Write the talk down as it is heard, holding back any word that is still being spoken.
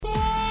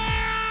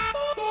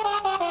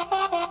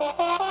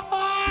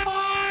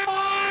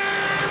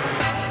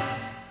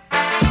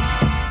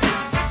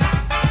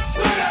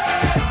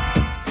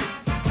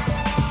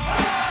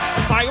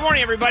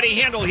everybody.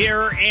 Handel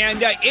here,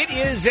 and it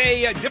is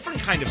a different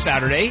kind of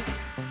Saturday.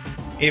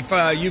 If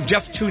you've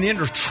just tuned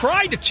in or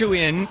tried to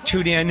tune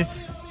in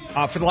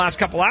for the last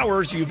couple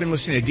hours, you've been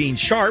listening to Dean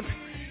Sharp.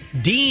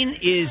 Dean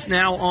is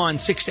now on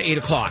 6 to 8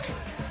 o'clock,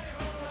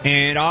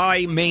 and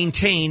I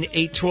maintain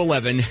 8 to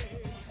 11,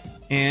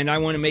 and I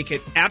want to make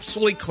it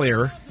absolutely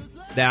clear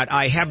that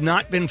I have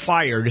not been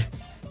fired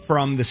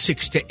from the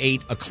 6 to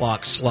 8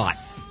 o'clock slot.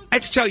 I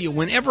have to tell you,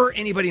 whenever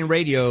anybody in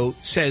radio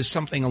says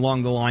something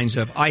along the lines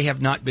of, I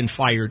have not been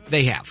fired,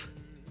 they have.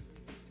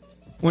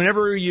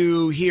 Whenever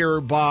you hear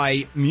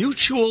by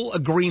mutual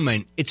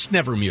agreement, it's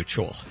never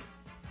mutual.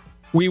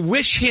 We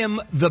wish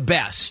him the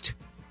best.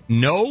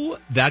 No,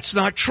 that's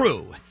not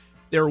true.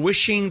 They're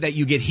wishing that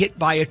you get hit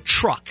by a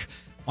truck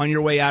on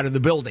your way out of the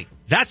building.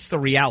 That's the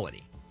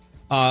reality.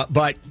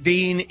 But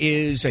Dean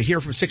is here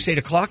from 6 to 8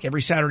 o'clock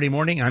every Saturday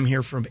morning. I'm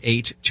here from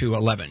 8 to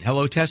 11.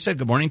 Hello, Tessa.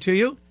 Good morning to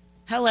you.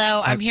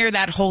 Hello, I'm here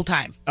that whole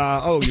time.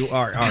 You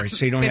are. All right,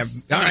 so you don't have...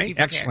 All right,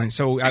 excellent.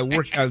 So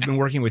I've been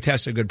working with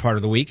Tessa a good part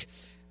of the week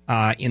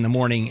in the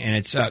morning, and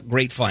it's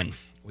great fun.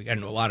 We got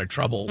into a lot of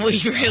trouble. We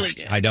really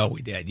did. I know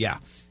we did, yeah.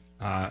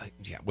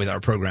 With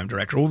our program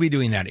director. We'll be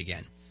doing that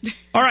again.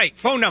 All right,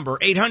 phone number,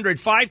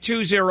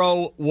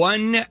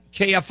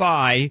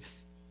 800-520-1KFI,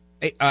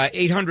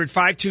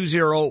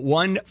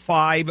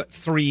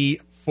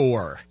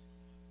 800-520-1534.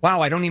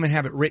 Wow, I don't even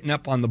have it written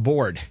up on the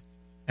board.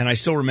 And I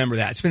still remember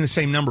that. It's been the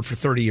same number for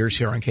 30 years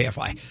here on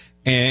KFI.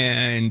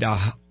 And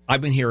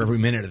I've been here every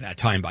minute of that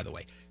time, by the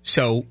way.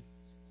 So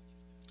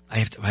I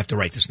have to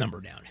write this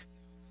number down.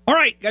 All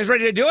right, guys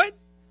ready to do it?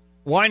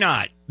 Why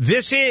not?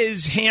 This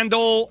is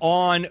Handel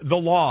on the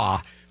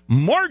Law.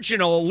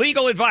 Marginal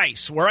legal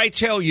advice, where I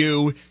tell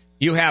you,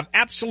 you have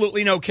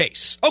absolutely no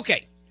case.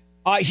 Okay,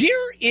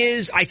 here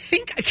is, I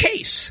think, a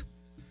case.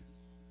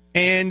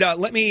 And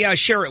let me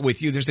share it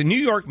with you. There's a New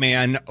York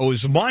man,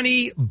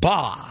 Osmani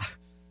Ba.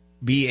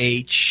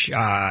 B-H-B-A-H,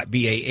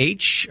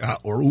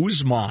 or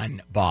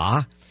Usman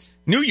Ba,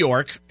 New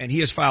York, and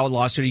he has filed a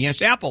lawsuit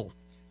against Apple,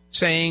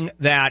 saying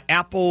that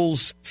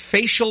Apple's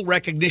facial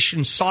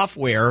recognition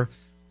software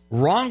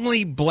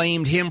wrongly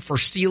blamed him for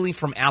stealing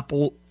from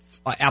Apple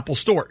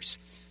stores.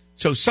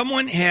 So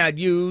someone had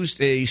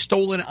used a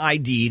stolen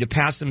ID to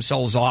pass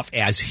themselves off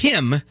as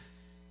him,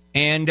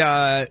 and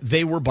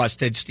they were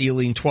busted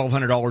stealing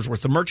 $1,200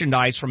 worth of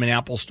merchandise from an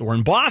Apple store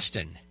in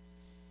Boston.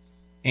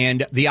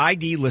 And the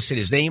ID listed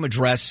his name,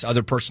 address,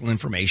 other personal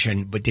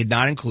information, but did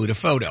not include a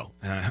photo.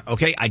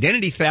 Okay,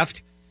 identity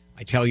theft.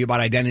 I tell you about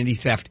identity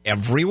theft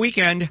every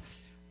weekend.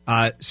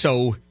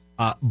 So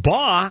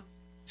Ba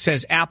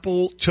says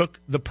Apple took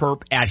the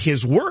perp at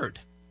his word,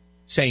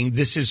 saying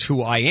this is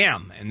who I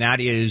am. And that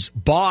is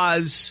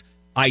Ba's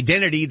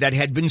identity that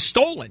had been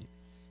stolen.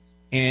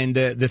 And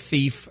the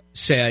thief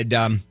said,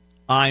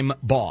 I'm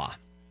Ba.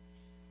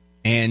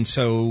 And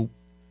so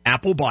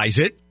Apple buys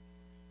it.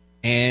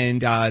 And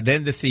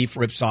then the thief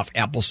rips off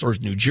Apple stores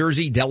in New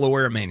Jersey,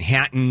 Delaware,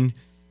 Manhattan,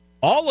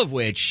 all of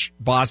which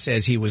Ba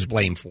says he was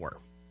blamed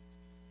for.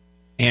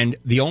 And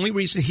the only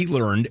reason he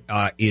learned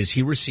is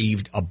he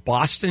received a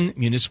Boston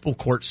Municipal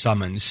Court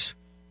summons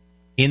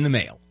in the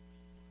mail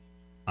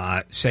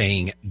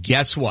saying,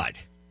 guess what?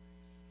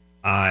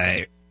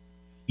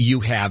 You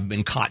have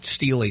been caught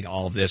stealing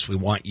all of this. We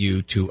want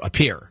you to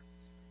appear.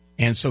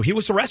 And so he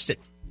was arrested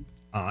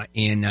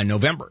in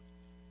November.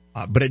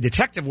 But a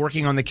detective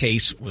working on the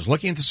case was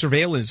looking at the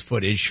surveillance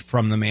footage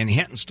from the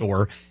Manhattan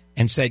store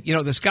and said,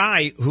 this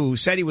guy who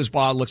said he was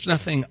Ba looks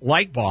nothing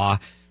like Ba.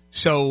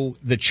 So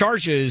the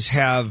charges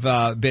have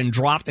been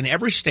dropped in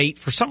every state.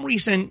 For some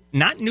reason,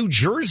 not New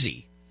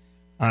Jersey.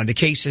 The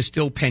case is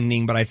still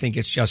pending, but I think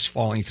it's just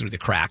falling through the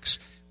cracks.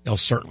 They'll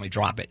certainly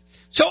drop it.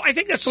 So I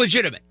think that's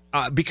legitimate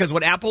because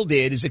what Apple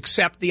did is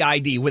accept the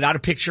ID without a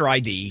picture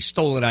ID,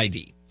 stolen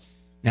ID.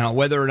 Now,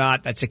 whether or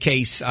not that's a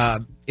case,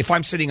 if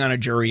I'm sitting on a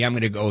jury, I'm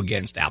going to go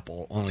against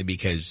Apple only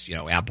because,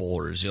 Apple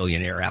or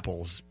zillionaire,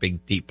 Apple's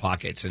big, deep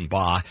pockets, and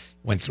Ba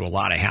went through a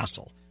lot of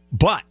hassle.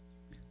 But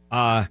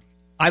I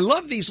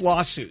love these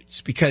lawsuits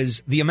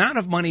because the amount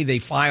of money they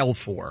file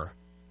for,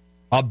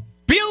 $1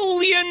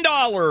 billion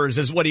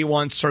is what he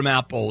wants from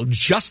Apple.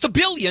 Just $1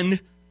 billion.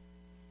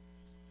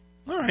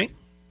 All right.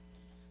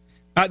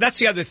 That's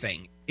the other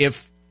thing.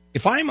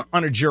 If I'm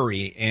on a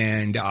jury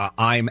and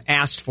I'm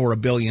asked for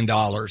 $1 billion,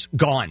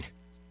 gone.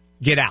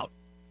 Get out.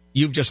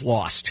 You've just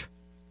lost.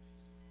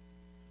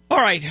 All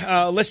right,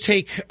 let's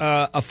take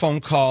a phone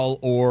call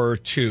or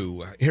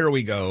two. Here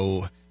we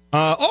go.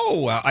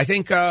 I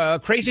think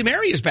Crazy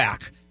Mary is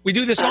back. We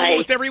do this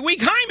almost every week.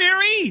 Hi,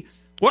 Mary.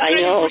 What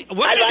can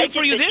I do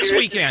for you this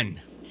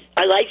weekend?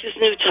 I like this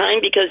new time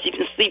because you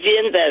can sleep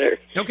in better.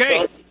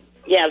 Okay. So,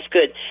 yeah, it's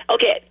good.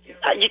 Okay.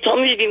 You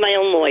told me to be my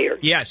own lawyer.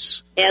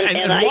 Yes. And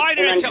why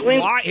did I tell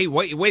you? Hey,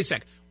 wait a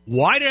sec.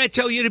 Why did I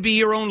tell you to be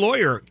your own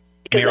lawyer,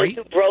 because Mary? I'm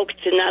too broke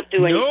to not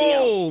do anything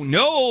else.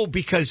 No,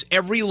 because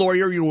every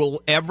lawyer you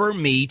will ever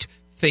meet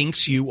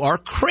thinks you are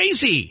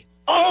crazy.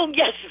 Oh,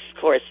 yes,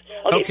 of course.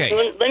 Okay. So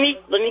let me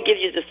give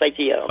you this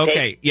idea, okay?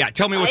 Okay, yeah,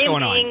 tell me what's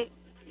going on.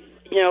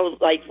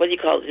 What do you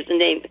call it? There's a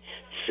name,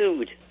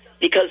 sued.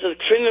 because of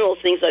criminal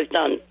things I've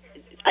done.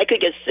 I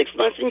could get 6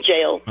 months in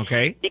jail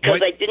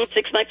because I didn't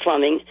fix my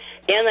plumbing,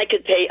 and I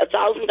could pay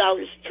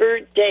 $1,000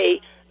 per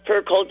day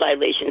per code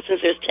violation.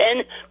 Since there's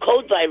 10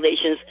 code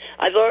violations,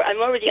 I'm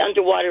already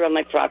underwater on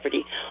my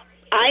property.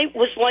 I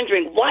was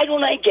wondering, why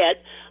don't I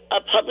get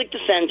a public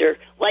defender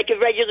like a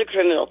regular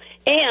criminal?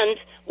 And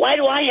why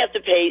do I have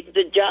to pay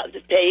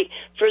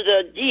for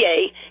the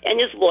DA and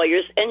his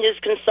lawyers and his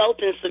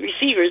consultants, the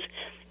receivers?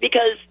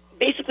 Because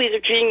basically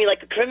they're treating me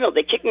like a criminal.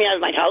 They kicked me out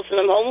of my house and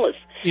I'm homeless.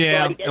 Yeah,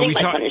 so I'm getting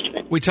my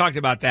punishment. We talked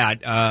about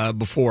that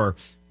before.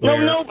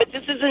 No, but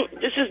this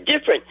is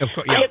different. Of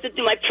course, yeah. I have to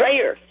do my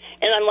prayer.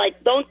 And I'm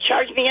like, don't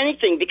charge me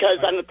anything because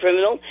I'm a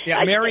criminal.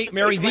 Yeah,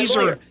 Mary, these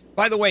are,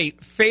 by the way,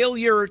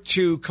 failure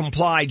to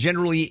comply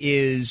generally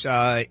is,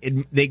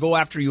 they go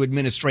after you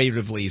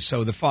administratively,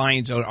 so the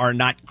fines are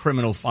not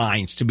criminal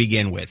fines to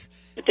begin with.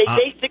 But they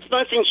say 6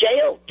 months in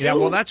jail, too. Yeah,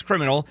 well, that's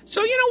criminal.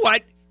 So you know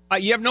what?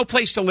 You have no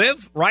place to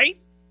live, right?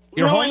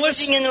 You're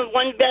homeless? I'm living in a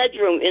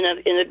one-bedroom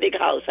in a big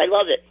house. I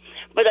love it.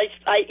 But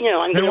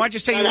I'm Then why'd you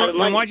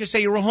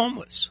say you were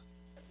homeless?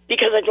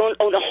 Because I don't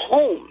own a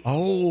home.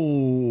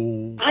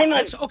 Oh.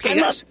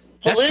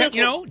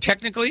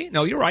 Technically,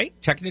 no, you're right.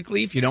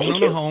 Technically, if you don't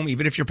own a home,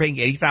 even if you're paying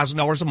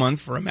 $80,000 a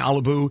month for a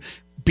Malibu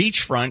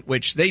beachfront,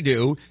 which they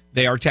do,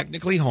 they are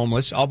technically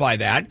homeless. I'll buy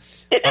that.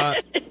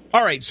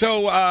 All right,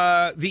 so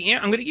I'm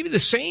going to give you the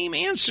same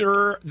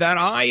answer that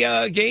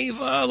I gave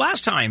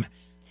last time.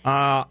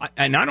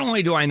 And not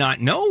only do I not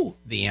know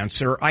the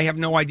answer, I have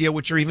no idea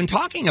what you're even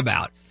talking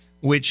about,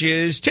 which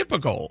is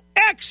typical.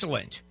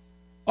 Excellent.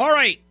 All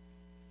right.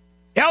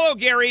 Hello,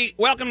 Gary.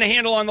 Welcome to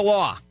Handel on the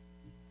Law.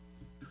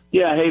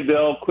 Yeah, hey,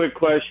 Bill. Quick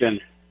question.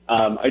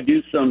 I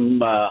do some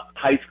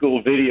high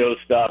school video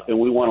stuff, and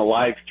we want to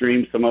live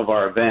stream some of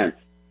our events.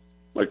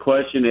 My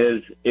question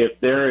is, if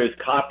there is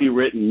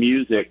copywritten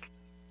music,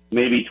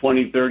 maybe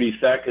 20, 30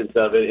 seconds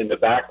of it in the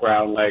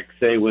background, like,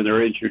 say, when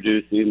they're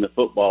introducing the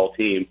football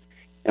team,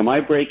 am I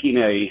breaking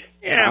a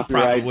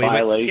copyright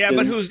violation?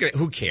 But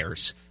who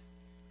cares?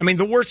 I mean,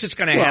 the worst that's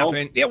going to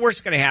happen. The worst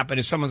that's going to happen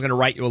is someone's going to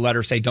write you a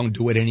letter, say, "Don't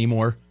do it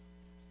anymore."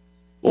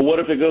 Well, what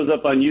if it goes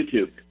up on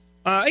YouTube?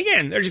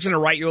 Again, they're just going to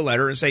write you a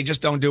letter and say,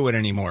 "Just don't do it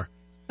anymore."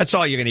 That's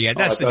all you're going to get.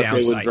 That's the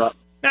downside.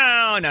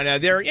 No.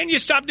 And you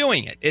stop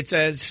doing it. It's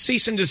a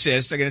cease and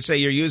desist. They're going to say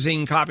you're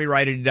using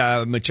copyrighted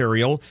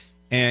material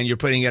and you're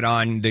putting it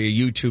on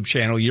the YouTube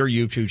channel, your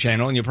YouTube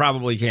channel, and you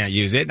probably can't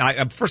use it.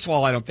 First of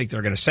all, I don't think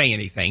they're going to say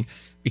anything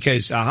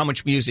because how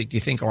much music do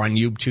you think are on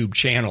YouTube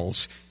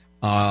channels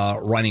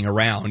running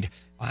around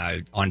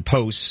on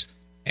posts?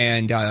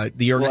 And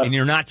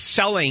you're not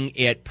selling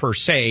it per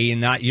se,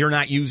 and you're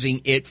not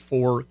using it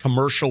for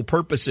commercial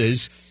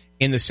purposes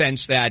in the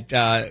sense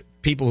that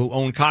people who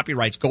own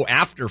copyrights go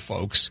after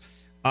folks.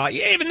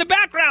 Even in the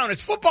background,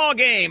 it's a football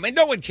game, and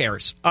no one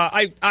cares.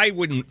 I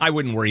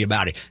wouldn't worry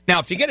about it. Now,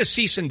 if you get a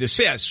cease and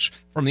desist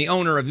from the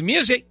owner of the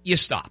music, you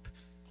stop,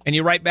 and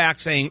you write back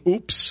saying,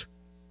 "Oops."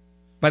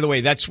 By the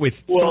way, that's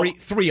with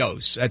three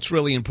O's. That's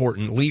really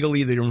important.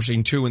 Legally, the difference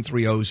between 2 and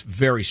 3 O's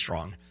very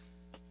strong.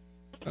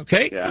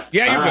 Okay? Yeah,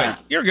 you're good.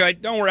 You're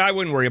good. Don't worry. I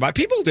wouldn't worry about it.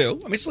 People do.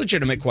 I mean, it's a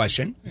legitimate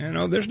question.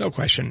 There's no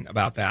question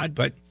about that.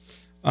 But,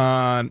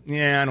 I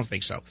don't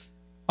think so.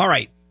 All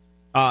right.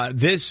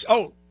 This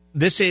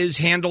is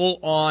Handel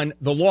on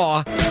the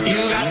Law. You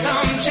got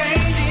some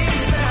change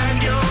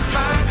inside your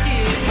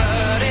pocket,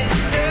 but it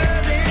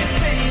doesn't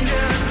change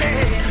a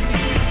thing.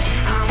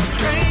 I'm a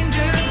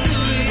stranger to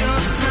your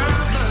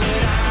smile,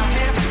 but I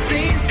have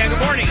seen some. And good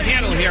morning.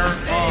 Handel here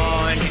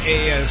on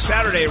a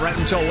Saturday right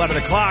until 11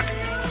 o'clock.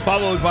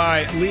 Followed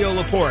by Leo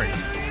Laporte.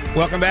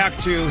 Welcome back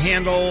to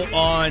Handel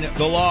on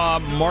the Law,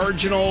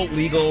 Marginal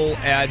Legal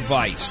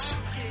Advice.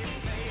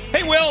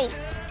 Hey, Will.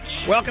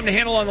 Welcome to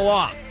Handel on the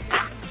Law.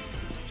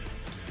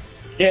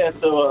 Yeah,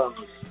 so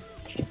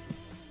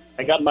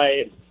I got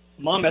my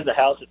mom has a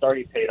house that's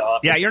already paid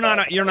off. Yeah, you're not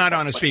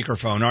on a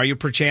speakerphone, are you,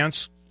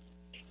 perchance?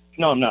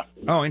 No, I'm not.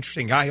 Oh,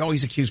 interesting. I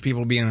always accuse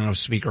people of being on a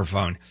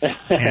speakerphone.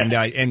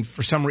 And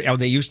for some reason,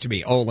 they used to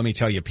be. Oh, let me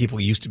tell you, people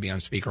used to be on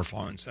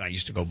speakerphones, and I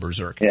used to go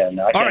berserk. Yeah,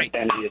 no, I can't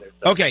stand it either.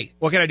 So. Okay,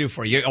 what can I do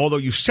for you? Although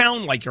you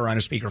sound like you're on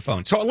a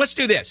speakerphone. So let's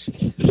do this.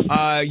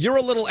 You're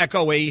a little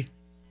echoey,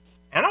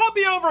 and I'll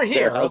be over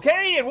here,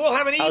 okay? And we'll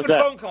have an even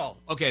phone call.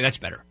 Okay, that's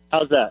better.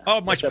 How's that?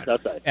 Oh, much better.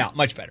 Outside. Yeah,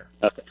 much better.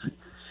 Okay.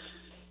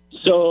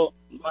 So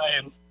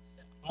my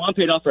mom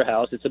paid off her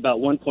house. It's about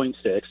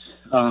 1.6.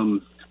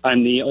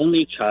 I'm the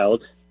only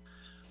child.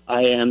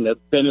 I am the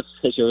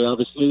beneficiary,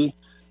 obviously.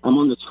 I'm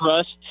on the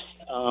trust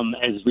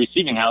as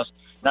receiving house.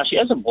 Now, she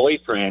has a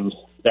boyfriend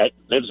that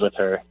lives with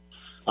her.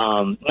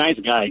 Nice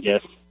guy, I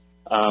guess.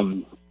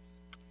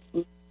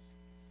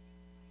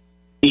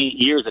 8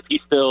 years, if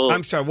he's still...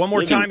 I'm sorry, one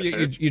more time,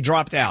 you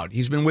dropped out.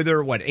 He's been with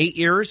her, 8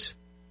 years?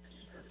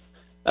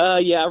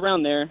 Yeah,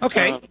 around there.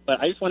 Okay.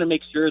 But I just want to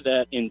make sure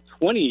that in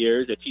 20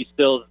 years, if he's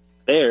still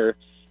there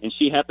and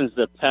she happens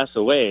to pass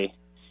away,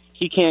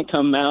 he can't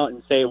come out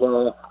and say,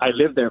 well, I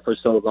lived there for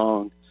so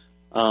long.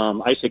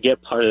 I should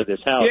get part of this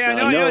house.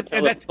 Yeah,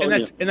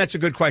 and that's a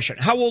good question.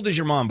 How old is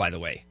your mom, by the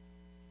way?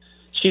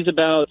 She's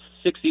about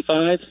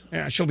 65.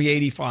 Yeah, she'll be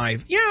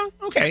 85. Yeah,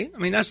 okay. I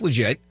mean, that's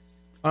legit.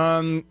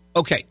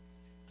 Okay.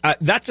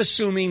 That's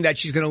assuming that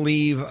she's going to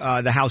leave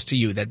the house to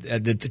you,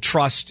 that the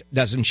trust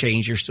doesn't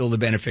change. You're still the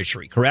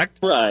beneficiary, correct?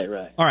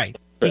 Right. All right.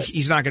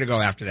 He's not going to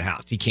go after the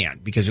house. He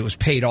can't because it was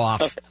paid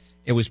off. Okay.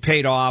 It was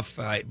paid off.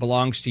 It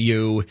belongs to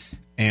you.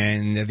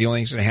 And the only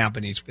thing that's going to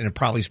happen, he's going to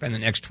probably spend the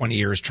next 20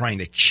 years trying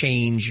to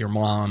change your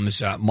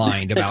mom's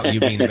mind about you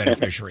being the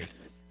beneficiary.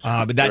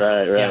 But that's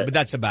Yeah, but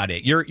that's about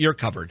it. You're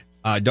covered.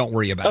 Don't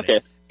worry about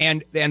it.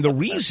 And the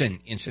reason,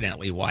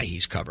 incidentally, why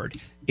he's covered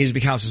is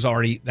because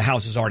the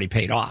house is already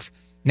paid off.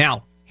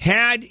 Now,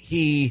 had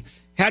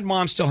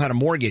mom still had a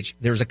mortgage,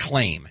 there's a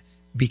claim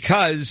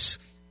because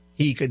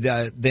he could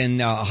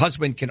then a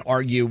husband can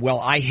argue, well,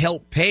 I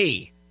helped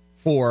pay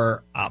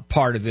for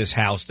part of this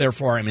house,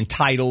 therefore I'm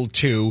entitled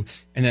to,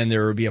 and then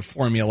there would be a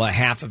formula,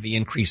 half of the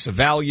increase of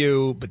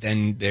value, but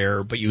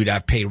you'd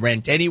have to pay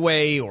rent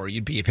anyway, or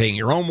you'd be paying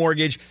your own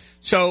mortgage.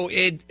 So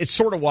it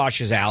sort of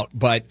washes out,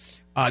 but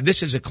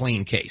this is a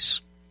clean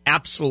case.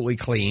 Absolutely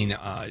clean.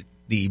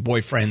 The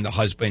boyfriend, the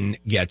husband,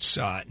 gets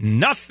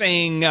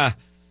nothing. All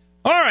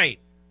right.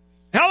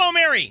 Hello,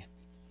 Mary.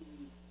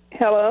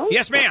 Hello?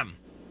 Yes, ma'am.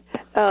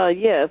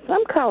 Yes,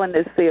 I'm calling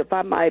to see if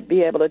I might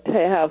be able to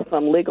have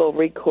some legal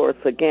recourse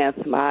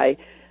against my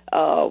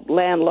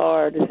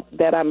landlord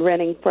that I'm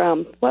renting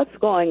from. What's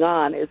going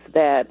on is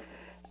that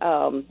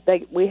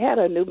we had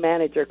a new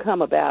manager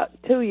come about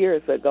 2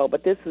 years ago,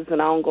 but this is an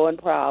ongoing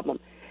problem.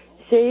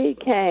 She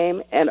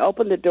came and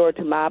opened the door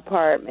to my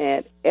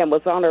apartment and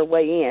was on her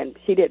way in.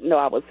 She didn't know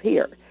I was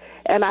here.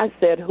 And I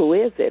said, who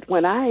is it?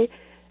 When I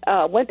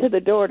went to the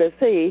door to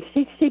see,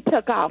 she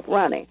took off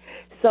running.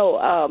 So,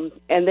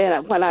 and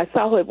then when I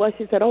saw who it was,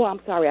 she said, oh, I'm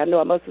sorry. I know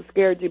I must have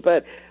scared you,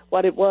 but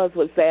what it was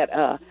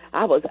that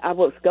I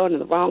was going to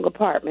the wrong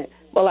apartment.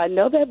 Well, I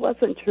know that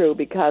wasn't true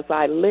because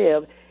I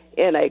live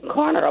in a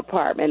corner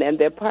apartment, and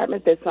the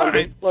apartment that's on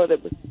this floor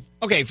that was...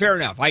 Okay, fair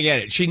enough. I get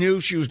it. She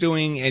knew she was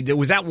doing...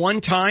 Was that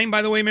one time,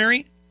 by the way,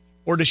 Mary?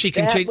 Or does she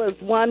continue... That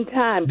was one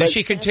time. Does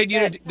she continue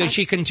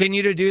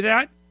to do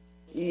that?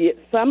 Yeah,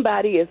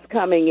 somebody is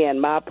coming in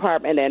my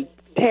apartment and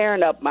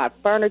tearing up my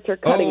furniture,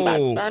 cutting my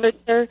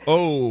furniture,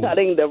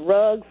 cutting the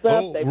rugs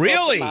up. Oh,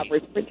 really? My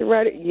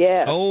refrigerator,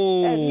 yeah.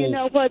 Oh. And you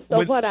know what?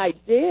 So what I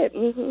did,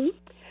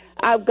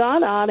 I've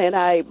gone on and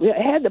I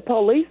had the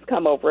police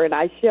come over and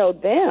I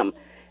showed them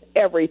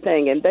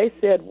everything. And they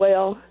said,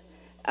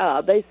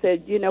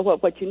 you know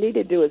what you need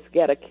to do is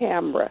get a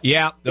camera.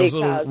 Yeah, those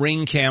little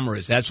Ring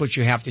cameras. That's what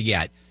you have to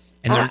get.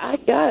 And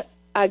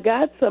I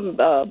got some,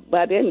 but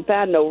I didn't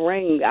find no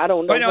Ring. I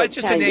don't know. No, it's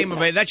just the name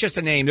of it. That's just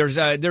a name.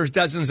 There's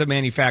dozens of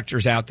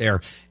manufacturers out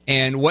there.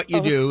 And what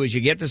you do is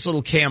you get this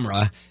little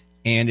camera,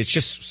 and it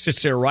just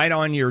sits there right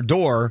on your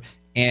door,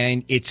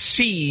 and it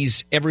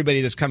sees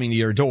everybody that's coming to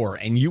your door,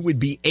 and you would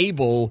be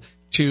able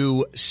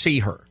to see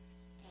her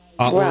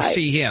or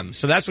see him.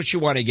 So that's what you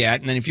want to get.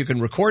 And then if you can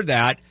record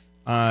that,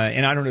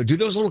 and I don't know, do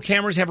those little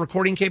cameras have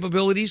recording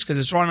capabilities? Because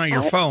it's run on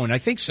your phone. I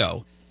think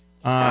so.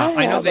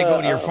 I know they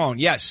go to your phone.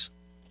 Yes.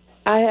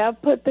 I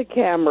have put the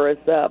cameras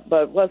up,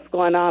 but what's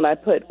going on, I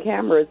put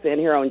cameras in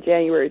here on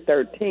January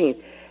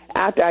 13th.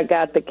 After I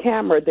got the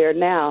camera, they're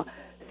now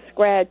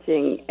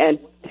scratching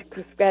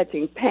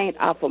paint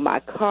off of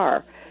my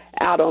car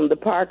out on the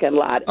parking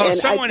lot. Oh, and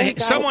someone hates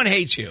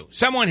you.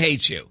 Someone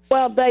hates you.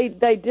 Well,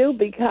 they do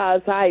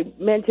because I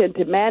mentioned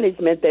to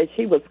management that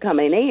she was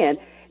coming in.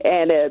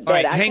 And all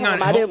right, hang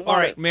on. All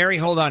right, Mary,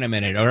 hold on a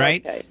minute, all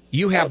right? Okay.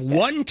 You have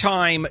one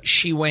time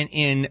she went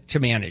in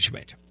to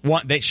management.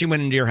 That she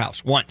went into your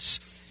house once.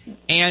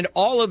 And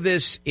all of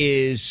this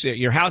is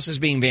your house is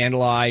being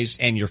vandalized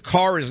and your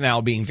car is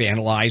now being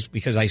vandalized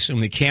because I assume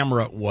the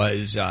camera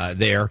was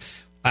there.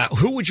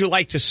 Who would you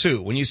like to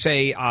sue? When you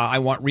say I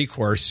want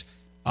recourse,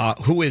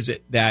 who is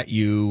it that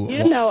you...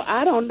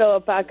 I don't know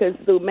if I could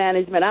sue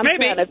management. I'm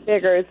trying to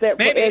figure, is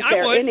there anything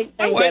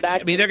that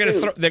I mean, they're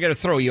going to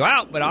throw you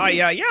out, but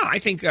I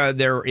think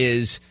there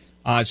is...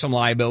 some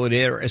liability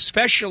there,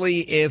 especially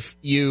if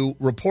you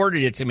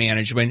reported it to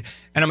management.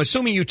 And I'm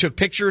assuming you took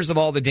pictures of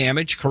all the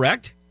damage,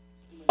 correct?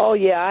 Oh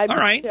yeah, all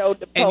right. Showed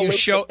the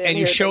police and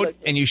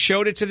you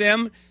showed it to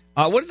them.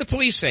 What did the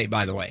police say,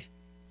 by the way?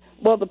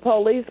 Well, the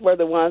police were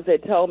the ones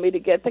that told me to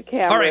get the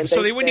camera. All right,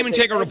 so they wouldn't even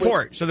take a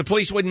report. So the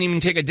police wouldn't even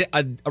take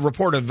a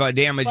report of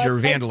damage or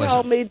vandalism.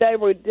 What they told me they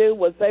would do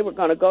was they were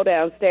going to go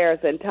downstairs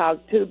and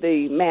talk to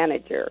the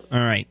manager. All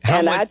right.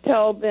 I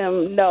told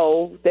them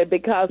no,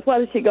 because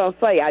what is she going to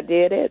say? I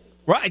did it?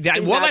 Right.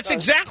 That's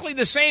exactly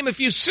the same if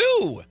you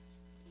sue.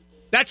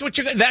 That's what's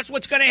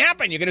going to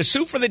happen. You're going to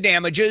sue for the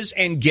damages,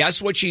 and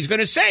guess what she's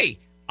going to say?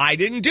 I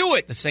didn't do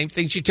it. The same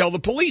thing she'd tell the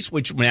police,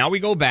 which now we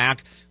go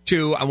back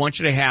to, I want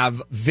you to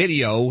have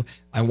video.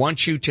 I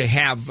want you to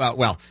have,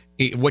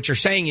 what you're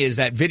saying is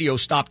that video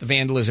stopped the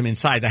vandalism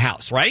inside the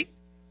house, right?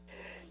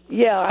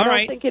 Yeah, I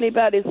don't think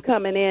anybody's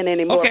coming in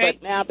anymore,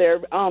 but now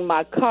they're on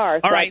my car.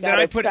 So all right, then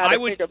I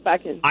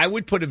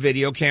would put a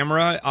video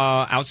camera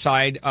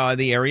outside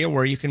the area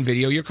where you can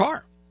video your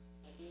car.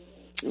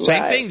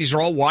 Same thing. These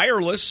are all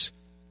wireless.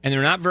 and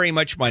they're not very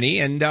much money,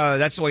 and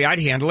that's the way I'd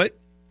handle it.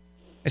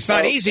 It's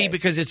not easy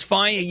because it's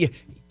fine.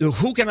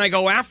 Who can I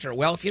go after?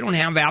 Well, if you don't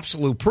have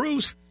absolute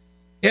proof,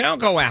 you don't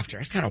go after.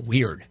 It's kind of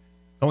weird.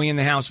 Going in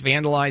the house,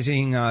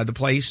 vandalizing the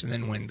place, and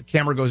then when the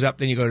camera goes up,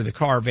 then you go to the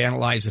car,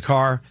 vandalize the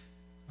car,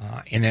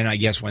 and then I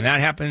guess when that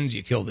happens,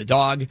 you kill the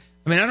dog.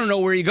 I mean, I don't know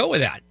where you go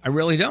with that. I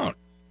really don't.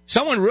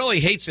 Someone really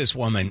hates this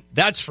woman,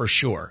 that's for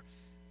sure.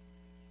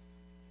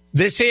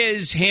 This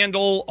is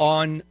Handel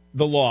on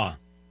the Law.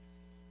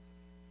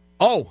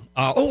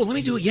 Let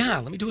me do it. Yeah,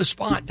 let me do a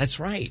spot. That's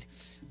right.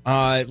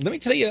 Let me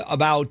tell you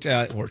about,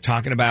 we're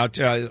talking about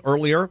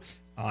earlier,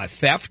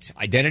 theft,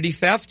 identity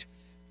theft.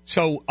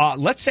 So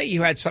let's say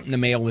you had something to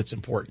mail that's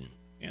important,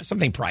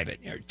 something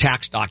private,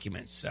 tax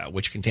documents,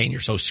 which contain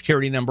your Social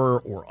Security number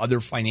or other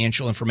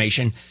financial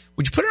information.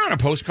 Would you put it on a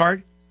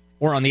postcard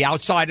or on the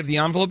outside of the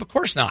envelope? Of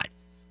course not.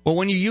 Well,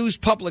 when you use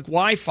public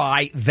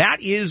Wi-Fi,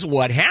 that is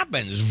what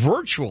happens.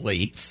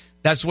 Virtually,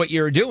 that's what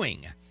you're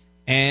doing.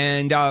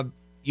 And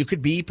you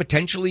could be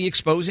potentially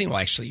exposing, well,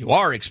 actually, you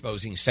are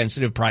exposing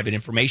sensitive private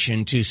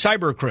information to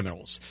cyber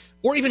criminals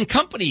or even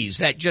companies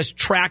that just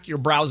track your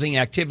browsing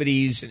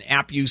activities and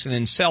app use and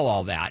then sell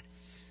all that,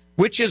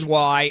 which is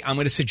why I'm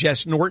going to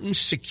suggest Norton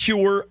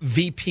Secure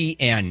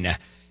VPN.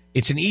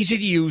 It's an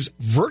easy-to-use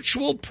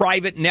virtual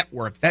private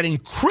network that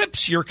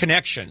encrypts your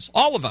connections,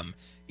 all of them,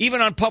 even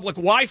on public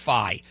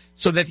Wi-Fi,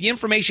 so that the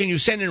information you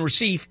send and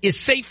receive is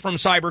safe from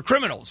cyber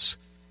criminals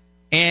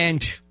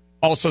and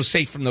also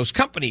safe from those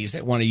companies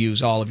that want to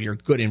use all of your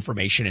good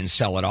information and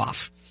sell it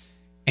off.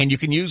 And you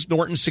can use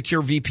Norton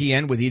Secure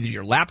VPN with either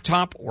your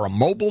laptop or a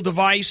mobile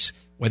device.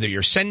 Whether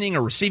you're sending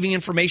or receiving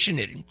information,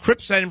 it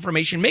encrypts that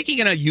information, making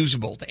it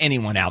unusable to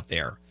anyone out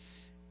there.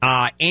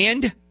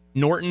 And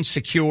Norton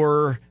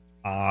Secure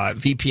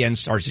VPN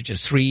starts at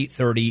just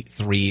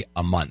 $333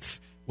 a month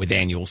with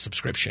annual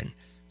subscription.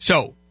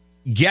 So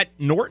get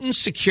Norton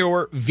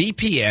Secure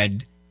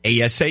VPN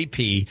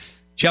ASAP.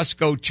 Just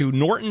go to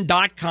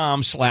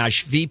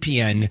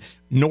norton.com/VPN,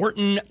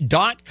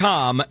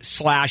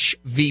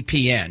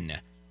 norton.com/VPN.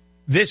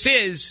 This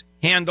is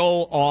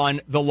Handel on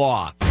the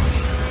Law.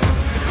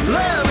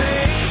 Love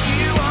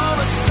ain't you on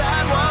the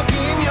sidewalk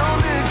in your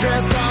new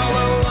dress all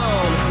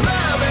alone.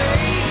 Love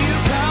ain't you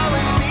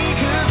calling me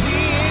 'cause he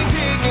ain't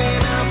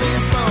picking up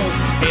his phone.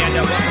 And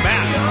welcome back.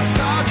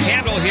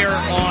 Handel here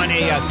on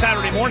a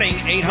Saturday morning,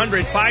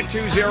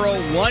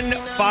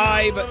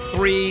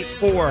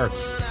 800-520-1534.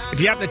 If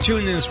you happen to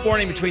tune in this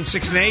morning between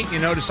 6 and 8, you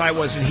notice I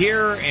wasn't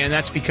here, and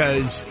that's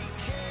because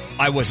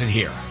I wasn't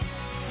here.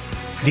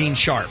 Dean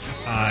Sharp,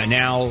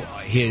 now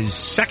his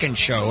second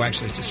show,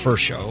 actually it's his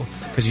first show,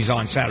 because he's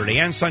on Saturday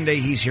and Sunday.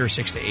 He's here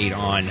 6 to 8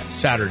 on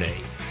Saturday.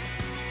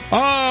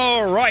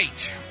 All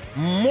right.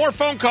 More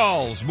phone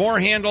calls, more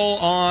Handel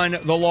on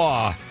the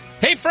Law.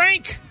 Hey,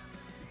 Frank.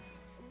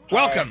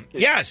 Welcome. Hi.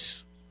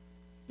 Yes.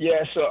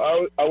 Yeah,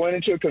 so I went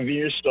into a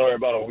convenience store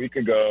about a week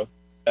ago,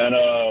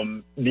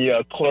 and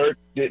the clerk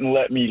didn't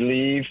let me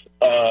leave.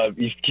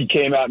 He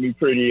came at me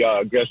pretty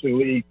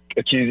aggressively,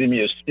 accusing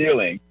me of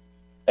stealing.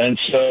 And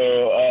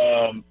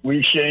so we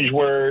exchanged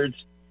words,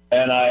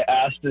 and I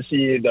asked to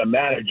see the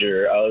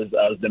manager. I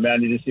was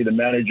demanding to see the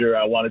manager.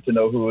 I wanted to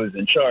know who was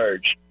in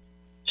charge.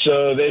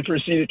 So they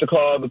proceeded to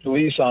call the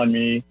police on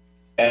me,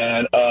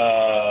 and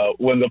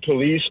when the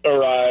police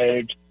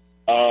arrived,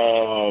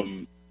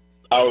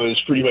 I was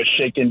pretty much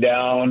shaken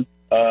down.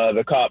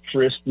 The cop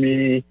frisked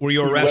me. Were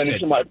you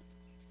arrested?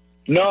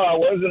 No, I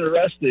wasn't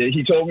arrested.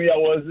 He told me I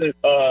wasn't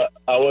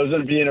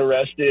being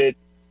arrested.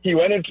 He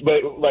went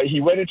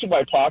into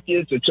my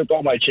pockets and took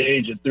all my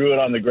change and threw it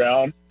on the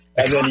ground.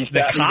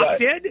 The cop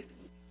did?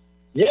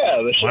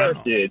 Yeah, the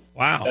sheriff did.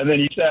 Wow. And then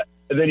he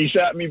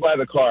sat me by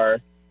the car.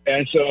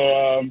 And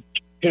so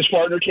his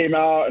partner came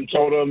out and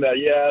told him that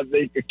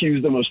they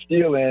accused him of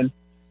stealing.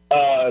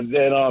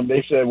 Then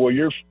they said, "Well,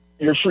 you're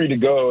free to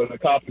go." And the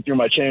cop who threw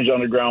my change on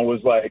the ground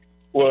was like,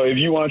 "Well, if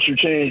you want your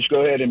change,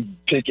 go ahead and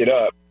pick it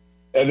up."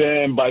 And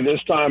then by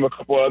this time, a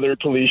couple other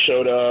police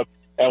showed up,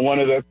 and one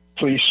of the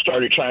police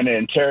started trying to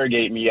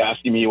interrogate me,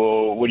 asking me,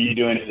 "Well, what are you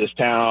doing in this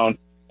town?"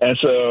 And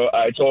so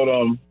I told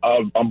him,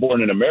 "I'm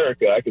born in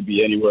America. I could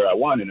be anywhere I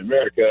want in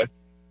America."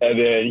 And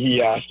then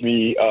he asked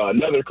me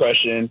another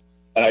question,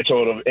 and I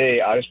told him,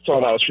 "Hey, I was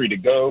told I was free to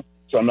go,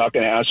 so I'm not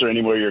going to answer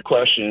any more of your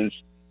questions."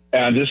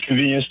 And this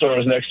convenience store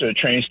is next to a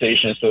train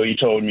station, so he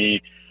told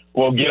me,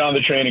 "Well, get on the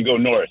train and go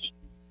north."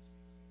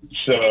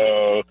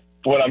 So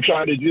what I'm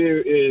trying to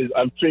do is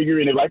I'm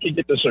figuring if I could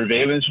get the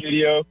surveillance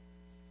video,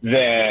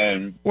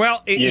 then...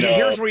 Well,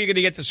 here's where you're going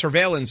to get the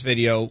surveillance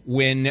video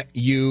when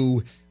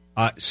you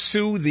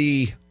sue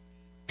the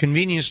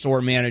convenience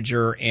store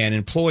manager and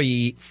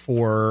employee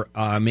for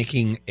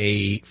making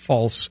a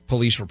false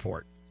police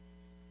report.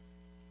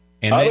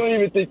 And I don't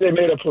even think they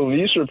made a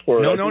police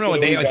report. No.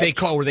 They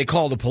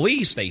call the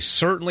police. They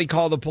certainly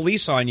call the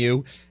police on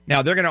you.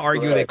 Now, they're going to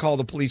argue they call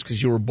the police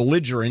because you were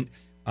belligerent.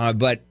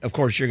 But, of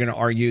course, you're going to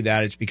argue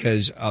that it's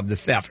because of the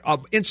theft.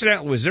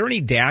 Incidentally, was there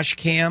any dash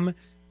cam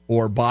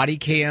or body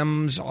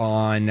cams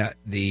on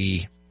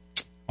the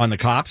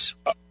cops?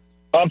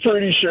 I'm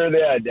pretty sure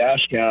they had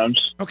dash cams.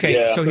 Okay,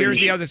 Yeah, so here's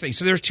the other thing.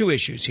 So there's two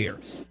issues here.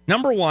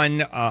 Number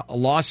one, a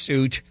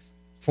lawsuit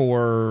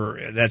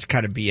that's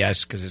kind of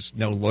BS because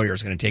no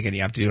lawyer's going to take it.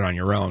 You have to do it on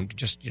your own.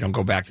 Just, you don't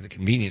go back to the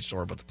convenience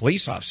store. But the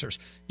police officers,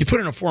 you put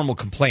in a formal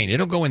complaint.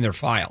 It'll go in their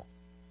file.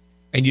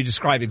 And you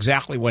describe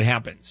exactly what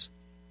happens.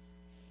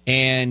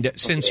 And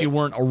since you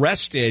weren't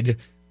arrested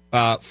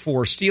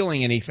for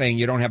stealing anything,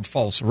 you don't have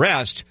false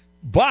arrest,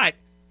 but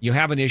you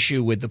have an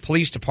issue with the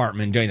police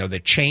department, the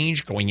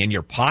change going in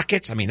your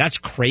pockets. I mean, that's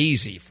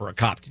crazy for a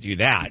cop to do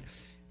that.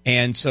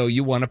 And so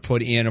you want to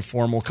put in a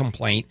formal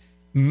complaint,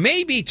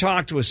 maybe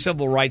talk to a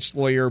civil rights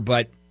lawyer,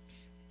 but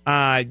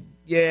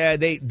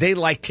they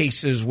like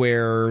cases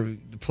where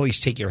the police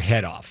take your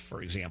head off,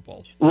 for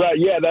example. Right,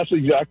 yeah, that's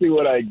exactly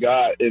what I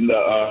got in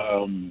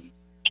the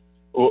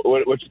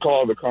what's it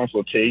called, the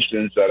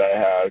consultations that I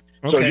had.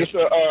 Okay.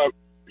 So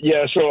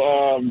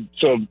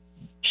so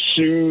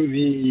sue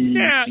the...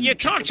 Yeah, you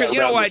talk to... You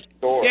know what?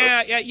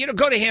 Yeah,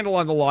 go to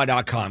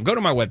handelonthelaw.com. Go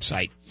to my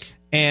website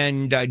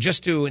and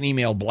just do an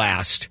email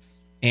blast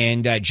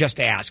and just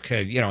ask,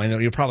 and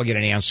you'll probably get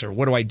an answer.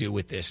 What do I do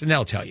with this? And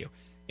they'll tell you.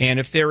 And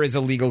if there is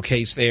a legal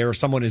case there,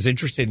 someone is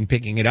interested in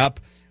picking it up,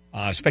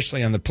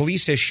 especially on the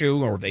police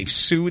issue, or they've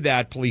sued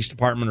that police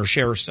department or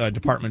sheriff's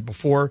department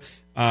before,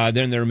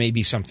 then there may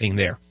be something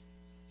there.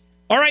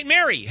 All right,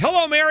 Mary.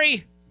 Hello,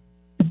 Mary.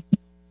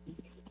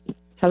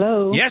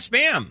 Hello. Yes,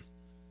 ma'am.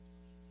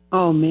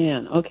 Oh,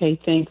 man. Okay,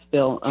 thanks,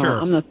 Bill.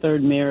 Sure. I'm the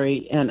third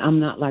Mary, and I'm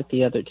not like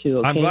the other two,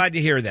 okay? I'm glad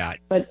to hear that.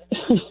 But,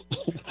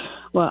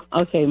 well,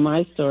 okay,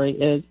 my story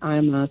is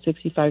I'm a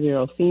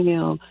 65-year-old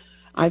female.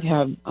 I've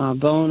had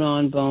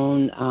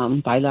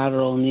bone-on-bone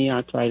bilateral knee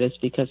arthritis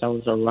because I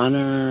was a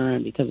runner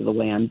and because of the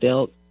way I'm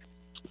built.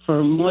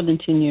 For more than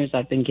 10 years,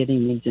 I've been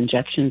getting these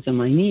injections in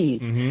my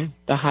knees,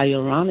 the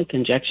hyaluronic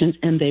injections,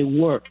 and they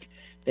work.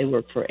 They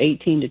work for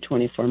 18 to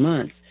 24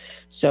 months.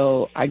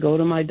 So I go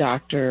to my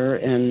doctor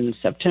in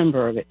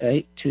September of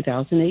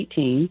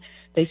 2018.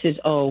 They says,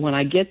 when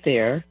I get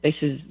there, they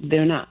says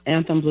they're not,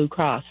 Anthem Blue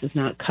Cross is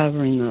not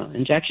covering the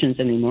injections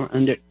anymore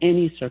under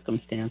any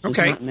circumstances.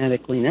 Okay. Not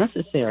medically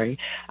necessary.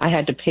 I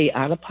had to pay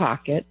out of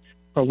pocket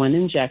for one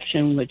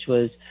injection, which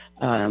was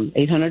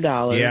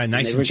 $800. Yeah,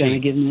 nice and and cheap. They were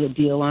going to give me a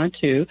deal on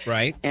two.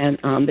 Right. And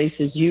they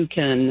says you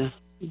can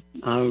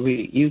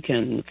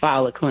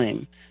file a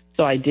claim.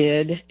 So I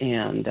did,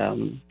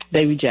 and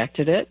they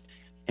rejected it.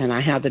 And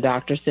I had the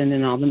doctor send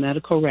in all the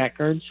medical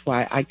records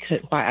why I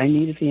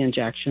needed the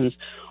injections.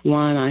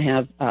 One, I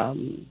have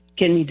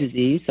kidney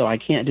disease, so I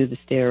can't do the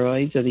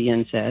steroids or the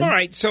NSAIDs. All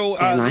right, so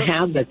and I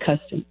have the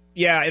custom.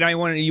 Yeah,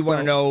 and you want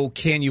to know,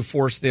 can you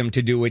force them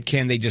to do it?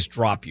 Can they just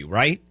drop you?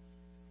 Right?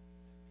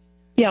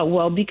 Yeah,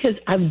 well, because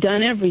I've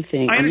done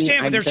everything. I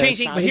understand, but they're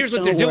changing. But here's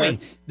what they're doing.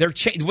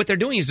 What they're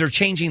doing is they're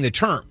changing the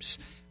terms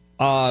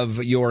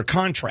of your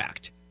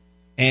contract,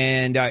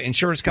 and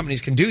insurance companies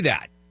can do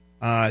that.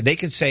 They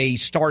could say,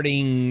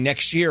 starting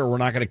next year, we're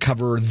not going to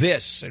cover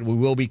this, and we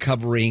will be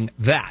covering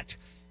that.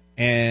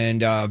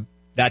 And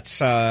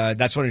that's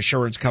what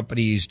insurance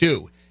companies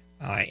do.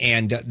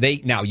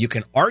 Now you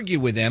can argue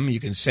with them. You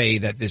can say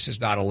that this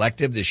is not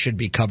elective. This should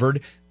be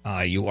covered.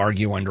 You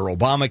argue under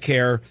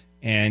Obamacare,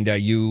 and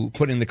you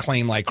put in the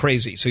claim like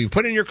crazy. So you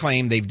put in your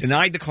claim. They've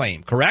denied the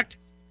claim, correct?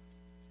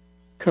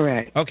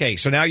 Correct. Okay,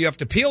 so now you have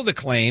to appeal the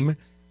claim.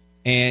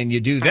 And you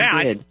do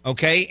that,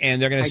 okay?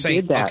 And they're going to say,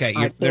 okay,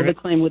 I filed the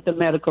claim with the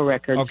medical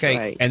records, okay,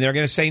 right. And they're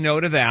going to say no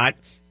to that,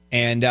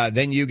 and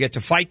then you get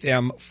to fight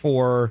them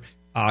for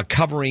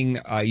covering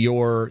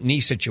your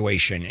knee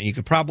situation, and you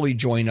could probably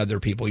join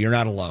other people. You're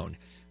not alone.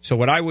 So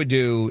what I would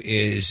do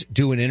is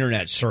do an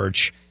internet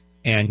search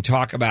and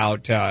talk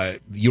about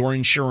your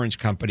insurance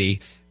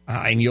company,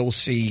 and you'll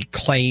see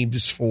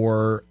claims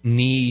for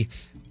knee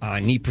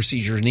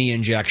procedures, knee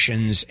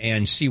injections,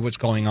 and see what's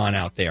going on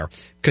out there.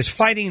 Because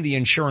fighting the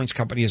insurance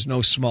company is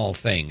no small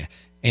thing,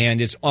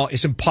 and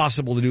it's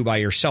impossible to do by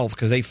yourself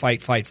because they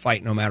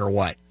fight no matter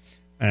what.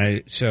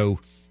 So,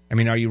 I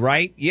mean, are you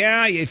right?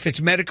 Yeah, if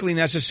it's medically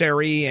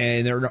necessary,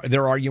 and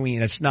they're arguing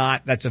and it's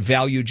not, that's a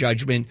value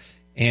judgment,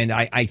 and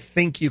I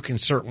think you can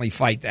certainly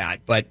fight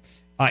that. But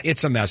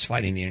it's a mess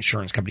fighting the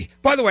insurance company.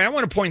 By the way, I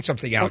want to point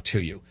something out to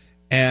you,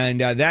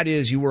 and that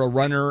is you were a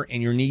runner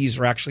and your knees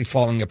are actually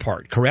falling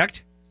apart,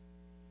 correct?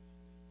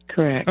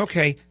 Correct.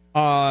 Okay.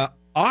 I'm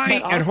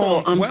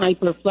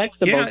hyper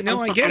flexible. Yeah,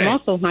 no, I get it. I'm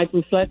also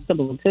hyper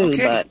flexible too,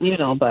 okay. but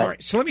all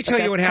right. So let me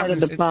tell you what happens.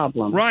 Part of the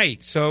problem.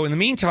 Right. So in the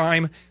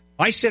meantime,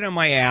 I sit on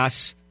my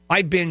ass,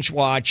 I binge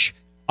watch,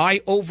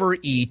 I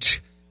overeat,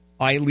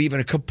 I live in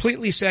a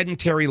completely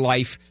sedentary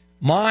life.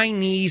 My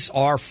knees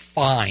are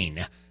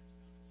fine.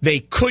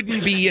 They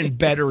couldn't be in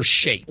better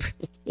shape.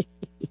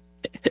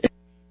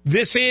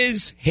 This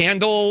is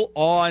Handel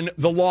on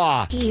the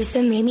Law. He used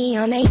to meet me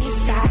on the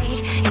east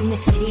side in the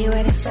city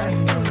where the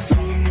sun don't set.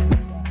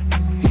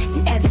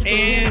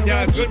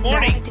 And good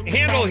morning.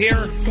 Handel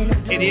here.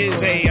 It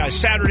is a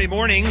Saturday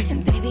morning.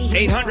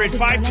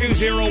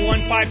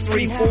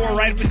 800-520-1534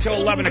 right up until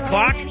 11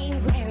 o'clock.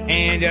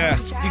 And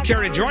if you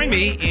care to join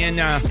me in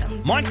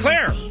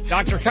Montclair,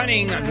 Dr.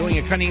 Cunning, I'm doing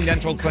a Cunning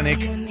Dental Clinic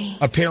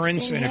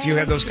appearance. And if you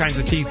have those kinds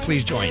of teeth,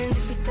 please join.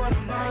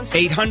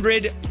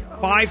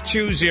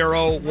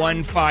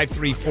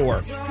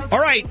 800-520-1534. All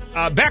right,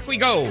 back we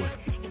go.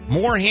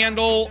 More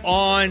Handel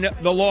on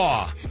the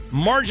law.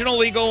 Marginal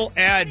legal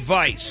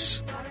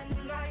advice.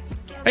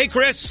 Hey,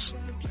 Chris.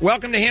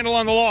 Welcome to Handel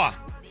on the Law.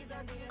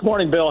 Good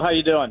morning, Bill. How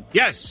you doing?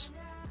 Yes.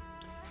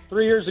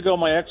 3 years ago,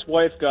 my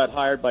ex-wife got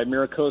hired by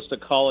Miracosta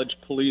College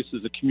Police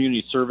as a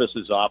community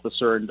services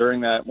officer, and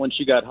during that, when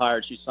she got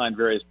hired, she signed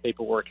various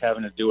paperwork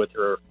having to do with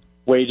her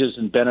wages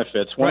and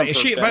benefits. Right.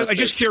 I'm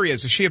just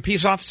curious, is she a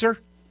peace officer?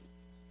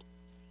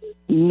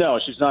 No,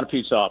 she's not a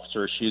peace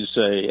officer. She's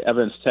a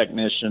evidence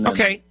technician.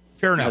 Okay,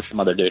 fair enough. Has some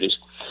other duties.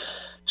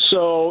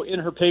 So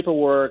in her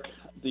paperwork,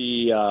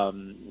 the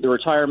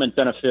retirement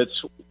benefits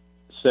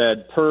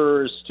said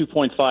PERS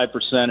 2.5%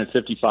 and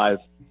 55.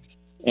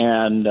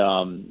 And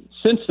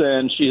since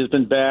then, she has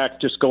been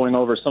back just going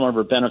over some of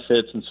her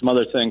benefits and some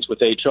other things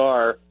with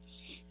HR.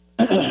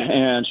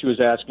 And she was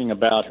asking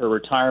about her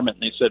retirement.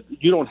 And they said,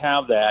 you don't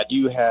have that.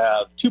 You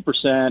have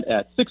 2%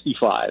 at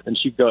 65. And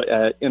she go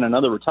in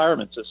another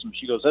retirement system.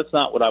 She goes, that's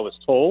not what I was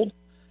told.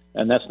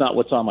 And that's not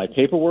what's on my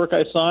paperwork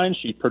I signed.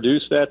 She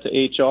produced that to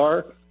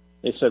HR.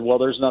 They said, well,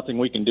 there's nothing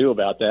we can do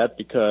about that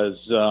because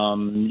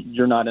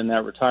you're not in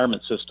that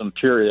retirement system,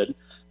 period.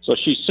 So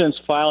she's since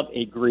filed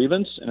a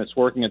grievance, and it's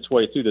working its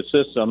way through the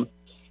system.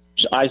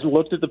 I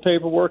looked at the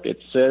paperwork.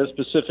 It says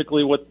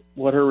specifically what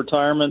her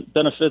retirement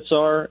benefits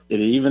are. It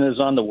even is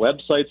on the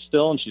website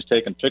still, and she's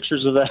taking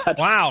pictures of that.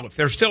 Wow. If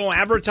they're still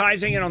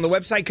advertising it on the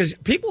website, because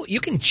you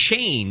can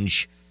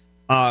change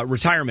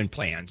retirement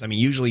plans. I mean,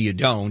 usually you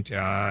don't.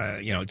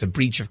 It's a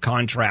breach of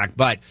contract,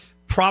 but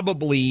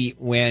probably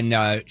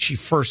when she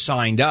first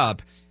signed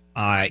up,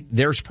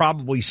 there's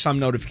probably some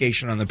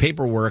notification on the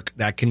paperwork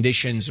that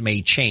conditions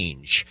may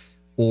change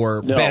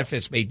or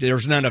benefits may.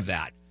 There's none of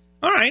that.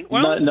 All right.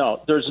 Well,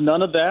 no, there's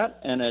none of that,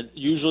 and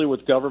usually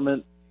with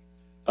government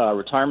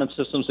retirement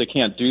systems, they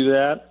can't do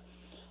that.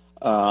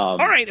 All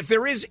right. If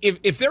there's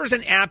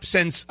an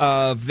absence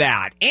of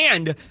that,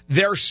 and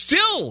they're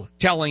still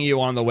telling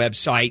you on the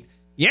website,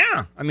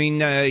 yeah, I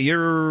mean,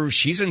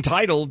 she's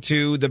entitled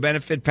to the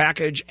benefit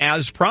package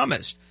as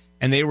promised,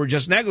 and they were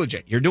just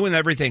negligent. You're doing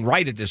everything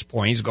right at this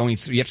point.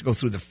 You have to go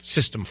through the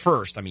system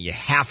first. I mean, you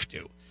have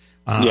to.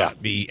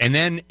 And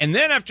then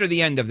after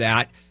the end of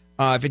that,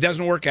 if it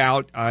doesn't work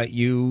out,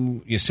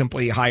 you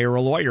simply hire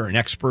a lawyer, an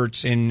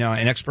expert in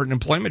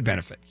employment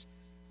benefits,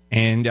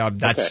 and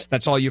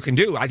that's all you can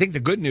do. I think the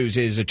good news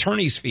is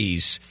attorney's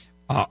fees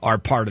are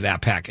part of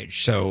that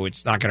package, so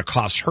it's not going to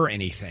cost her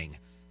anything.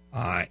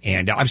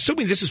 And I'm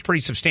assuming this is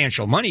pretty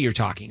substantial money you're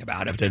talking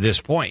about up to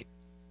this point.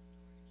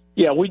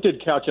 Yeah, we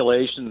did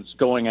calculations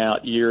going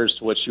out years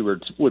to what she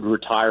would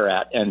retire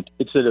at, and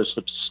it's at a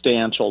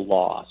substantial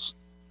loss.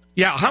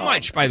 Yeah, how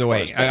much, by the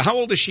way? How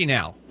old is she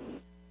now?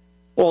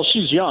 Well,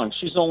 she's young.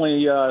 She's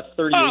only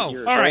 38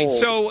 years old. All right.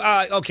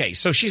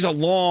 So she's a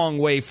long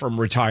way from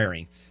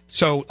retiring.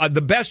 So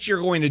the best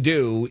you're going to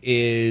do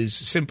is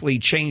simply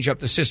change up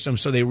the system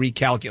so they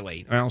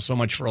recalculate. Well, so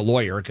much for a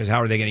lawyer, because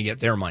how are they going to get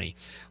their money?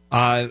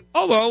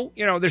 Although,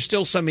 there's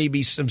still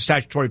maybe some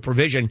statutory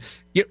provision.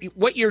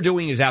 What you're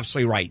doing is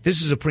absolutely right.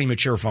 This is a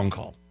premature phone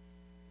call.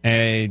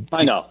 I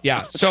know.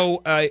 Yeah.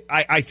 So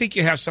I think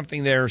you have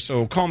something there.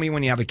 So call me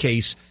when you have a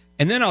case,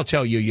 and then I'll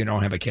tell you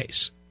don't have a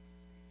case.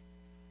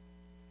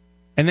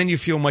 And then you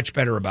feel much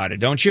better about it,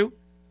 don't you?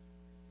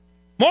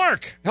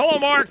 Mark. Hello,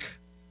 Mark.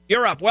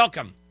 You're up.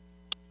 Welcome.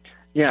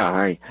 Yeah,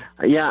 hi.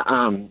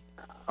 Yeah,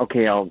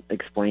 okay, I'll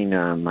explain.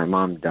 My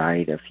mom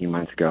died a few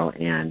months ago,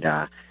 and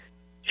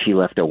she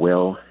left a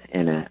will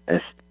and a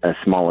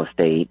small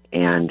estate,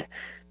 and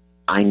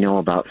I know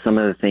about some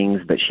of the things,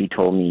 but she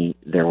told me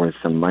there was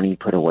some money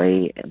put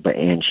away,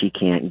 and she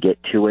can't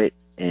get to it.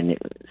 And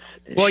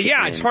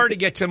it's hard to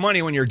get to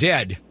money when you're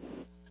dead.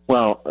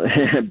 Well,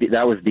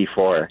 that was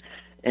before.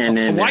 And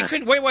then why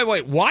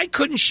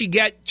couldn't she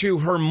get to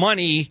her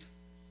money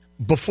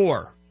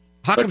before?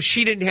 How come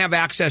she didn't have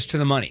access to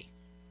the money?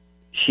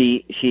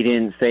 She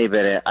didn't say,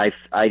 but I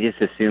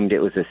just assumed it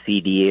was a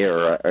CD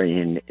or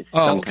in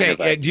some kind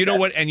of do you know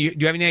what? And do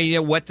you have any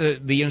idea what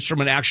the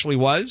instrument actually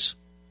was?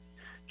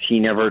 She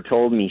never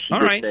told me. She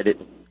just said it.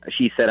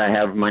 She said I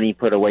have money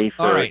put away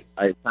for it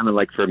kind of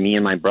like for me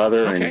and my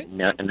brother, and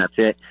that's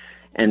it.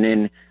 And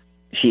then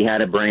she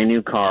had a brand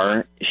new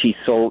car. She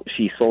sold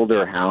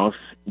her house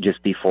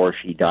just before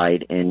she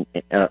died, and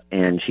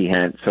she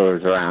had, so it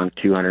was around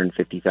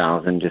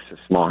 $250,000, just a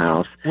small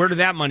house. Where did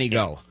that money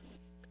go?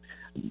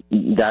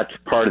 That's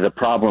part of the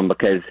problem,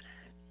 because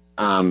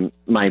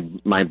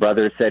my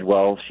brother said,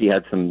 well, she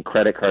had some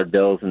credit card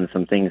bills and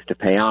some things to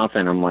pay off,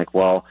 and I'm like,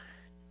 well,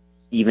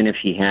 even if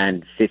she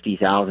had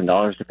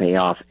 $50,000 to pay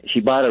off,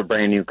 she bought a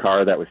brand new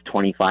car that was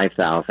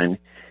 $25,000,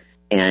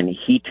 and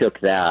he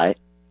took that.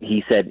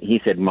 He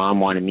said, Mom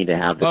wanted me to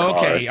have the car.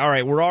 Okay, all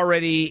right. We're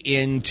already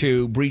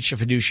into breach of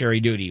fiduciary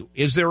duty.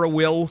 Is there a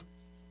will?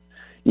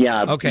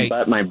 Yeah. Okay.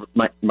 But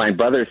my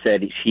brother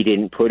said she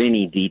didn't put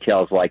any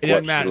details like It what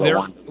doesn't matter. Sheila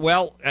wanted.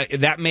 Well,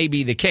 that may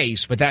be the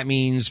case, but that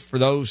means for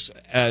those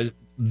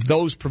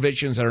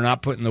provisions that are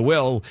not put in the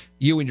will,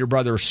 you and your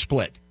brother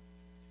split.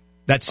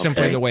 That's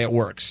simply the way it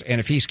works. And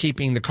if he's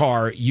keeping the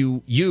car,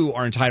 you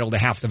are entitled to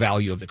half the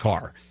value of the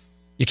car.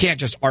 You can't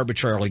just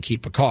arbitrarily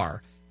keep a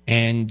car.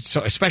 And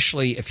so,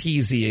 especially if he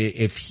is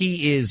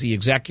the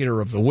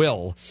executor of the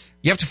will,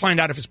 you have to find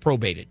out if it's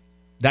probated.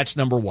 That's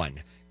number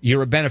one.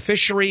 You're a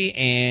beneficiary,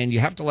 and you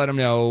have to let him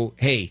know,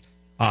 hey,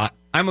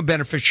 I'm a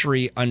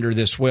beneficiary under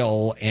this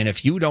will, and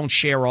if you don't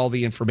share all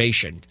the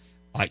information,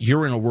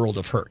 you're in a world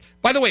of hurt.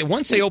 By the way,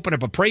 once they open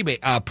up a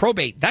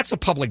probate, that's a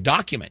public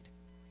document.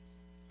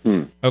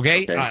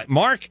 Okay?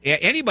 Mark,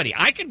 anybody,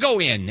 I could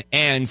go in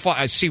and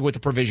see what the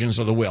provisions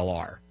of the will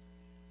are.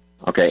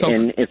 Okay, So-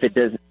 and if it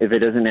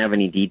doesn't have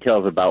any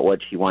details about what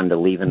she wanted to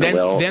leave in the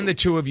will, Then the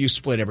two of you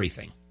split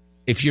everything.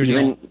 If you're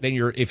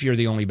if you're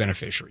the only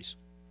beneficiaries.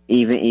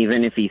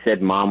 even if he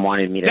said Mom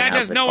wanted me to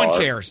have the no car. one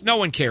cares. No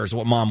one cares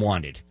what Mom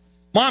wanted.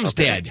 Mom's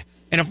dead.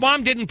 And if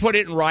Mom didn't put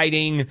it in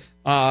writing,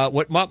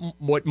 what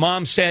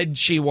Mom said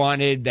she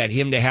wanted that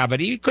him to have it,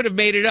 he could have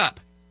made it up.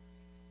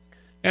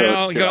 You So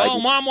know, you should go, I oh,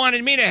 just- Mom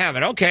wanted me to have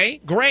it.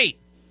 Okay, great.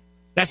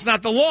 That's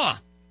not the law.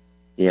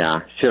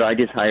 Yeah. Should I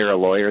just hire a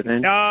lawyer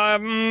then?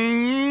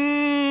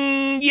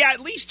 Yeah,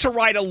 at least to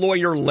write a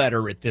lawyer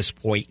letter at this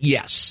point,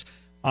 yes.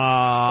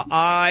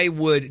 I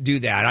would do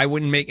that. I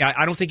wouldn't make.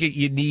 I don't think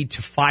you need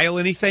to file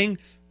anything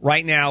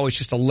right now. It's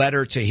just a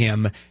letter to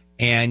him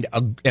and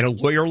a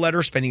lawyer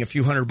letter, spending a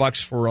few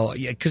 $100 for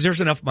because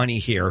there's enough money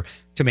here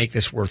to make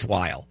this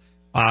worthwhile.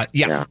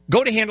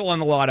 Go to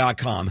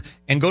handelonthelaw.com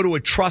and go to a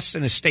trust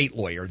and estate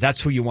lawyer. That's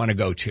who you want to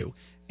go to,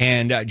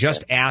 and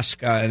just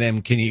ask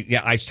them. Can you?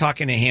 Yeah, I was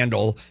talking to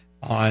Handel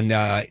on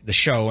the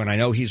show, and I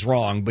know he's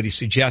wrong, but he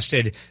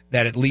suggested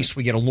that at least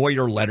we get a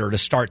lawyer letter to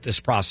start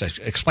this process.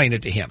 Explain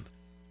it to him.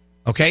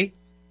 Okay,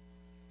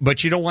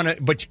 but you don't want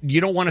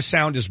to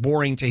sound as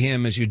boring to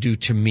him as you do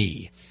to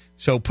me.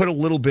 So put a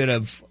little bit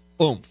of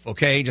oomph.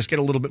 Okay, just get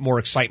a little bit more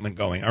excitement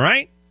going. All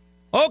right.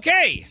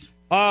 Okay.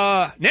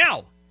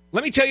 Now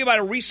let me tell you about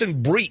a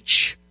recent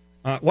breach.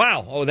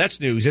 Wow. Oh,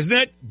 that's news, isn't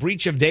it?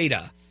 Breach of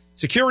data.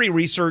 Security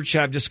research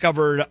have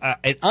discovered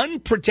an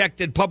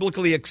unprotected,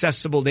 publicly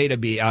accessible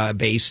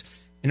database,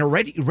 and are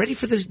ready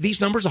for these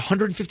numbers: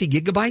 150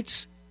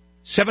 gigabytes,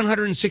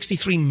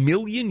 763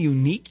 million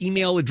unique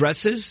email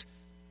addresses.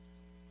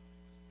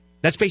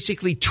 That's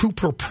basically 2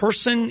 per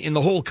person in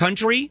the whole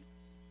country.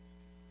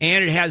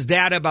 And it has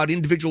data about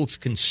individuals,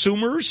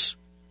 consumers,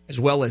 as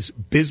well as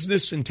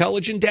business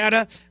intelligent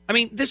data. I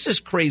mean, this is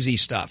crazy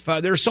stuff.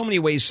 There are so many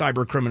ways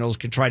cyber criminals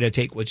can try to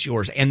take what's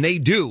yours, and they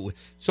do.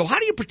 So how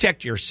do you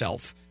protect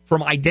yourself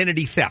from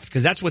identity theft?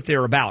 Because that's what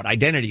they're about,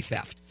 identity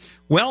theft.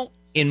 Well,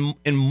 in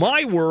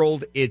my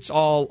world, it's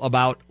all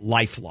about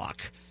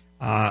LifeLock.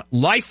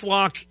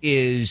 LifeLock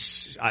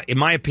is, in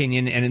my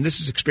opinion, and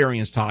this is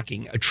experience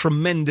talking, a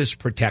tremendous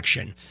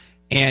protection.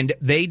 And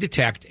they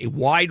detect a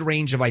wide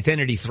range of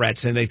identity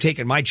threats, and they've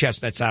taken my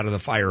chestnuts out of the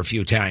fire a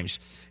few times.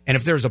 And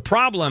if there's a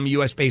problem,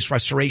 U.S.-based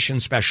restoration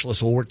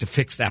specialists will work to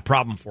fix that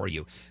problem for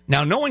you.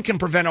 Now, no one can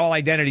prevent all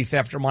identity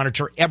theft or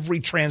monitor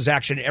every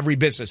transaction, every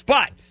business.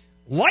 But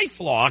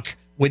LifeLock,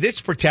 with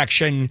its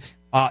protection,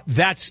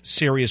 that's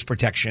serious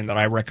protection that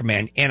I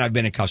recommend, and I've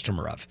been a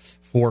customer of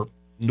for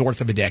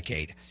north of a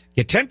decade.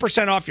 Get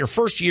 10% off your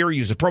first year.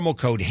 Use the promo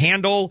code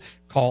HANDLE.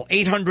 Call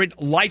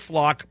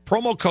 800-LifeLock,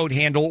 promo code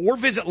HANDLE, or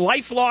visit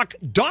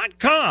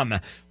lifelock.com.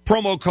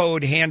 Promo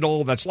code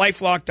HANDLE. That's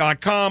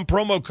lifelock.com,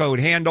 promo code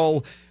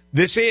HANDLE.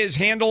 This is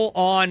Handel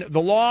on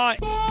the Law.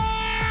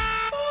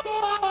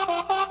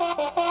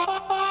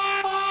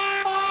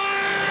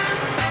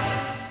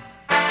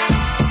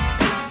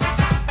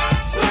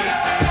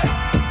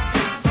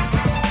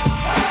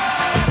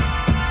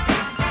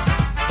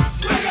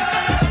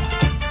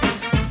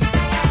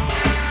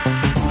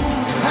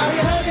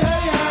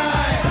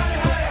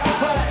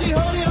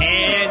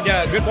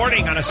 Good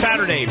morning on a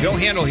Saturday. Bill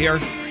Handel here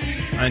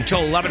until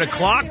 11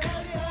 o'clock.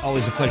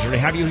 Always a pleasure to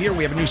have you here.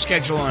 We have a new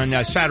schedule on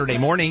Saturday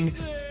morning.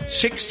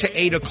 6 to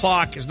 8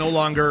 o'clock is no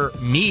longer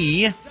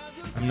me.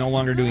 I'm no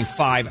longer doing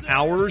 5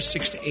 hours.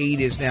 6 to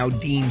 8 is now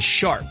Dean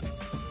Sharp,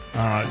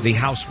 the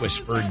House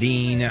Whisperer.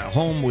 Dean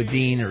home with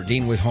Dean, or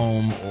Dean with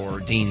home, or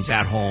Dean's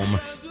at home,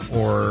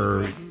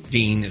 or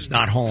Dean is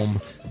not home.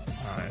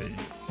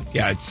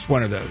 It's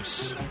one of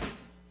those.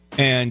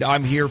 And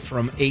I'm here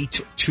from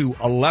 8 to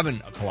 11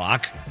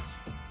 o'clock.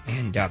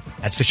 And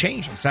that's the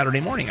change on Saturday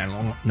morning.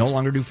 I no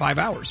longer do 5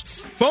 hours.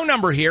 Phone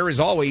number here is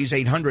always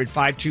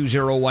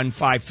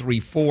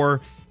 800-520-1534,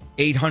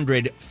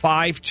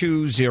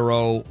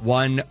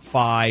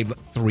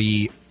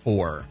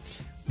 800-520-1534.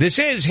 This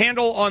is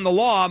Handel on the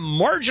Law,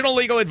 marginal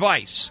legal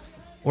advice,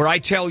 where I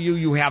tell you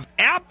you have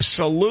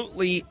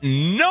absolutely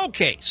no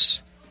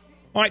case.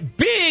 All right,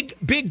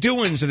 big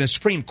doings in the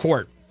Supreme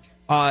Court.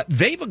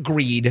 They've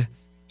agreed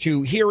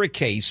to hear a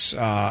case,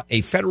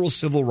 a federal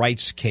civil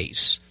rights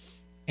case.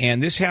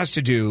 And this has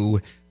to do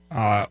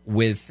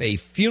with a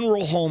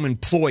funeral home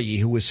employee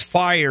who was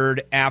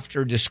fired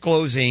after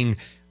disclosing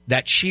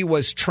that she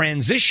was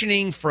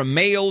transitioning from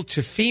male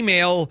to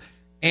female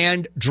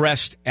and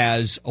dressed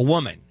as a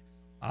woman,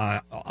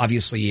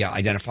 obviously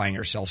identifying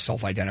herself,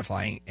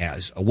 self-identifying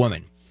as a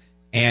woman.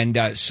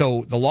 And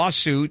so the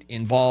lawsuit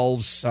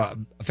involves,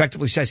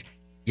 effectively says,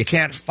 you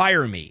can't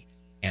fire me.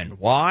 And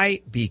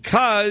why?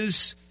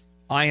 Because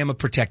I am a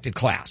protected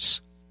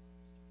class.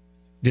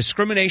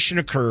 Discrimination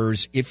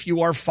occurs if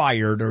you are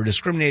fired or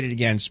discriminated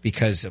against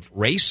because of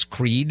race,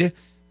 creed,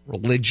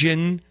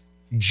 religion,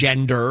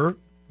 gender,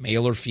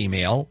 male or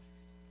female.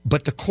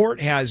 But the court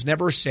has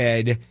never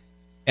said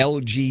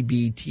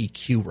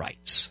LGBTQ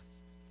rights.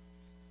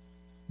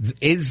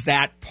 Is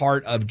that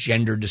part of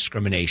gender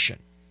discrimination?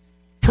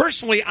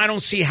 Personally, I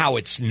don't see how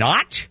it's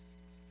not.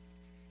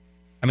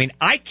 I mean,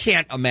 I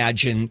can't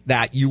imagine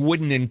that you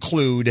wouldn't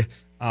include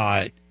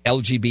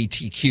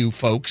LGBTQ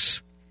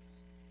folks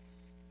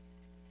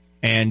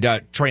and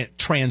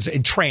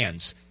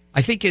trans.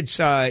 I think it's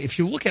if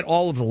you look at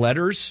all of the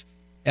letters,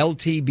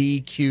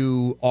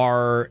 LTBQRA,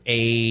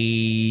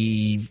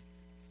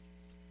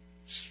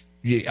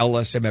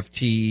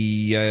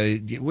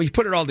 LSMFT. We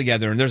put it all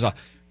together, and there's a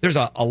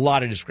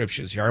lot of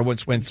descriptions here. I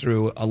once went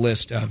through a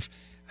list of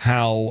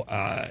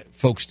how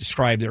folks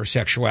describe their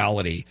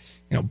sexuality.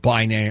 You know,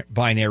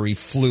 binary,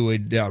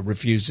 fluid,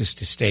 refuses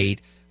to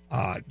state.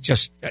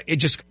 What's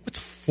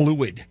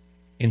fluid?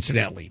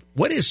 Incidentally,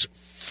 what is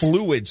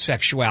fluid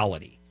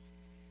sexuality?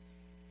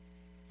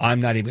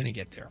 I'm not even going to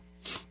get there.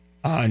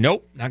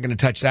 Nope, not going to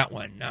touch that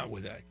one. Not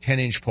with a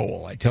 10-inch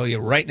pole. I tell you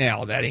right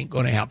now, that ain't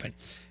going to happen.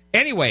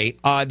 Anyway,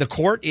 the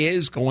court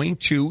is going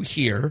to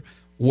hear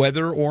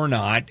whether or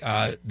not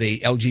the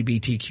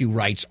LGBTQ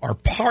rights are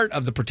part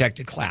of the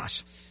protected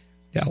class.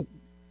 Now,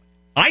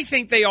 I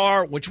think they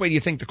are. Which way do you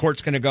think the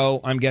court's going to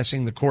go? I'm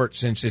guessing the court,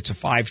 since it's a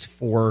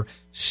 5-4,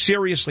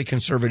 seriously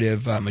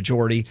conservative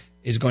majority,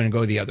 is going to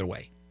go the other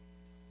way.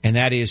 And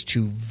that is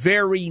to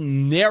very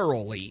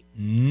narrowly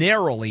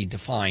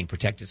define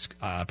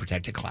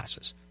protected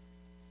classes.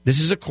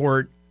 This is a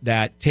court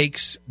that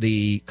takes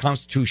the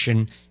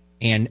Constitution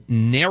and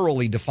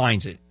narrowly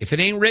defines it. If it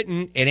ain't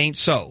written, it ain't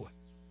so.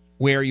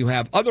 Where you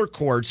have other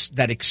courts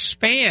that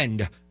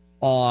expand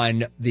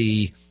on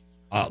the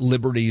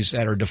liberties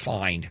that are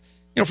defined.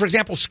 You know, for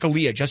example,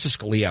 Justice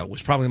Scalia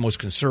was probably the most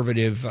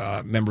conservative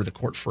member of the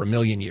court for a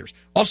million years.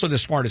 Also the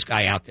smartest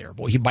guy out there.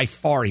 Boy, by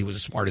far he was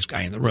the smartest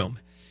guy in the room.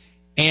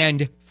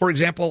 And, for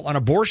example, on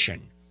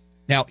abortion,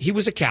 now, he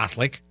was a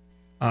Catholic.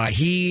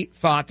 He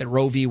thought that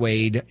Roe v.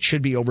 Wade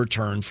should be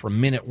overturned from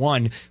minute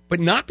one, but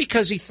not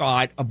because he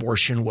thought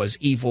abortion was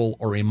evil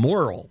or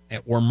immoral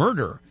or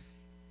murder.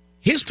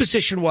 His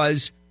position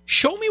was,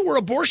 show me where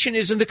abortion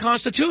is in the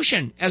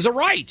Constitution as a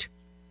right.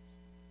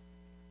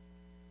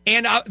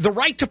 And the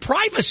right to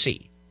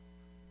privacy,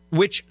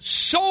 which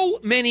so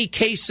many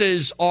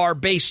cases are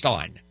based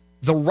on,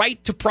 the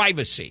right to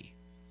privacy.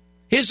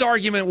 His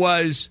argument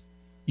was,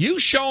 you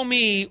show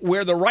me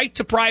where the right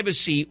to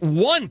privacy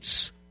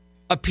once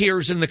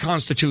appears in the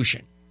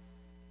Constitution,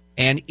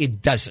 and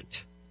it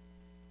doesn't.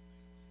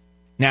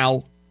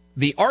 Now,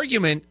 the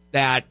argument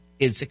that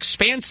is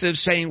expansive,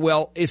 saying,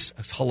 well, it's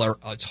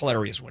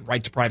hilarious. When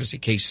right to privacy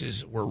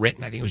cases were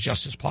written, I think it was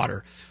Justice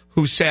Potter,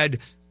 who said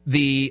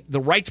the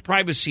right to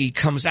privacy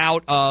comes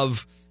out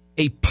of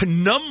a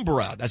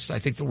penumbra. That's, I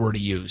think, the word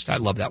he used. I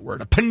love that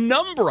word. A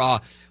penumbra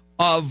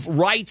of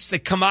rights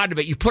that come out of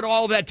it. You put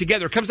all of that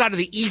together. It comes out of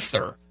the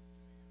ether.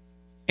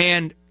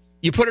 And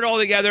you put it all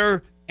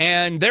together,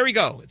 and there you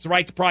go. It's the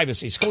right to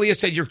privacy. Scalia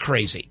said, you're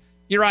crazy.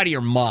 You're out of your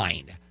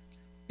mind.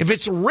 If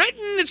it's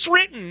written, it's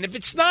written. If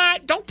it's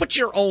not, don't put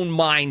your own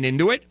mind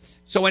into it.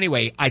 So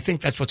anyway, I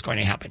think that's what's going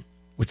to happen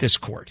with this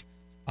court.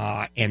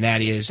 And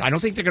that is, I don't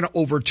think they're going to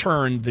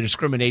overturn the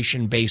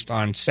discrimination based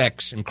on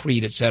sex and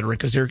creed, et cetera,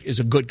 because there is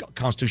a good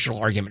constitutional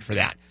argument for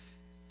that.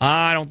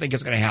 I don't think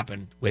it's going to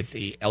happen with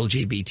the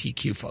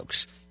LGBTQ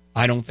folks.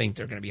 I don't think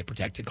they're going to be a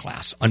protected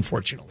class,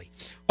 unfortunately.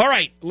 All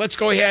right, let's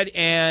go ahead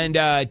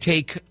and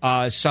take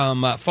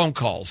some phone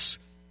calls.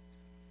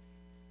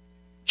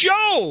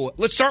 Joe,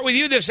 let's start with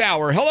you this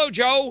hour. Hello,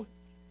 Joe.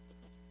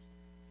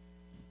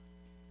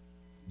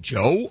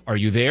 Joe, are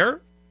you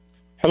there?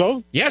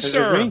 Hello? Yes, Is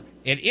sir. it me?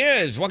 It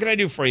is. What can I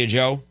do for you,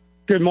 Joe?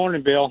 Good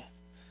morning, Bill.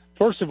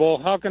 First of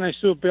all, how can I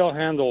sue Bill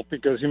Handel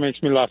because he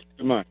makes me laugh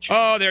too much?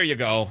 Oh, there you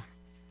go.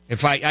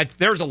 If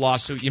there's a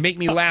lawsuit, you make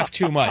me laugh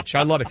too much.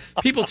 I love it.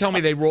 People tell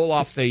me they're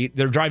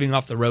driving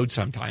off the road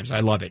sometimes. I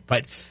love it.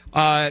 But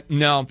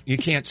no, you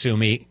can't sue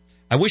me.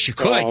 I wish you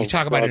could. You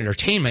talk about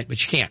entertainment,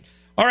 but you can't.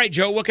 All right,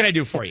 Joe, what can I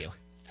do for you?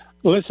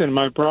 Listen,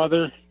 my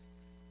brother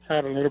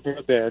had a little bit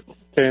of debt.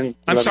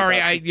 I'm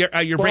sorry,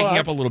 you're breaking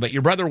up a little bit.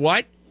 Your brother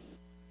what?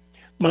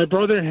 My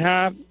brother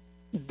had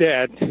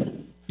debt.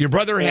 Your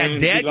brother had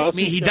debt?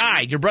 He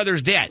died. Your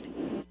brother's dead?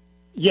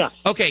 Yes.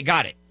 Okay,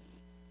 got it.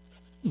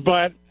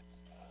 But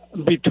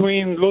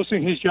between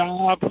losing his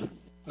job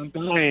and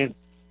dying,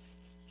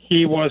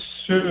 he was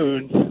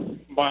sued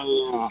by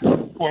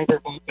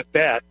whoever bought the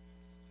debt.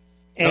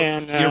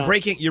 And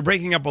you're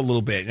breaking up a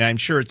little bit, and I'm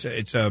sure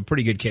it's a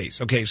pretty good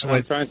case. Okay, so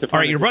all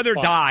right, your brother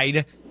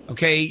died.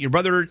 Okay, your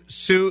brother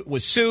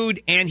was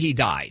sued, and he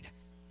died.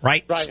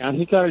 Right? Right, and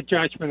he got a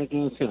judgment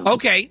against him.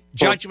 Okay,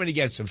 judgment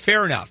against him.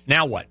 Fair enough.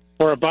 Now what?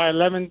 For about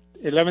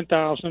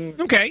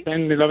 11,000. Okay.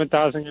 10,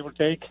 11,000, give or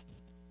take.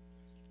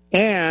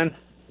 And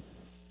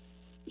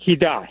he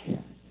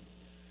died.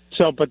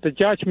 So, but the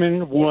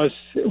judgment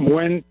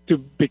went to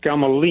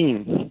become a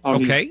lien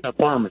on his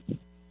apartment.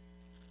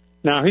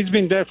 Now, he's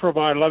been dead for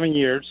about 11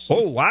 years.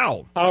 Oh,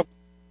 wow.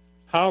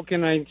 How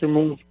can I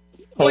remove...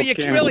 Well, you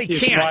really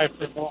can't.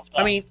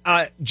 I mean,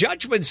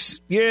 judgments,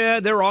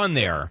 they're on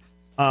there.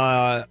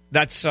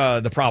 That's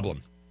the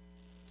problem.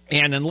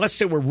 And unless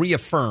they were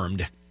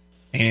reaffirmed,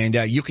 and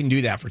you can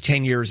do that for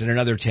 10 years and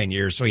another 10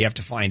 years, so you have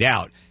to find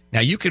out.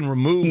 Now, you can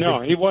remove...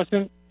 No, he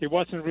wasn't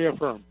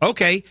reaffirmed.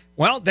 Okay.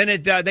 Well, then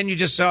you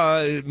just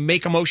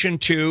make a motion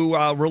to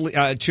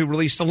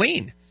release the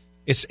lien.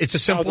 It's a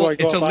simple...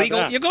 It's a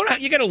legal...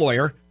 You get a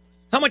lawyer.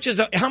 How much is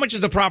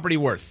the property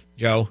worth,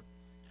 Joe?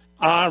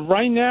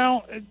 Right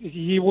now,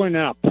 he went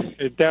up.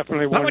 It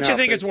definitely went up. How much do you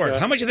think it's worth?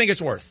 How much do you think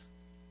it's worth?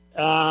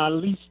 At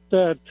least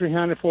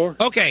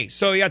 $300,000. Okay,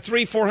 so you got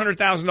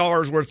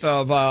 $400,000 worth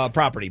of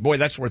property. Boy,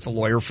 that's worth a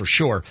lawyer for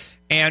sure.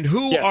 And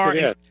who are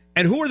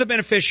the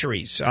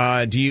beneficiaries?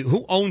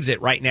 Who owns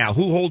it right now?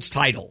 Who holds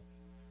title?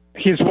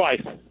 His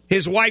wife.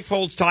 His wife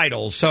holds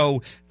title.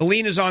 So the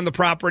lien is on the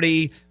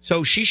property.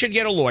 So she should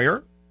get a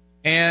lawyer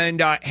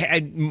and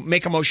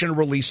make a motion to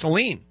release the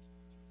lien.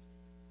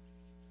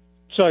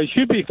 So it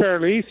should be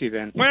fairly easy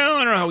then. Well,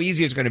 I don't know how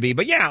easy it's going to be,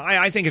 but yeah,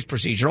 I think it's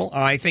procedural.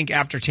 I think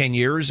after 10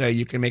 years,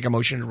 you can make a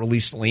motion to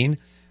release the lien.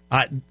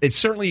 It's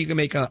certainly you can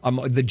make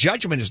the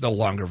judgment is no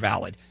longer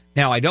valid.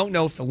 Now, I don't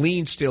know if the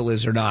lien still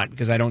is or not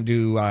because I don't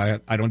do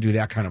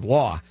that kind of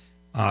law.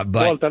 But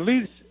well, the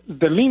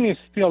lien is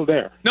still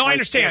there. No, I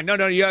understand.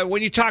 No.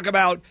 When you talk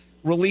about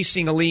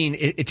releasing a lien,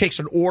 it takes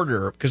an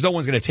order because no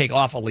one's going to take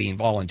off a lien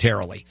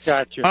voluntarily.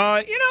 Gotcha. You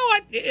know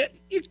what?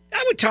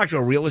 I would talk to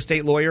a real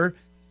estate lawyer.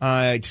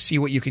 To see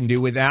what you can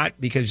do with that,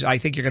 because I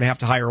think you're going to have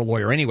to hire a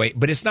lawyer anyway.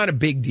 But it's not a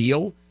big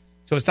deal,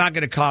 so it's not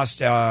going to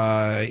cost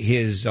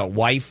his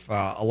wife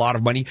a lot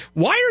of money.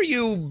 Why are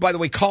you, by the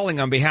way,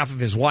 calling on behalf of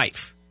his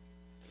wife?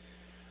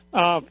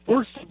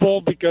 First of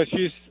all, because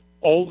she's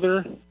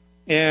older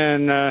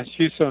and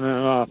she's on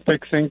a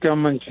fixed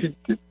income, and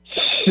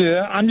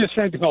I'm just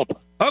trying to help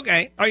her.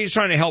 Okay, are you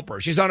trying to help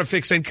her? She's on a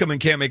fixed income and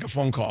can't make a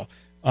phone call,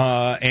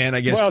 and I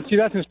guess she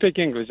doesn't speak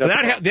English.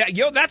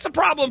 That's a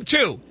problem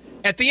too.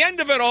 At the end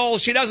of it all,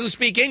 she doesn't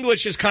speak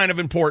English is kind of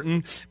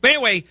important. But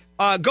anyway,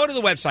 go to the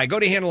website, go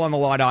to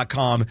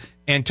handleonthelaw.com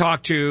and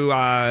talk to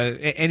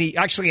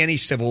any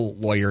civil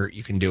lawyer.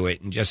 You can do it,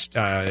 and just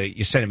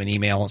you send him an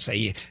email and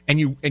say, and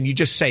you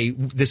just say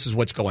this is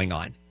what's going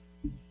on.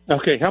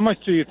 Okay, how much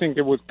do you think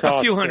it would cost?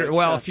 A few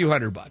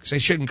 $100. It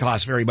shouldn't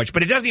cost very much,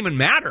 but it doesn't even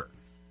matter.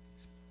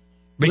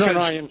 Because,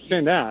 no, I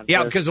understand that.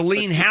 Yeah, because the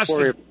lien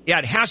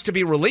it has to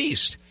be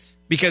released.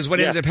 Because what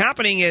ends up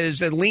happening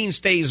is the lien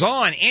stays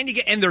on,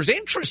 and there's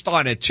interest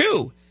on it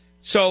too.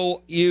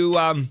 So you're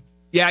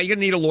gonna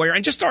need a lawyer,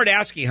 and just start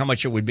asking how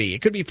much it would be.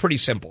 It could be pretty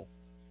simple,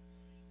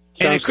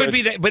 and it could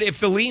be that. But if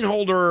the lien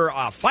holder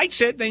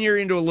fights it, then you're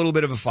into a little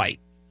bit of a fight.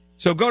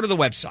 So go to the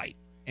website,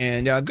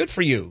 and good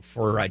for you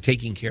for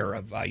taking care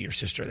of your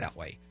sister that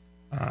way,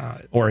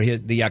 or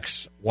the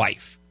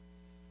ex-wife.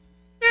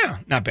 Yeah,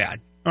 not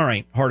bad. All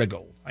right, heart of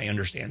gold. I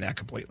understand that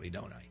completely,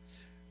 don't I?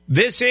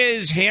 This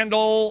is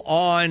Handel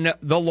on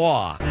the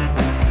Law. Hey,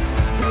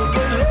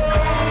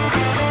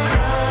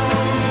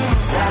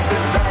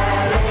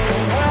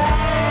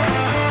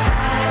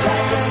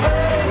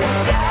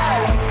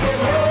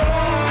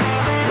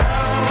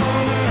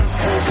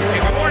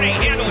 good morning,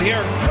 Handel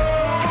here.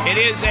 It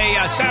is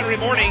a Saturday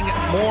morning.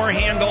 More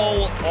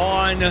Handel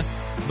on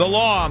the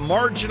Law.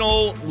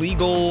 Marginal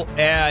legal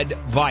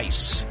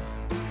advice.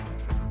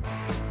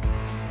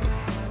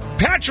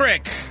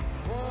 Patrick.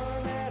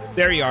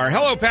 There you are.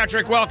 Hello,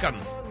 Patrick. Welcome.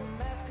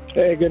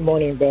 Hey, good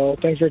morning, Bill.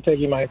 Thanks for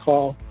taking my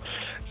call.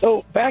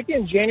 So back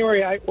in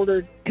January, I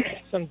ordered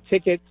some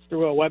tickets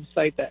through a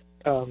website that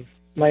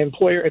my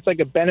employer, it's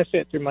like a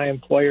benefit through my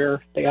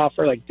employer. They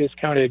offer like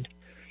discounted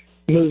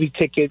movie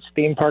tickets,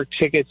 theme park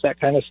tickets, that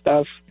kind of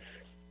stuff.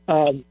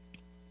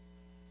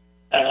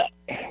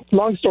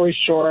 Long story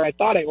short, I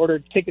thought I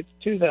ordered tickets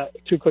to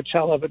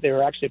Coachella, but they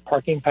were actually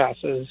parking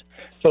passes.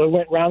 So I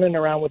went round and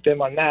around with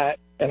them on that.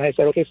 And I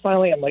said, okay,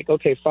 finally, I'm like,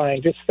 okay,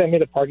 fine, just send me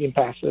the parking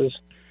passes.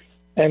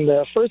 And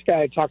the first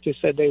guy I talked to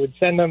said they would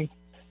send them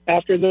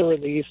after the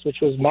release,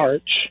 which was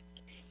March.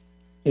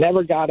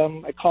 Never got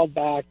them. I called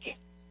back,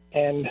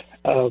 and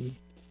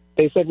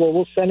they said, well,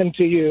 we'll send them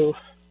to you.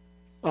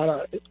 They're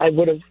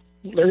going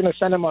to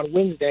send them on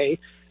Wednesday.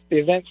 The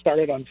event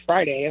started on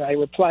Friday, and I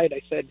replied,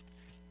 I said,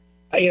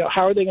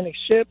 how are they going to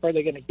ship? Are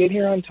they going to get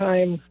here on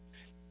time?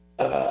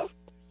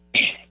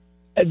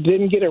 I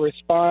didn't get a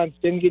response,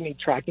 didn't get any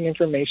tracking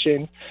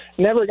information,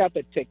 never got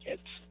the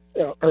tickets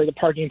or the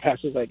parking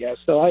passes, I guess.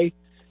 So I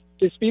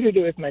disputed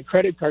it with my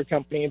credit card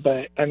company,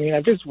 but I mean,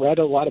 I've just read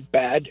a lot of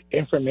bad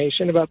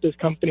information about this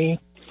company.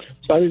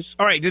 So I was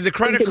all right. Did the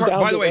credit card?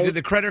 By the way, did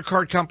the credit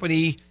card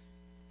company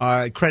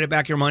credit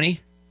back your money?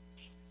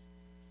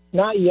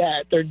 Not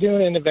yet. They're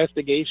doing an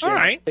investigation. All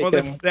right. Well,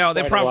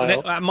 they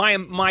probably.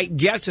 My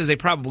guess is they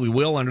probably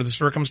will under the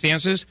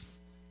circumstances.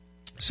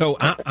 So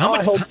how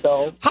much? I hope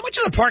so. How much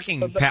of the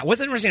parking pass?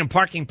 What's interesting in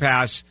parking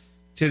pass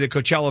to the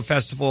Coachella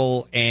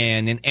Festival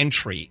and an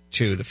entry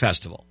to the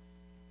festival?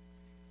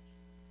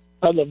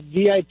 The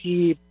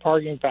VIP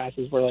parking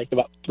passes were like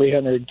about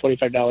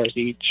 $325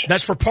 each.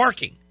 That's for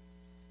parking?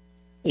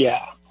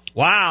 Yeah.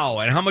 Wow.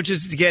 And how much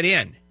is it to get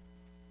in?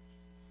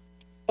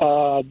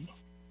 I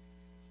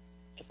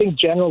think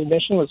general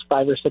admission was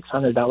 $500 or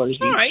 $600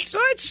 each. All right. So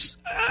it's,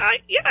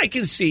 I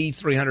can see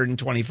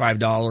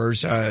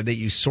 $325 that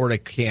you sort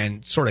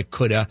of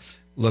could have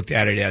looked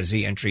at it as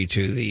the entry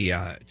to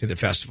the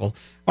festival.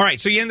 All right.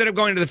 So you ended up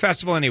going to the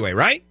festival anyway,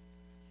 right?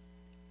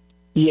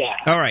 Yeah.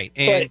 All right.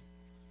 And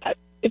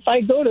if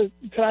I go to,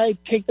 can I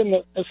take them,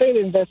 say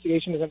the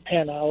investigation doesn't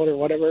pan out or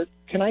whatever,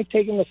 can I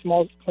take them to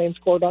small claims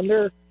court? On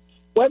their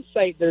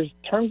website, there's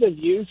terms of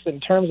use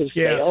and terms of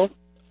sale.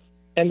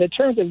 And the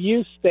terms of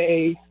use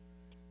say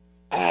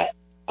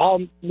all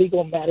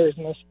legal matters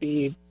must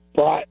be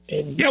brought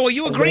in. Yeah, well,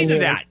 you agreed to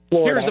that.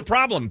 Here's the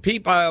problem.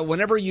 People,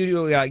 whenever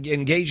you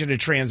engage in a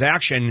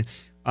transaction,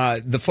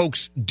 the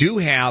folks do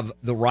have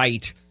the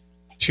right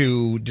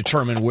to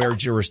determine where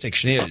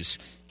jurisdiction is.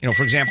 You know,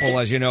 for example,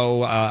 as you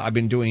know, I've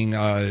been doing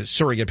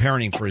surrogate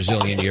parenting for a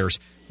zillion years.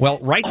 Well,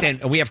 right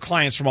then, we have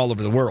clients from all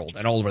over the world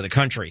and all over the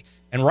country.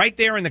 And right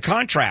there in the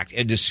contract,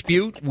 a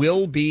dispute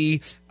will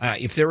be,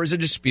 if there is a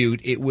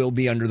dispute, it will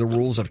be under the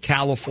rules of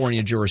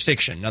California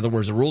jurisdiction. In other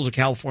words, the rules of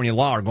California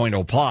law are going to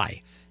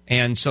apply.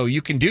 And so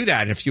you can do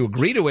that. If you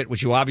agree to it,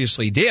 which you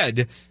obviously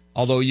did,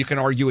 although you can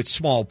argue it's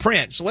small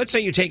print. So let's say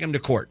you take them to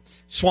court,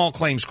 small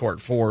claims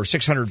court for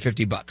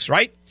 $650,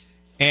 right?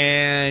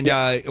 And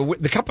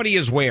the company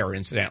is where,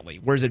 incidentally?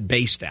 Where's it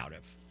based out of?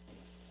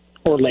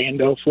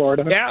 Orlando,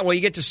 Florida. Yeah, well,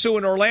 you get to sue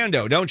in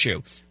Orlando, don't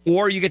you?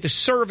 Or you get to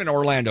serve in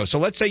Orlando. So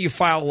let's say you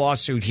file a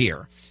lawsuit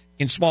here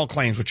in small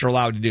claims, which you're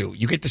allowed to do.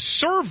 You get to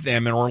serve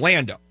them in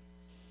Orlando.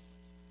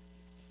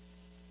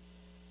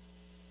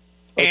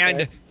 Okay.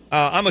 And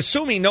I'm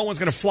assuming no one's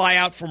going to fly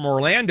out from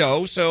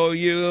Orlando, so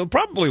you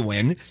probably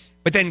win.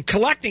 But then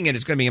collecting it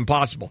is going to be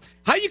impossible.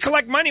 How do you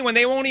collect money when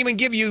they won't even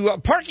give you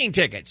parking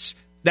tickets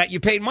that you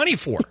paid money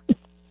for?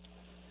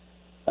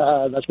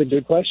 That's a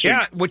good question.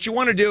 Yeah, what you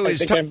want to do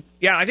is...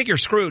 I think you're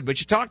screwed, but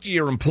you talk to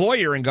your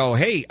employer and go,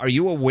 hey, are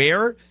you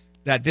aware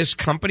that this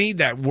company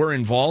that we're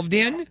involved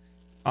in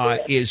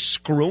is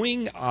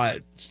screwing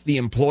the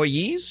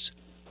employees?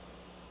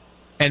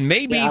 And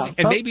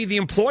maybe the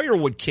employer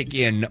would kick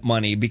in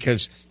money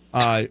because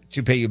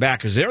to pay you back,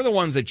 because they're the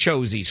ones that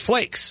chose these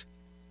flakes.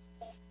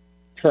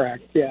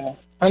 Correct, yeah.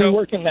 I'm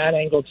working that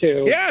angle,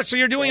 too. Yeah, so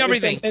you're doing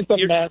everything. It's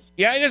a mess.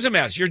 Yeah, it is a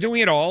mess. You're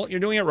doing it all. You're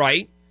doing it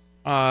right.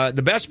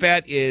 The best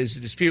bet is a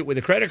dispute with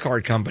the credit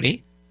card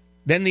company,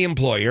 then the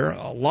employer.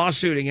 A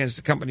lawsuit against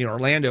the company in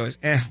Orlando is,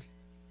 I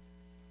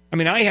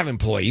mean, I have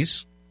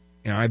employees.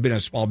 You know, I've been a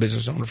small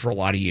business owner for a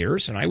lot of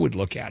years, and I would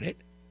look at it.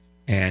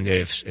 And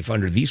if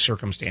under these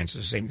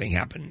circumstances the same thing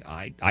happened,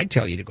 I'd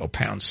tell you to go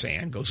pound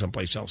sand, go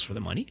someplace else for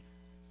the money.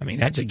 I mean,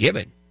 that's a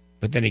given.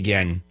 But then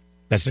again,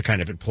 that's the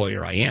kind of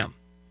employer I am.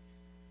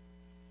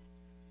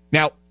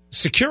 Now,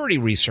 security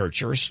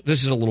researchers,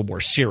 this is a little more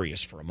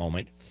serious for a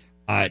moment,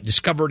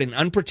 discovered an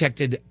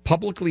unprotected,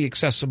 publicly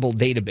accessible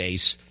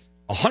database,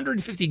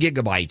 150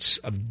 gigabytes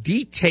of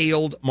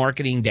detailed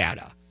marketing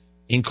data,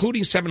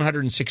 including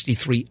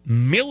 763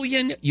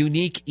 million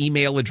unique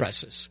email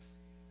addresses.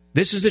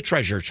 This is a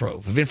treasure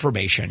trove of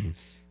information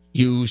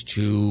used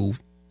to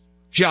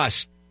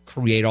just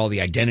create all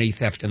the identity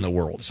theft in the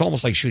world. It's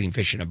almost like shooting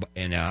fish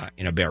in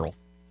a barrel.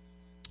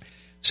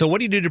 So what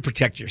do you do to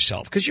protect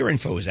yourself? Because your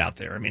info is out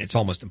there. I mean, it's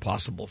almost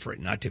impossible for it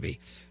not to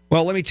be.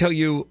 Well, let me tell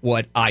you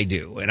what I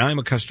do, and I'm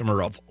a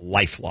customer of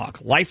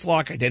LifeLock.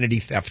 LifeLock Identity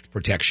Theft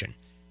Protection.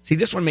 See,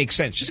 this one makes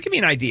sense. Just give me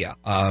an idea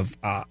of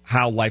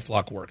how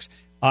LifeLock works.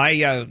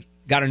 I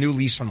got a new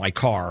lease on my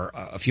car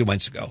a few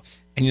months ago,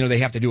 and, you know, they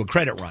have to do a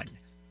credit run.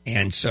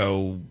 And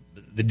so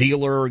the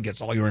dealer gets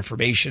all your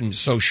information,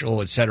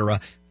 social,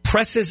 etc.,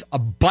 presses a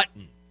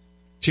button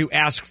to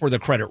ask for the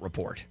credit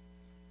report.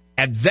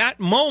 At that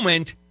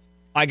moment,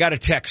 I got a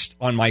text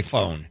on my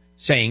phone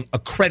saying a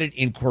credit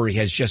inquiry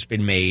has just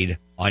been made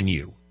on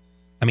you.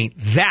 I mean,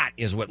 that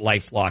is what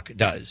LifeLock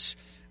does.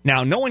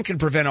 Now, no one can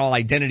prevent all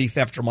identity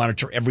theft or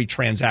monitor every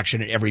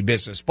transaction in every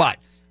business, but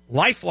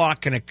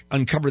LifeLock can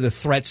uncover the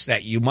threats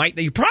that you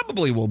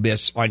probably will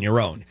miss on your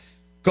own.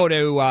 Go to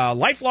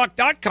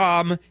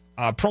LifeLock.com,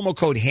 promo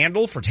code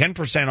Handel for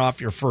 10%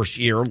 off your first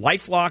year.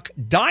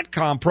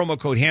 LifeLock.com, promo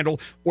code Handel,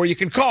 or you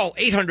can call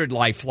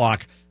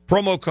 800-LifeLock.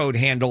 Promo code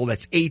Handel.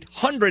 That's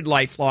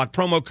 800-LifeLock.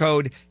 Promo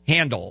code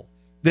Handel.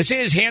 This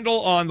is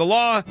Handel on the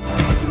Law.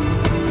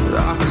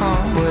 I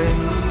can't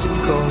wait to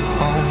go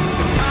home.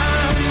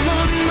 I'm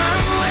on my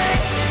way.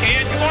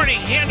 And good morning,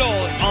 Handel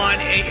on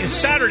It's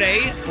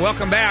Saturday.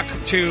 Welcome back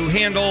to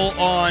Handel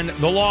on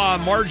the Law,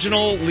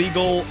 Marginal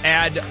Legal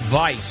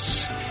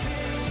Advice.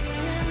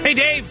 Hey,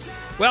 Dave.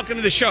 Welcome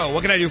to the show.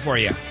 What can I do for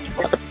you?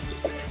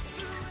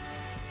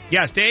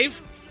 Yes,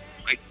 Dave?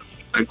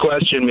 The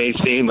question may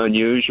seem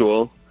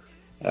unusual.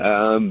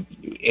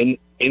 In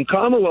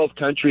Commonwealth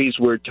countries,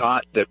 we're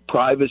taught that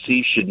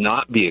privacy should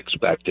not be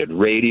expected.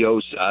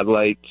 Radio,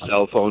 satellite,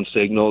 cell phone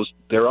signals,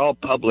 they're all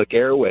public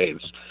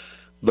airwaves.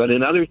 But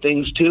in other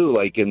things, too,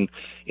 like in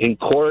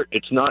court,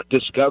 it's not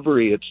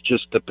discovery, it's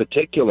just the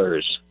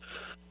particulars.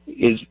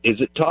 Is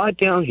it taught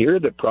down here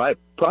that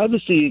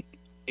privacy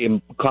in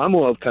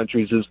Commonwealth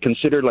countries is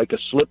considered like a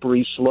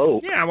slippery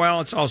slope? Yeah, well,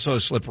 it's also a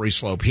slippery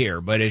slope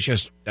here, but it's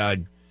just a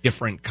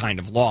different kind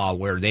of law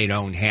where they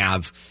don't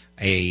have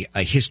a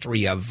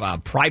history of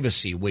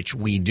privacy, which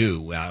we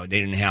do.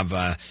 They didn't have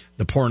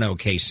the porno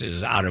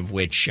cases out of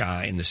which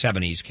in the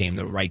 70s came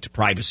the right to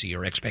privacy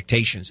or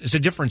expectations. It's a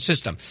different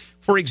system.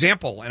 For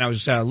example, and I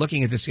was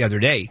looking at this the other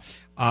day,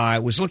 I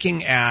was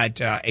looking at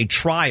a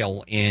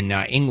trial in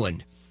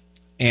England,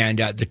 and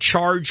the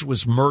charge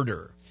was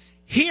murder.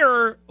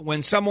 Here,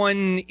 when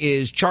someone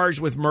is charged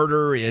with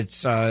murder,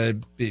 it's a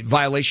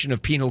violation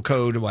of Penal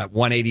Code,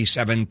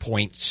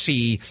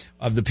 187.C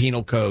of the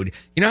Penal Code.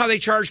 You know how they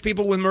charge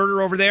people with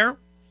murder over there?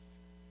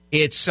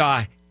 It's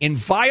in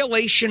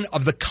violation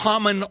of the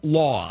common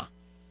law.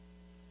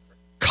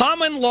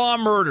 Common law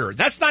murder.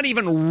 That's not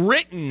even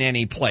written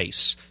any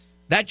place.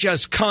 That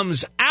just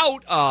comes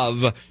out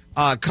of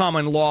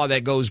common law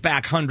that goes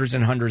back hundreds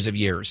and hundreds of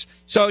years.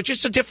 So it's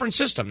just a different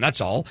system, that's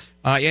all.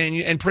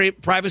 And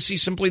privacy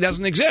simply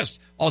doesn't exist.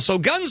 Also,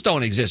 guns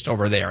don't exist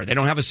over there. They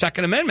don't have a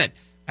Second Amendment.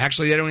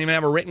 Actually, they don't even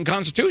have a written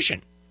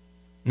constitution.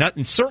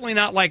 Certainly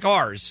not like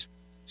ours.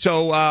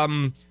 So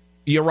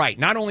you're right.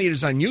 Not only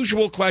is it an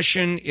unusual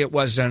question, it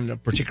wasn't a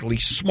particularly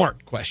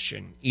smart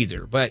question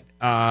either. But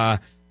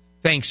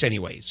thanks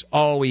anyways.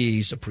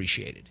 Always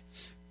appreciated.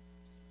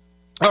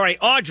 All right,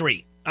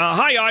 Audrey.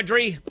 Hi,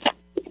 Audrey.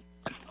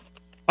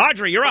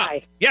 Audrey, you're up.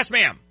 Hi. Yes,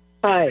 ma'am.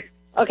 Hi.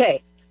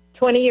 Okay.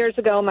 20 years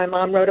ago, my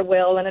mom wrote a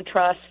will and a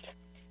trust.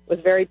 It was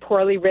very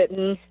poorly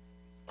written.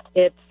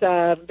 It's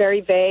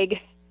very vague.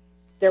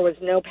 There was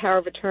no power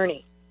of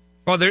attorney.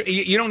 Well,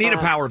 you don't need a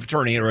power of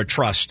attorney or a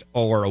trust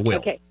or a will.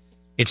 Okay.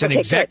 It's an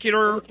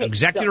executor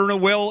in a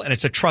will, and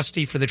it's a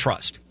trustee for the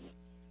trust.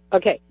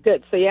 Okay,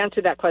 good. So you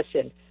answered that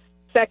question.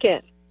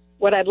 Second,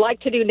 what I'd like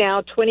to do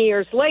now, 20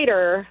 years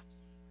later,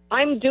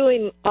 I'm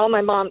doing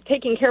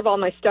taking care of all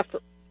my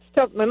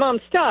my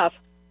mom's stuff.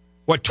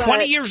 What,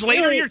 20 years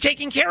later really, you're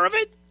taking care of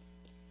it?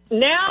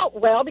 Now,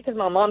 well, because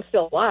my mom's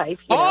still alive.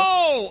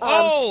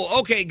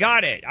 Okay,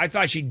 got it. I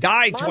thought she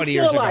died 20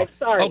 years alive.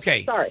 ago.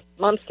 Sorry.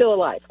 Mom's still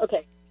alive.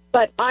 Okay.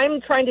 But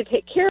I'm trying to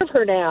take care of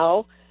her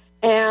now,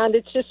 and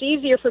it's just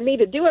easier for me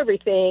to do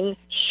everything.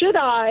 Should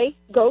I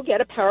go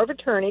get a power of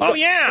attorney? Oh,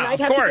 yeah,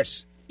 of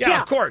course.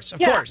 Of course.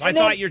 I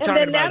thought you were talking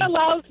about... And then that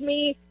allows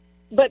me...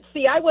 But,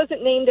 see, I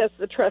wasn't named as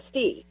the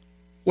trustee.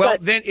 Well,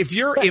 then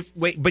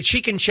but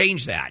she can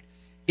change that.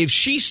 If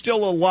she's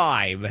still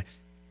alive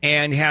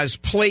and has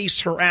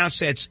placed her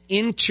assets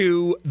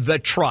into the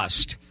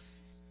trust,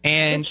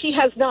 and she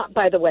has not,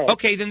 by the way.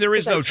 Okay, then there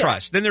is no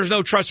trust. Then there's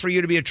no trust for you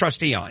to be a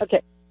trustee on.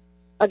 Okay.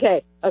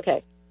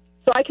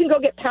 So I can go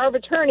get power of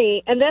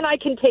attorney, and then I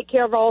can take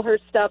care of all her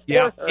stuff for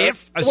her.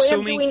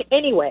 Assuming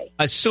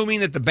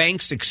that the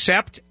banks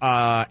accept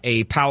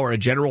a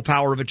general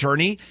power of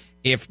attorney.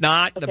 If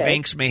not, the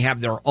banks may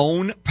have their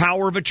own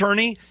power of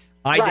attorney.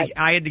 I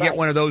had to get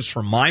one of those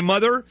for my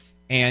mother,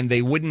 and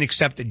they wouldn't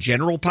accept a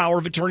general power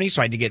of attorney,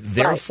 so I had to get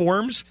their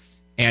forms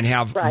and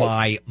have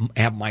my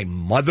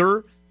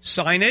mother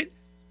sign it.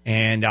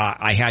 And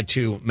I had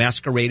to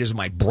masquerade as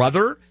my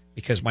brother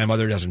because my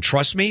mother doesn't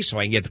trust me, so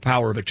I can get the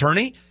power of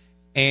attorney.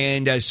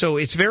 And so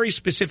it's very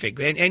specific.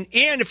 And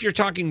if you're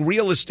talking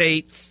real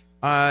estate,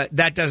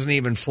 that doesn't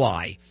even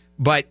fly.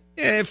 But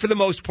for the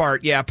most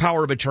part,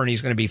 power of attorney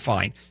is going to be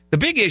fine. The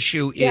big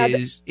issue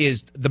is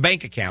the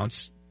bank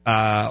accounts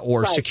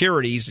or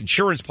securities,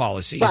 insurance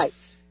policies. Right.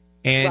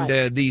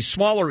 And the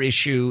smaller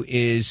issue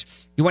is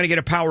you want to get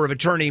a power of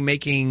attorney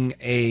making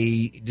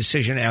a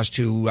decision as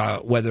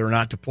to whether or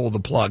not to pull the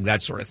plug,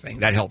 that sort of thing.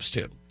 That helps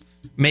too.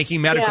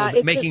 Making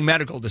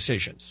medical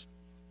decisions.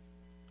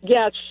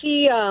 Yeah,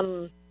 she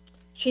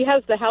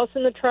has the house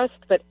in the trust,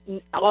 but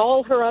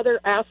all her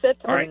other assets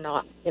are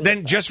not in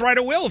Then just write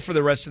a will for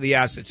the rest of the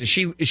assets. Is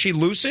she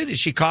lucid?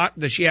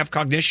 Does she have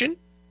cognition?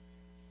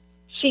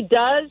 She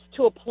does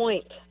to a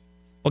point.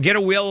 Well, get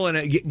a will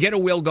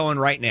going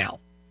right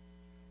now.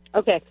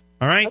 Okay.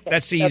 All right? Okay.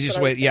 That's the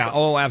easiest way. Yeah,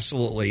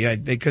 absolutely. Yeah,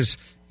 because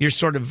you're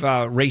sort of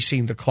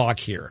racing the clock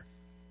here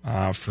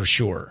for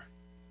sure.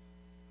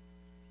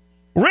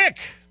 Rick.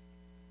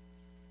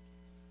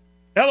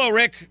 Hello,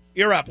 Rick.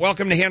 You're up.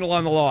 Welcome to Handel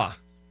on the Law.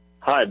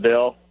 Hi,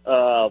 Bill.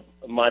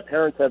 My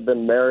parents have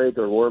been married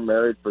or were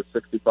married for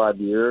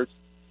 65 years.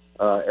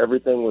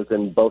 Everything was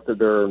in both of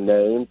their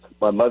names.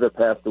 My mother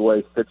passed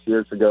away 6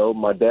 years ago.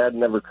 My dad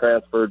never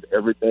transferred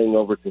everything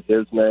over to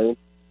his name.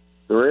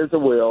 There is a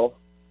will.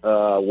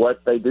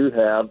 What they do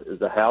have is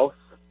a house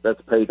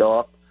that's paid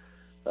off,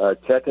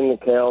 checking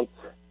accounts,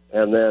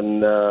 and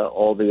then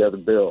all the other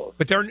bills.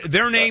 But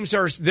their names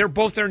are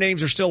both their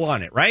names are still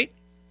on it, right?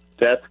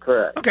 That's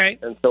correct. Okay.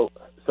 And so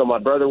my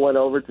brother went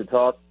over to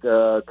talk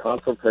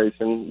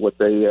consultation with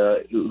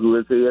who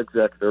is the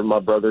executor. My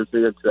brother's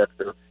the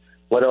executor.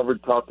 Went over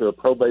to talk to a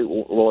probate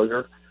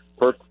lawyer.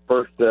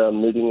 First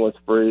meeting was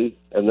free,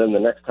 and then the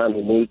next time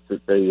he meets,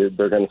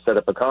 they're going to set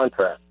up a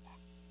contract.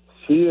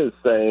 She is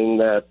saying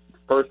that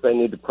first they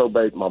need to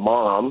probate my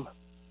mom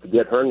to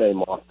get her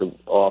name off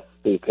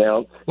the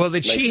account. Well,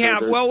 did she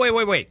have? Well,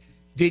 wait.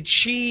 Did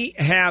she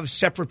have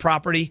separate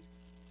property?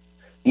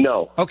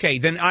 No. Okay,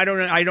 then I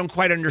don't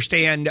quite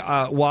understand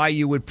why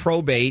you would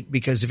probate,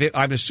 because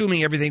I'm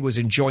assuming everything was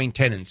in joint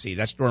tenancy.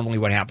 That's normally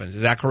what happens.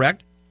 Is that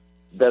correct?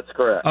 That's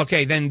correct.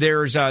 Okay, then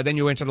then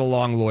you went to the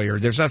long lawyer.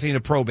 There's nothing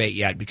to probate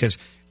yet, because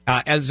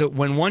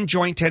when one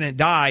joint tenant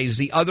dies,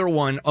 the other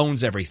one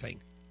owns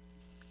everything.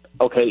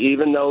 Okay,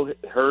 even though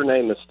her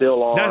name is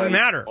still on. Doesn't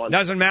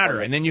matter.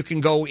 And then you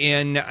can go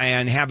in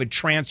and have it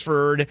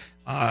transferred.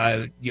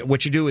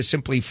 What you do is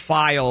simply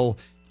file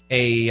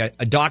a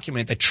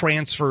document that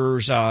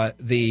transfers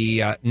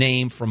the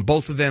name from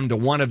both of them to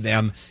one of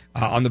them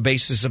on the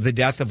basis of the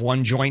death of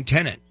one joint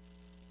tenant.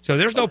 So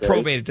there's no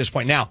probate at this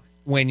point. Now,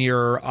 when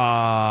your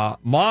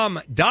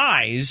mom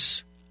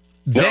dies...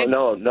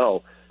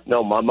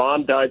 No. My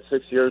mom died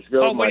 6 years ago.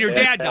 Oh, when your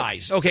dad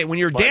dies. Okay, when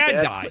your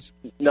dad dies.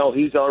 No,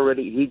 he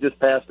just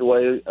passed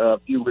away a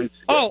few weeks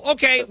ago. Oh,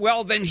 okay.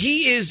 Well, then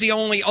he is the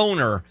only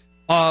owner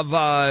of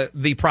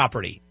the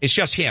property. It's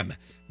just him.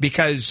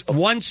 Because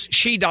once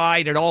she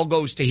died, it all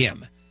goes to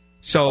him.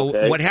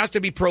 So what has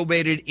to be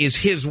probated is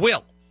his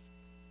will.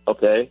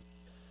 Okay.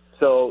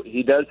 So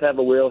he does have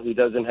a will. He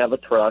doesn't have a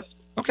trust.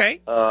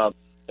 Okay.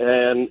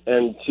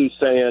 And she's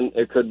saying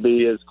it could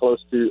be as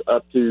close to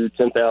up to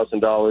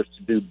 $10,000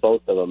 to do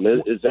both of them.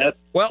 Is that?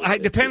 Well,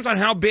 it depends on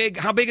how big.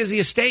 How big is the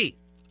estate?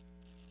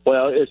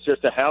 Well, it's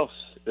just a house.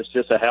 It's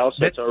just a house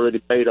that's already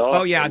paid off.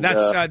 Oh yeah,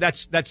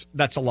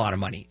 that's a lot of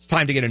money. It's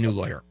time to get a new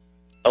lawyer.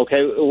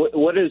 Okay,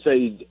 what is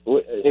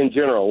in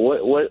general?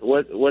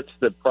 What's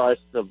the price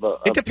of?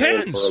 It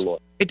depends. For a lawyer?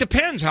 It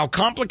depends how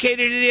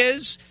complicated it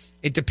is.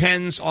 It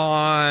depends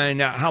on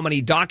how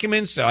many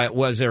documents.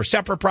 Was there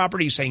separate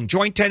property saying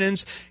joint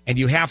tenants, and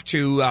you have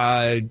to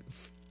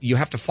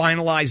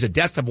finalize the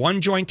death of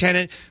one joint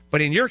tenant.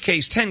 But in your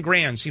case,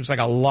 $10,000 seems like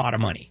a lot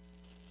of money.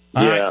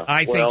 Yeah,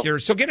 I think you're.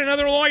 So get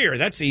another lawyer.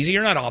 That's easy.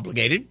 You're not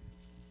obligated.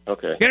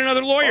 Okay. Get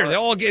another lawyer.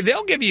 Right.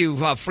 They'll give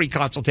you free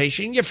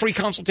consultation. You can get free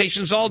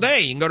consultations all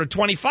day. You can go to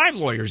 25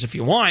 lawyers if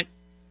you want.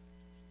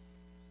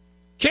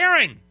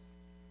 Karen.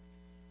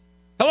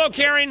 Hello,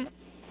 Karen.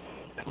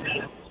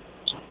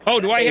 Oh,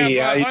 do I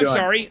have... I'm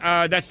sorry.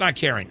 That's not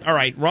Karen. All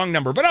right, wrong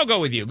number. But I'll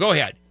go with you. Go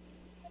ahead.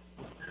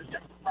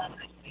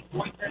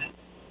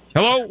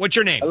 Hello, what's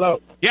your name?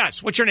 Hello.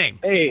 Yes, what's your name?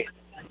 Hey,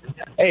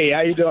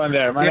 how you doing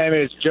there? My name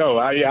is Joe.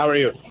 How are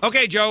you?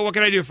 Okay, Joe, what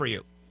can I do for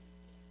you?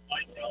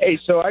 Hey,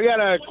 so I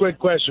got a quick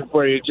question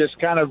for you, just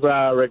kind of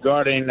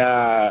regarding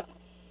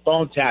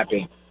phone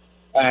tapping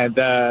and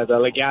the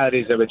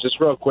legalities of it, just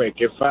real quick.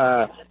 If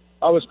I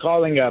was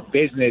calling a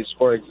business,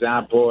 for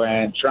example,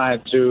 and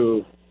trying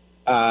to...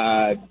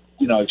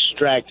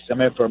 extract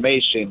some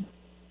information,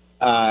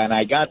 and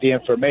I got the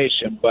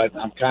information, but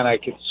I'm kind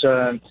of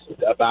concerned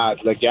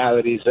about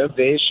legalities of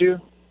the issue,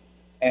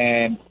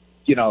 and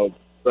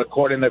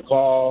recording the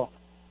call,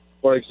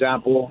 for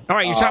example. All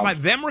right, you're talking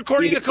about them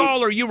recording the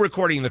call, or you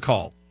recording the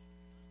call?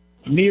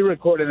 Me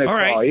recording the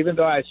call, even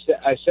though I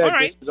said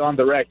this is on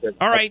the record.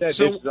 All right,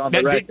 so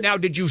now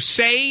did you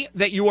say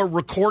that you are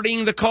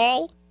recording the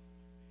call?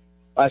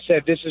 I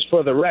said this is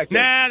for the record.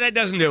 Nah, that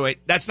doesn't do it.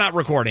 That's not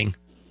recording.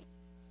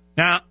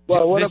 Now,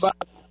 well, what about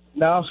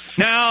no?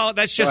 No,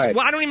 that's just. Right.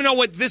 Well, I don't even know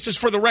what "this is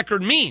for the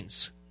record"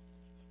 means.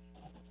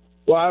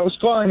 Well, I was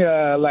calling,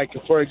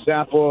 for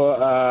example,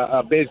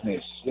 a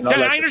business.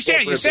 I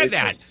understand you said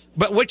that,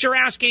 but what you're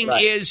asking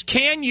is,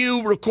 can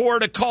you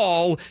record a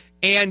call?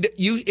 And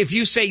if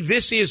you say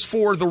this is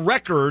for the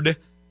record,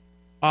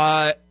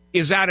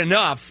 is that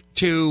enough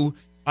to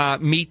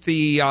meet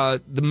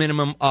the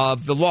minimum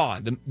of the law,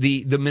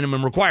 the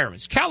minimum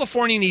requirements?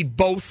 California need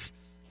both.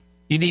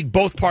 You need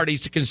both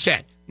parties to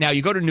consent. Now,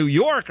 you go to New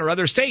York or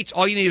other states,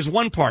 all you need is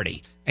one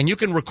party, and you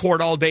can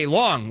record all day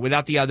long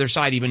without the other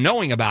side even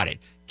knowing about it.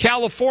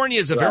 California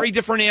is a very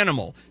different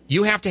animal.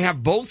 You have to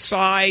have both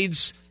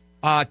sides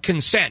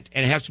consent,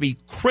 and it has to be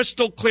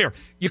crystal clear.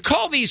 You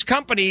call these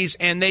companies,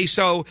 and they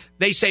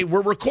say,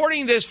 we're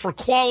recording this for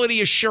quality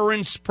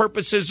assurance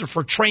purposes or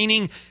for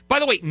training. By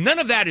the way, none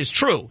of that is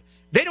true.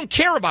 They don't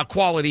care about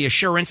quality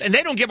assurance, and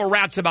they don't give a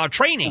rat's about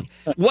training.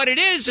 What it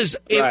is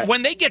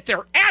when they get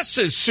their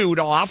asses sued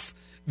off,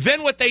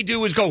 then what they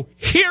do is go,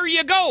 here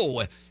you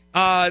go.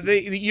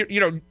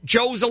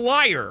 Joe's a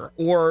liar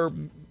or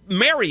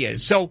Mary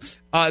is. So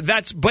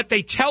but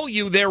they tell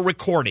you they're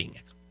recording.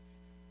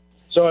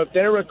 So if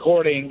they're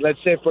recording, let's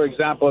say, for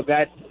example,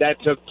 that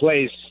took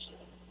place,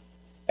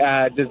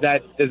 does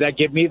that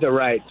give me the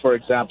right, for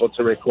example,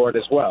 to record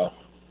as well?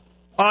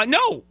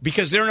 No,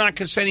 because they're not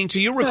consenting to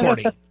you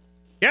recording.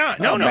 Yeah,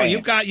 no.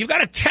 You've got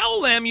to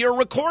tell them you're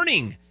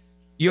recording.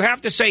 You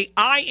have to say,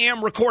 I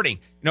am recording.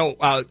 No,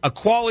 a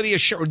quality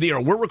assurance.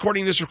 We're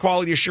recording this for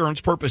quality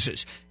assurance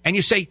purposes. And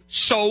you say,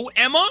 so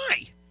am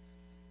I.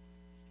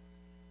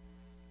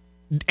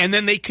 And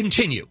then they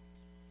continue.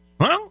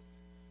 Well,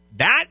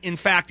 that, in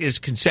fact, is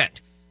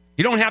consent.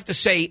 You don't have to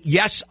say,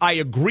 yes, I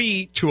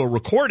agree to a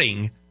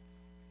recording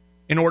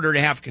in order to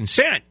have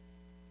consent.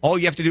 All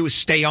you have to do is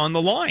stay on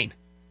the line.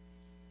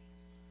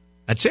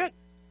 That's it.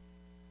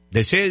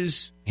 This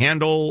is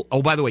Handel.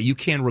 Oh, by the way, you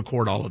can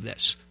record all of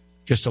this,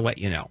 just to let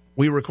you know.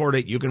 We record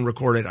it. You can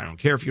record it. I don't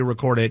care if you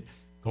record it.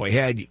 Go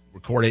ahead,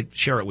 record it,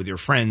 share it with your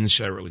friends,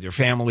 share it with your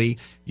family.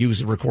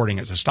 Use the recording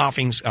as a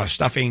stocking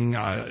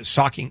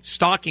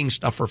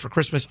stuffer for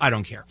Christmas. I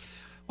don't care.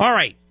 All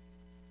right.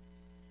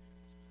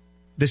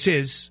 This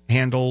is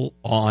Handel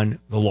on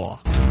the Law.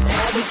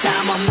 Every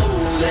time I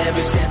move,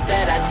 every step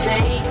that I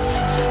take,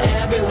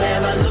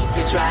 everywhere I look,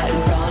 it's right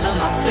in front of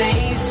my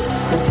face.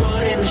 One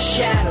foot in the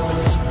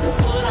shadows, one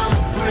foot on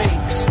the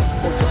brakes,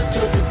 one foot to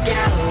the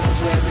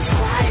gallows where it's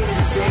quiet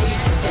and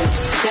safe. Every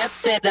step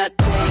that I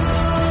take.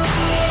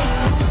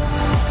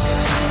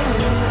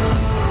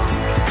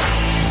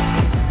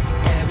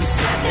 Every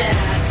step that I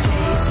take.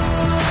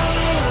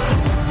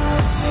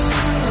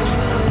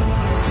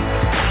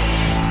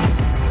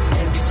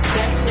 Every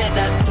step that I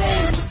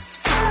take.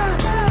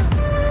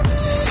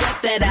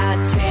 Step that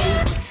I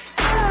take.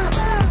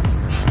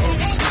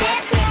 Every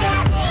step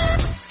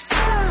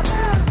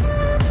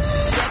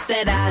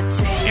that I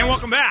take. And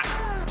welcome back.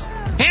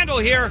 Handel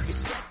here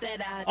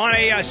on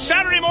a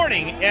Saturday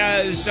morning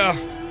as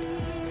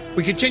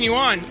we continue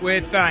on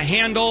with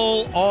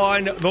Handel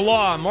on the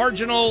Law,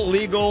 Marginal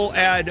Legal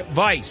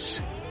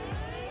Advice.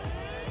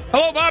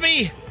 Hello,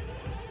 Bobby.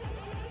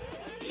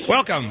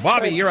 Welcome.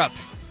 Bobby, you're up.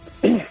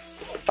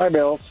 Hi,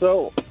 Bill.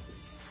 So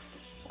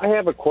I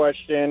have a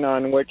question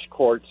on which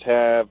courts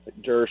have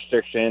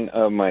jurisdiction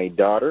of my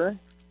daughter.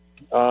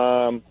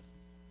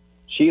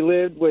 She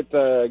lived with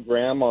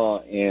grandma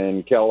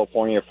in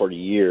California for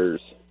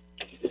years.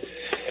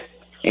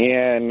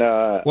 And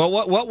well,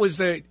 what was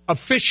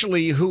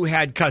officially who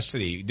had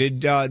custody?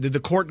 Did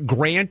the court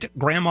grant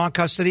grandma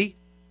custody?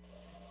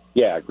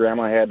 Yeah,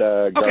 grandma had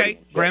okay,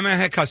 grandma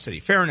had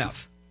custody. Fair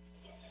enough.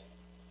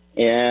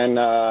 And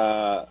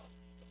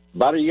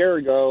about a year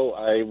ago,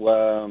 I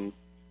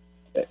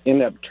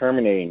ended up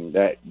terminating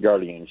that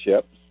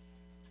guardianship.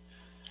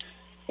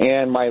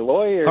 And my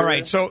lawyer. All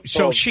right, so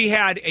she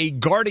had a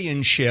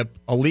guardianship,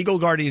 a legal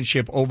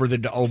guardianship over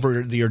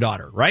your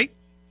daughter, right?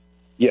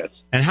 Yes.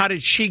 And how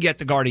did she get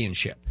the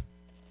guardianship?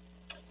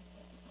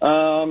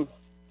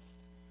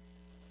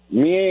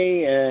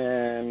 Me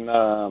and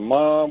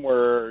Mom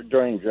were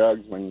doing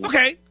drugs when.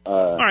 Okay.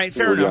 All right,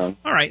 fair enough. Young.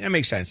 All right, that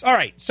makes sense. All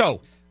right,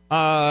 so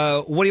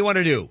what do you want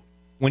to do?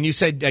 When you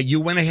said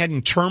you went ahead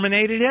and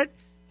terminated it,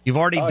 you've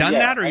already done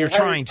that, or you're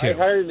trying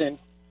to?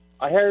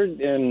 I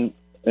hired an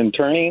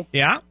attorney.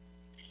 Yeah.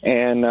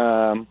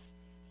 And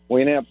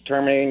we ended up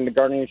terminating the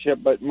guardianship.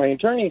 But my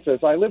attorney says,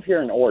 I live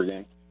here in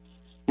Oregon.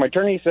 My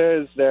attorney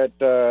says that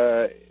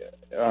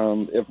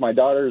if my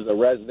daughter is a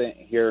resident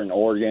here in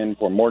Oregon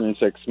for more than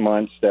 6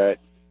 months, that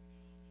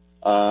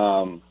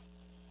the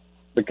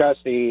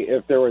custody,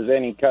 if there was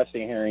any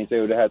custody hearings, it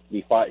would have to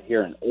be fought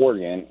here in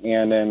Oregon.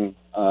 And then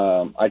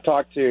I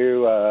talked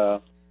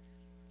to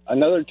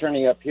another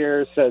attorney up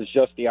here, says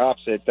just the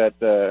opposite, that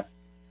the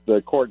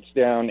courts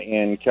down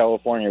in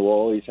California will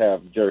always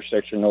have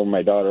jurisdiction over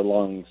my daughter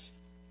lungs.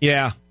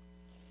 Yeah.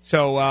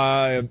 So,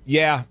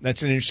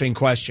 that's an interesting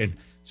question.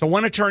 So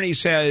one attorney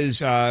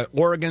says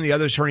Oregon, the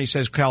other attorney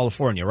says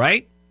California,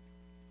 right?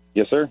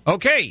 Yes, sir.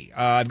 Okay.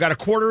 I've got a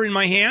quarter in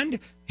my hand.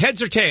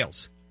 Heads or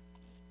tails?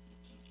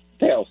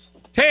 Tails.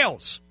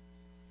 Tails.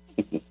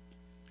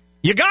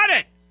 You got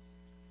it.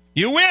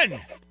 You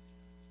win.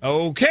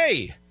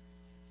 Okay.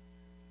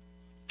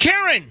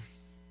 Karen.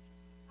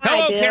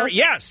 Hello, Hi, Bill. Karen.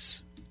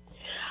 Yes.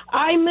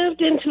 I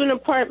moved into an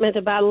apartment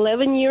about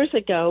 11 years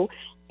ago,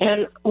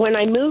 and when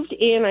I moved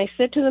in, I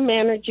said to the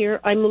manager,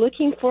 I'm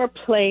looking for a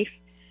place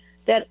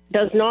that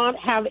does not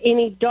have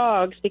any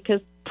dogs, because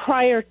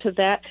prior to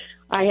that,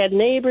 I had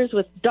neighbors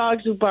with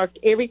dogs who barked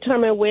every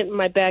time I went in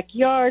my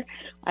backyard.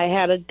 I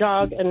had a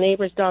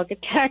neighbor's dog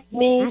attacked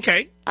me.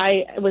 Okay.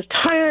 I was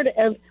tired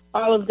of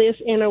all of this,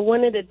 and I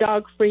wanted a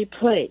dog-free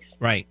place.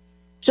 Right.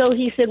 So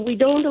he said, we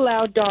don't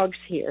allow dogs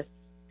here.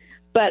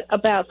 But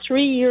about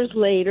 3 years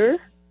later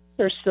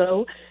or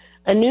so,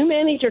 a new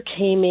manager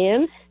came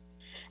in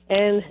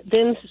and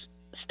then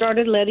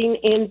started letting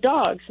in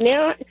dogs.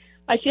 Now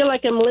I feel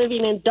like I'm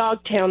living in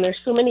Dogtown. There's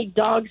so many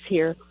dogs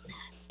here.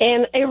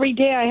 And every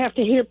day I have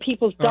to hear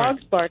people's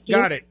dogs barking.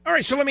 Got it. All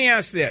right, so let me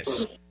ask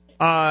this.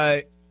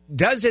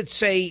 Does it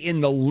say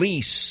in the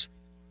lease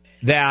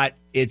that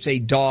it's a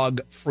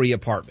dog-free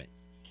apartment?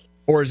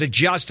 Or is it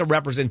just a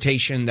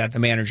representation that the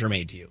manager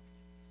made to you?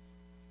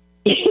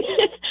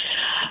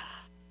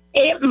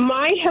 It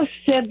might have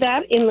said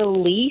that in the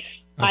lease.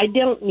 I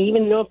don't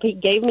even know if he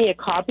gave me a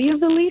copy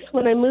of the lease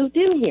when I moved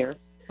in here.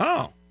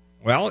 Oh,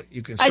 Well,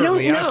 you can I don't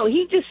certainly ask. know.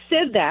 He just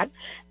said that.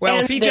 Well,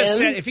 and if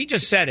he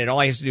just said it, all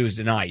he has to do is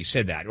deny he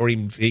said that, or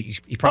he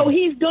Oh, probably.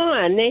 he's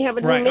gone. They have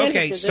a new Right. manager.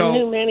 Okay. The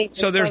new manager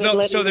So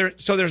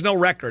there's no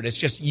record. It's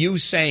just you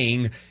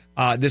saying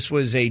this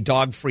was a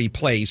dog-free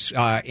place,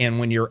 and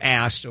when you're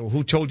asked,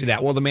 who told you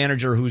that? Well, the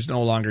manager who's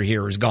no longer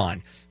here is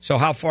gone. So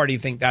how far do you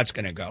think that's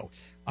going to go?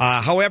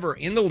 However,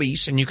 in the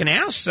lease, and you can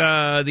ask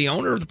the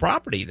owner of the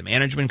property, the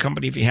management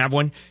company, if you have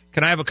one,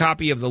 can I have a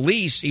copy of the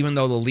lease, even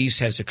though the lease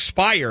has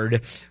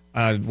expired,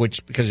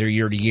 which because they're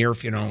year to year,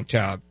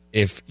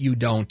 if you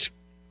don't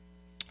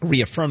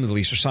reaffirm the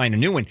lease or sign a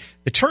new one,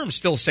 the terms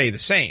still say the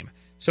same.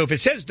 So if it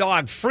says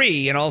dog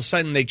free and all of a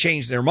sudden they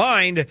change their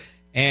mind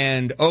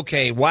and,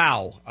 okay,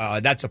 wow,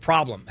 that's a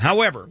problem.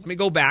 However, let me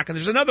go back, and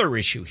there's another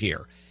issue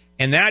here.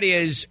 And that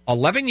is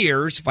 11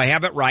 years, if I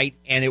have it right,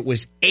 and it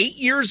was 8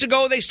 years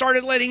ago they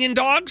started letting in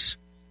dogs?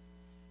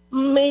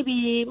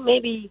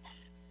 Maybe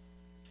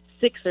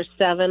 6 or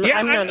 7.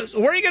 Yeah,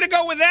 where are you going to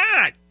go with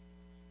that?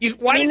 They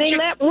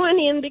let one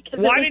in because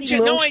why didn't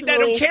you? No, I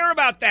don't care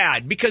about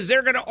that because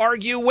they're going to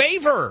argue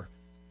waiver.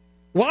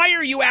 Why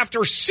are you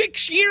after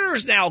 6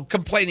 years now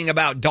complaining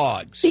about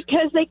dogs?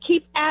 Because they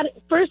keep adding.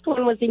 First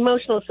one was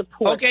emotional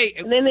support. Okay,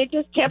 and then they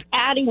just kept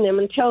adding them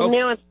until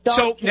now it's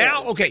dog.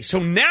 So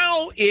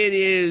now it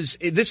is.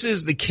 This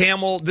is the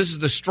camel. This is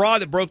the straw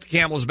that broke the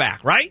camel's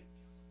back, right?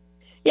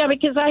 Yeah,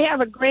 because I have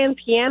a grand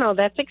piano.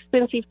 That's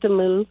expensive to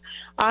move.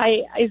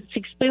 It's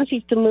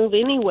expensive to move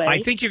anyway. I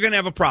think you're going to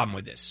have a problem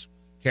with this,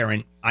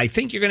 Karen. I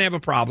think you're going to have a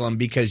problem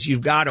because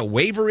you've got a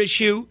waiver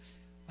issue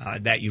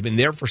that you've been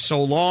there for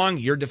so long.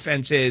 Your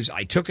defense is,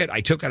 I took it,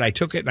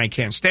 and I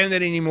can't stand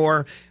it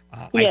anymore.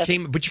 Yes.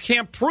 But you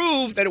can't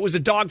prove that it was a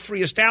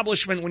dog-free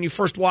establishment when you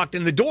first walked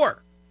in the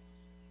door.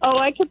 Oh,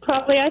 I think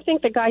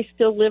the guy's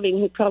still living.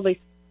 He probably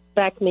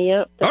back me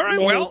up. All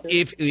right, well,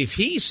 if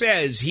he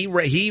says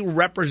he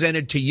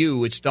represented to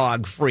you it's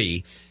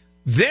dog-free,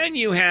 then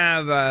you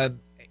have,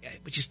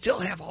 but you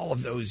still have all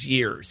of those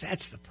years.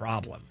 That's the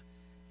problem.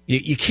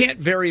 You can't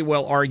very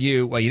well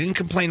argue, well, you didn't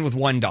complain with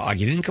one dog,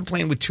 you didn't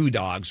complain with 2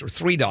 dogs or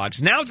 3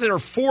 dogs. Now that there are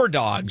 4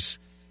 dogs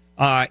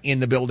in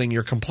the building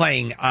you're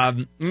complaining, I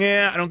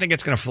don't think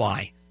it's going to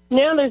fly.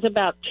 Now there's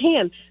about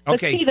 10. But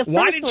Okay, see,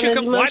 why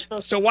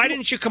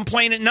didn't you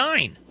complain at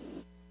 9?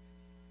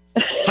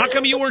 How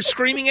come you were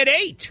screaming at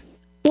 8?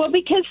 Well,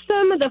 because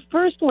some of the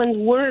first ones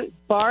weren't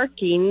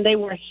barking. They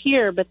were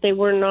here, but they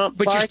were not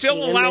But barking. you're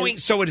still allowing,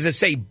 so does it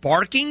say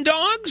barking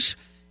dogs?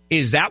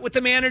 Is that what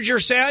the manager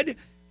said?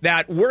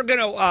 That we're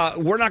not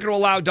going to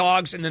allow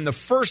dogs, and then the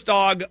first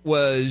dog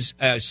was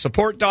a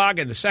support dog,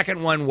 and the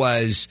second one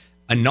was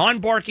a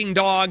non-barking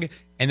dog,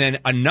 and then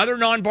another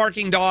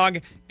non-barking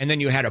dog, and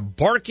then you had a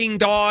barking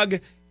dog,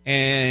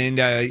 and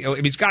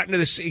it's gotten to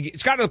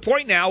the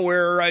point now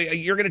where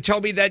you're going to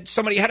tell me that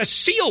somebody had a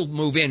seal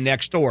move in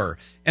next door,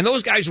 and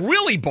those guys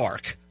really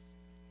bark.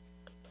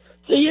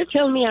 So you're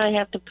telling me I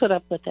have to put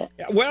up with it?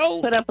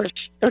 Well, put up or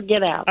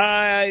get out?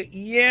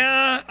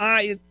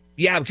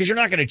 Yeah, because you're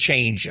not going to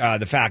change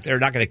the fact they're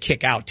not going to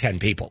kick out 10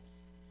 people.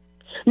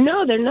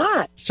 No, they're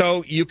not.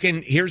 So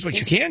here's what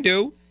you can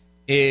do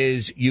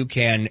is you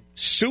can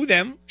sue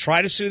them,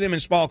 try to sue them in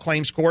small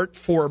claims court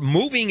for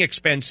moving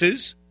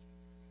expenses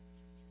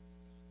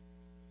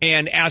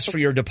and ask for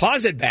your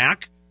deposit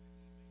back.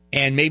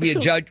 And maybe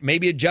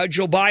a judge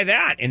will buy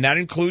that. And that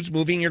includes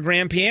moving your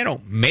grand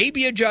piano.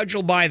 Maybe a judge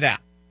will buy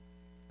that.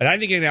 But I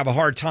think you're going to have a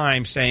hard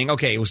time saying,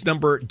 okay, it was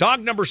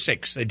dog number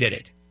 6 that did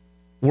it.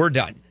 We're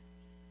done.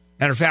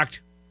 Matter of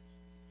fact,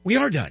 we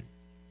are done.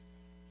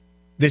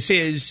 This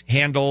is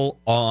Handel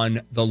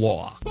on the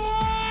Law.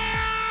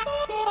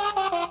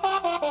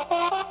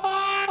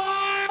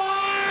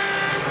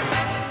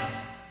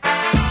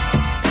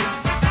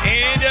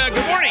 And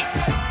good morning.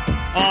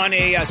 On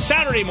a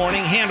Saturday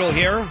morning, Handel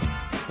here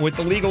with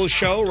the legal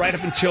show right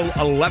up until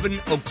 11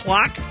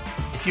 o'clock.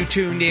 If you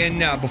tuned in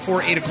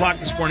before 8 o'clock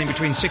this morning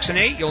between 6 and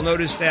 8, you'll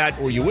notice that,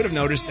 or you would have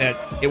noticed that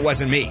it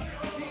wasn't me.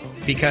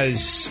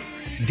 Because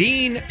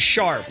Dean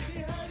Sharp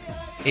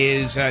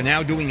is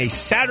now doing a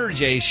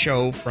Saturday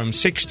show from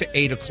 6 to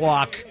 8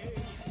 o'clock,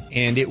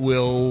 and that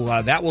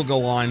will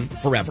go on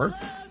forever,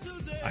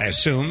 I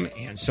assume.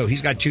 And so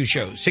he's got 2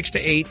 shows, 6 to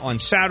 8 on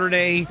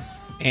Saturday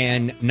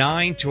and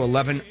 9 to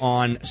 11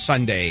 on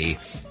Sunday.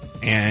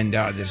 And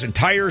this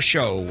entire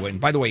show, and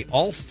by the way,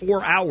 all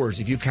 4 hours,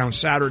 if you count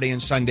Saturday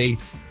and Sunday,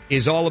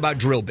 is all about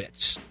drill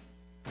bits.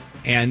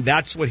 And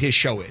that's what his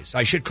show is.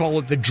 I should call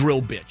it the Drill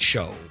Bit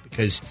Show,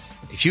 because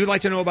if you'd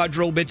like to know about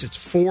drill bits, it's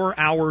 4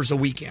 hours a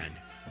weekend.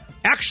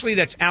 Actually,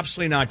 that's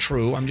absolutely not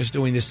true. I'm just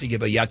doing this to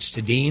give a yuts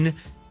to Dean. If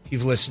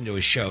you've listened to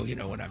his show, you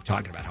know what I'm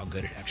talking about, how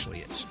good it actually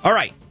is. All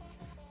right.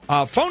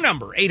 Phone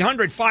number,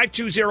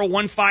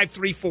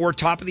 800-520-1534,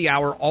 top of the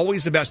hour,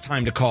 always the best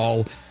time to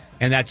call.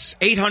 And that's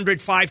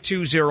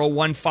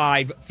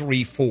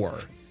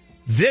 800-520-1534.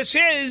 This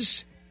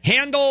is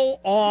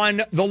Handel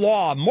on the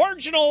Law,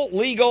 marginal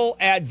legal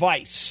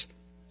advice,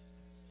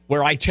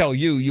 where I tell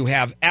you, you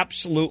have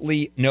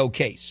absolutely no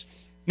case.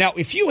 Now,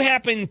 if you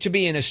happen to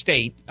be in a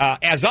state,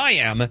 as I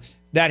am,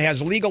 that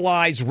has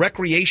legalized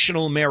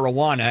recreational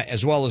marijuana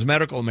as well as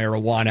medical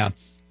marijuana,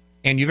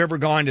 and you've ever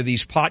gone to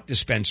these pot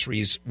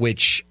dispensaries,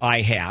 which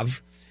I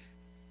have,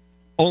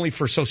 only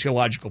for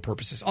sociological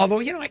purposes. Although,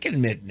 I can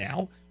admit it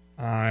now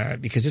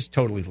because it's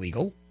totally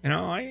legal.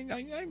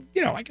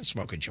 I can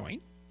smoke a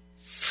joint.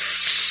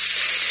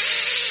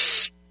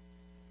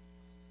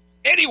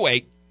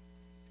 Anyway,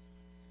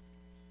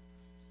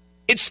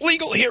 it's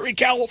legal here in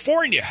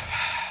California.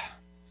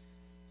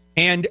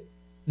 And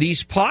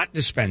these pot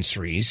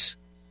dispensaries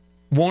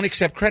won't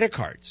accept credit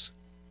cards.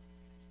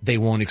 They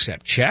won't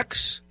accept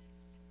checks.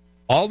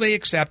 All they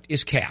accept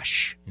is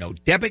cash. No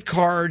debit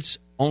cards,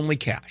 only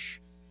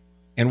cash.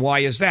 And why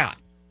is that?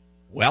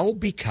 Well,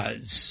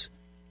 because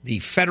the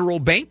federal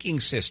banking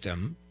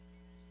system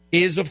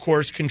is, of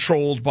course,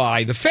 controlled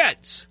by the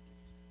feds.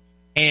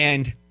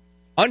 And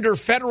under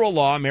federal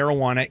law,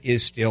 marijuana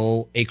is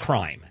still a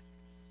crime.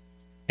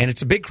 And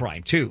it's a big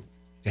crime, too.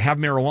 To have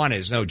marijuana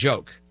is no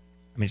joke.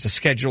 I mean, it's a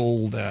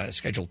Schedule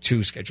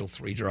 2, Schedule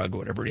 3 drug,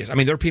 whatever it is. I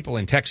mean, there are people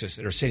in Texas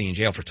that are sitting in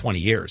jail for 20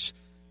 years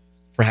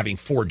for having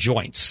 4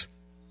 joints.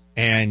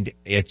 And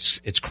it's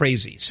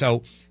crazy.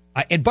 So,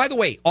 and by the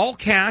way, all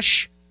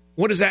cash,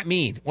 what does that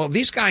mean? Well,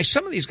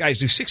 some of these guys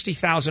do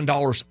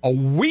 $60,000 a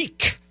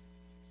week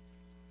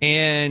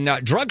in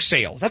drug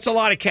sales. That's a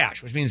lot of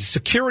cash, which means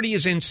security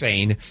is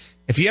insane.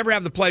 If you ever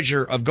have the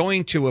pleasure of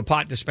going to a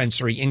pot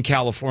dispensary in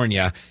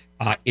California,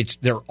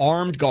 they're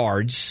armed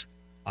guards.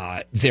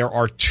 There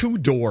are 2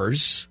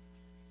 doors.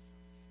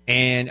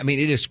 And, I mean,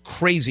 it is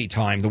crazy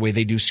time the way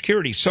they do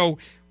security. So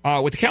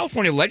what the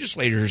California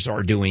legislators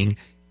are doing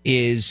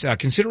is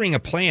considering a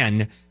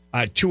plan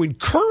to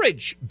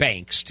encourage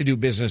banks to do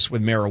business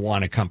with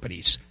marijuana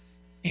companies.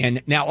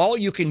 And now all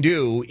you can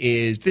do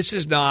is, this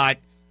is not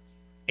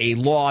a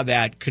law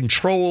that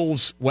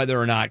controls whether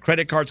or not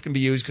credit cards can be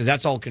used, because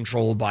that's all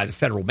controlled by the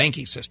federal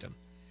banking system.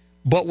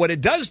 But what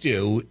it does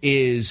do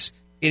is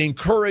it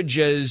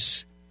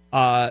encourages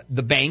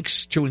the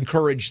banks to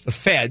encourage the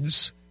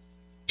feds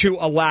to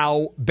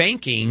allow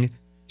banking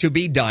to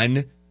be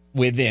done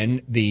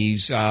within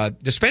these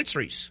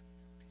dispensaries.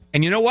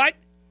 And you know what?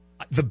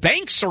 The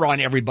banks are on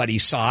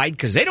everybody's side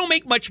because they don't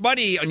make much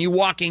money on you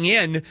walking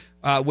in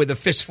with a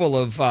fistful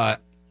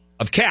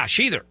of cash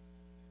either.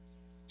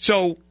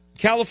 So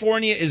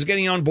California is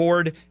getting on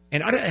board.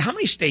 And how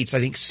many states? I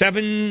think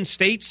 7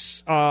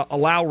 states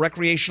allow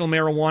recreational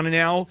marijuana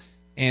now.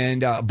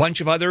 And a bunch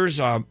of others,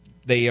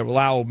 they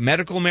allow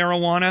medical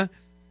marijuana.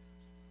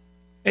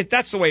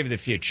 That's the wave of the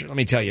future. Let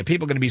me tell you,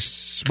 people are going to be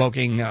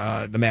smoking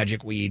the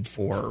magic weed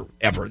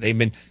forever. They've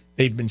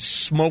been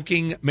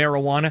smoking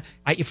marijuana.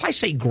 If I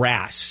say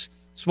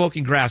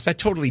smoking grass, that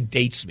totally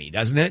dates me,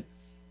 doesn't it?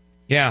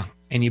 Yeah.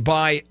 And you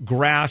buy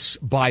grass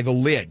by the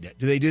lid.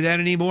 Do they do that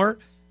anymore?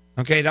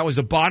 Okay, that was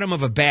the bottom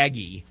of a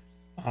baggie,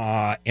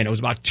 and it was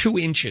about 2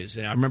 inches,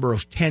 and I remember it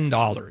was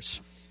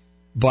 $10.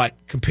 But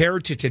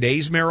compared to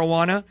today's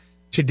marijuana,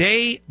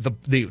 today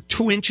the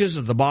 2 inches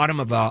of the bottom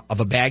of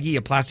a baggie,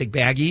 a plastic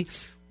baggie,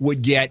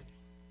 would get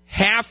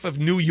half of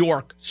New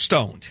York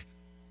stoned.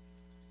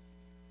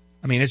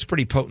 I mean, it's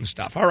pretty potent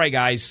stuff. All right,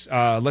 guys,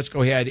 let's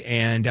go ahead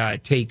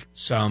and take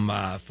some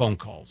phone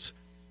calls.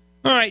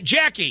 All right,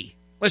 Jackie,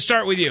 let's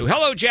start with you.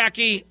 Hello,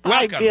 Jackie.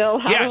 Welcome. Hi, Bill.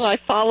 How do I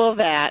follow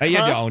that? You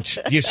don't.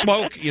 You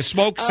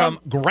smoke some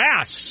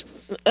grass.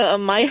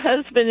 My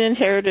husband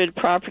inherited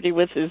property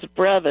with his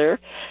brother,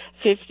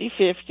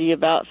 50-50,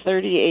 about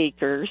 30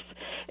 acres.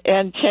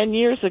 And 10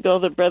 years ago,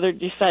 the brother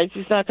decides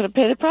he's not going to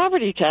pay the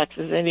property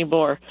taxes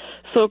anymore.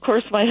 So, of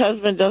course, my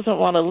husband doesn't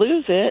want to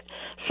lose it.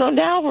 So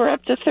now we're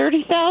up to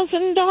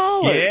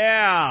 $30,000.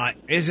 Yeah.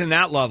 Isn't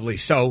that lovely?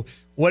 So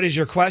what is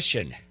your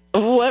question?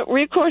 What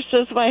recourse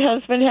does my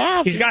husband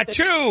have? He's got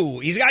 2.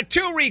 He's got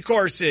 2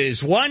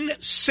 recourses. One,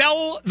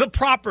 sell the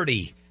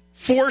property.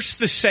 Force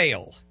the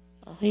sale.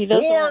 He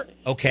doesn't.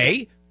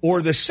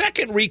 Or the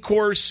second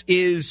recourse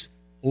is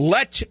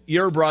let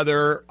your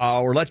brother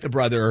or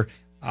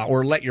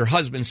let your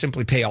husband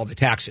simply pay all the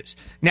taxes.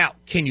 Now,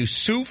 can you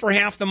sue for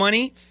half the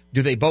money?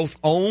 Do they both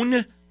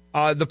own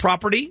the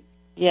property?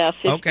 Yeah,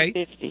 50-50.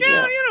 Okay.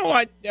 Yeah, you know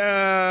what?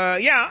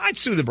 I'd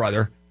sue the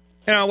brother.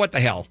 What the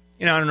hell?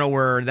 I don't know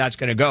where that's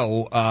going to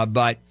go,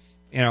 but,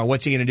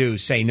 what's he going to do?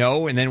 Say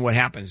no, and then what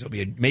happens? There'll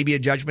be maybe a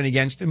judgment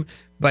against him.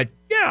 But,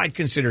 yeah, I'd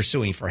consider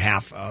suing for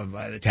half of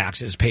the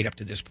taxes paid up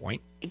to this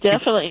point.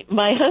 Definitely.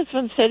 My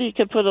husband said he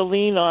could put a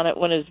lien on it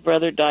when his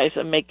brother dies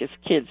and make his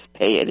kids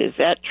pay it. Is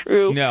that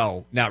true?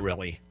 No, not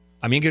really.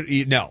 I mean,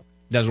 no,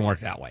 it doesn't work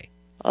that way.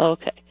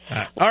 Okay.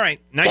 All right.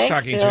 Nice Thanks,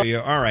 talking Bill. to you.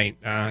 All right.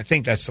 I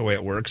think that's the way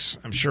it works.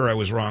 I'm sure I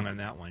was wrong on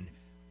that one,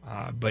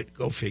 but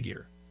go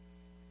figure.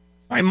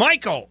 All right,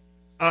 Michael.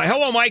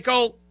 Hello,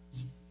 Michael.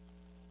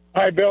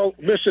 Hi, Bill.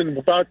 Listen,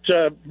 about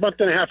a month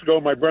and a half ago,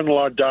 my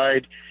brother-in-law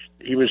died.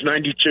 He was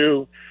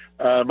 92.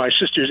 My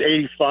sister's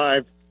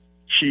 85.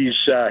 She's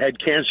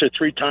had cancer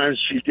 3 times.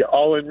 She's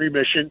all in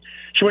remission.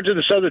 She went to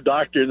this other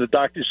doctor, and the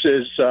doctor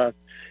says,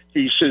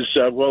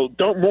 well,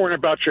 don't mourn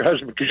about your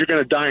husband because you're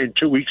going to die in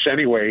 2 weeks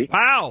anyway.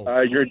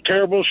 Wow. You're in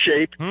terrible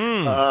shape.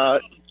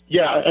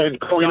 Yeah, and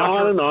going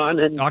on and on.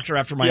 And, doctor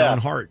after my own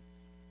heart.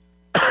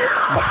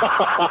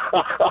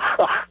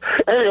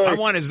 Anyway, I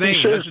want his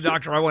name. That's the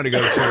doctor I want to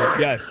go to.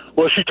 Yes.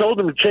 Well, she told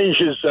him to change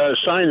his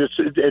sign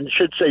and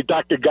should say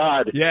Dr.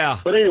 God. Yeah.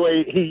 But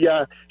anyway,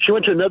 she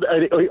went to another,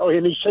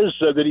 and he says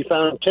that he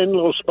found 10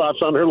 little spots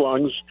on her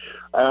lungs.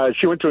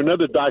 She went to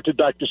another doctor.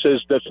 Doctor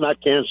says that's not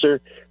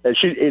cancer. And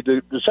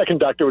the second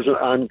doctor was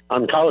an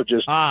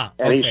oncologist.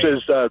 And he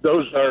says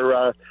those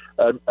are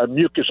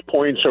mucus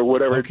points or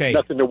whatever. Okay.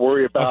 Nothing to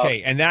worry about.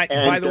 Okay. And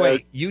by the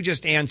way, you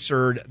just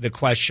answered the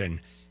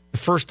question. The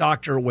first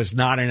doctor was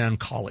not an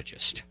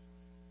oncologist.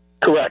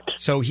 Correct.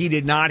 So he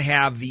did not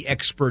have the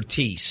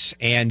expertise.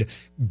 And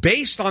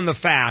based on the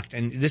fact,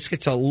 and this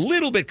gets a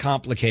little bit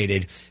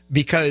complicated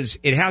because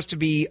it has to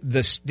be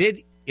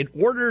in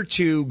order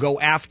to go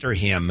after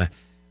him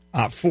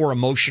for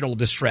emotional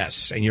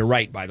distress. And you're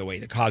right, by the way,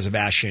 the cause of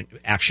action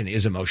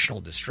is emotional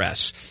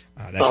distress.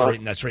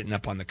 That's written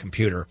up on the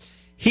computer.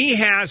 He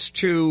has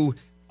to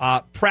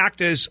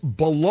practice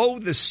below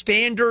the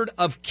standard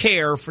of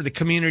care for the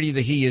community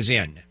that he is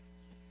in.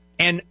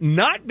 And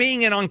not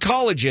being an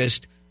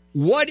oncologist,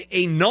 what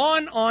a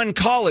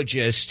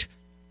non-oncologist,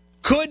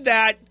 could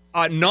that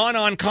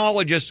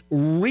non-oncologist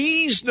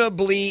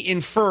reasonably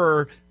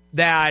infer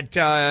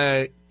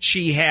that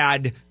she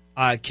had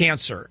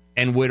cancer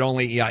and would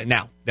only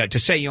now that to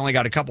say you only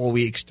got a couple of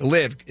weeks to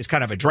live is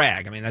kind of a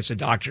drag. I mean, that's a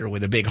doctor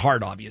with a big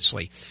heart,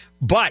 obviously.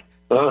 But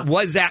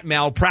was that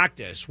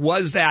malpractice?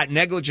 Was that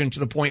negligent to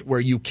the point where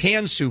you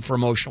can sue for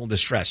emotional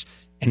distress?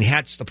 And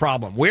that's the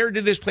problem. Where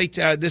did this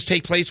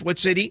take place? What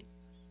city?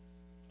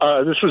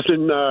 This was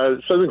in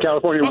Southern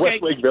California,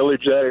 Westlake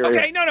Village, that area.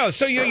 Okay, no.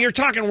 So you're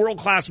talking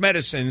world-class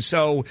medicine.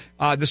 So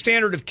the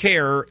standard of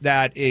care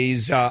that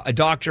is a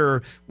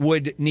doctor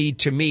would need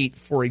to meet,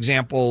 for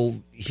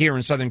example, here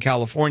in Southern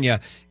California,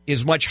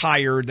 is much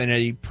higher than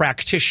a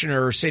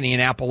practitioner sitting in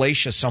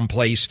Appalachia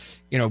someplace,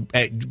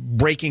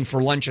 breaking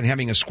for lunch and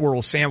having a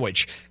squirrel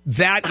sandwich.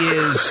 That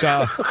is,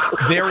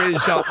 there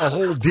is a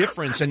whole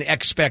difference in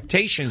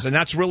expectations, and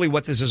that's really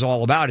what this is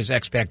all about, is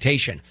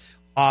expectation.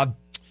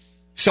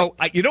 So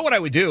you know what I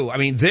would do? I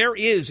mean, there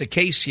is a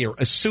case here,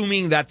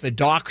 assuming that the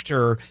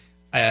doctor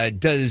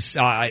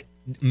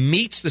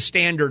meets the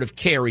standard of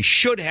care. He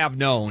should have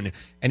known,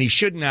 and he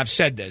shouldn't have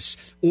said this,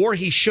 or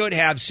he should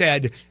have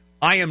said,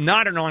 I am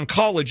not an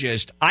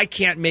oncologist. I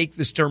can't make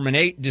this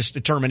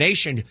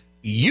determination.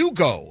 You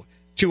go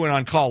to an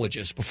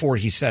oncologist before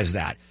he says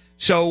that.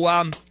 So,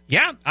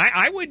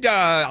 I would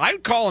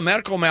call a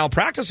medical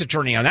malpractice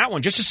attorney on that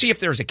one just to see if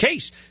there's a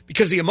case,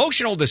 because the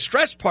emotional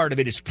distress part of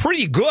it is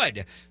pretty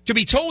good. To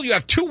be told you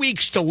have 2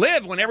 weeks to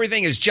live when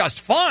everything is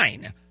just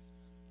fine,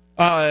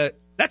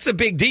 that's a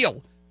big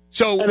deal.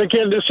 So, and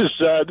again, this is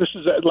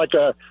like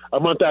a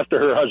month after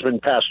her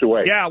husband passed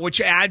away. Yeah,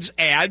 which adds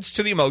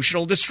to the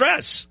emotional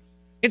distress.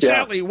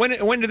 Incidentally,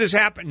 when did this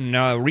happen?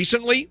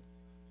 Recently?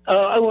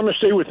 I want to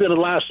say within the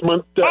last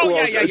month.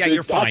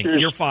 You're fine.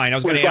 You're fine. I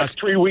was going to ask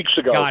 3 weeks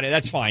ago. Got it.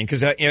 That's fine,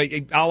 because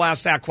I'll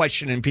ask that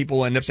question and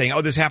people end up saying,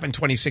 "Oh, this happened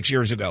 26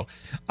 years ago."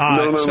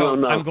 No.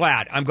 I'm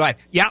glad.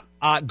 Yeah.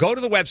 Go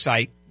to the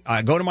website.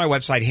 Go to my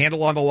website,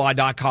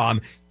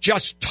 handelonthelaw.com.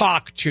 Just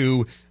talk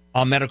to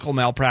a medical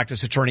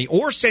malpractice attorney,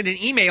 or send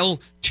an email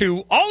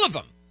to all of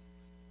them.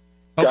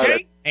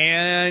 Okay,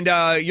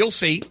 and you'll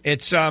see.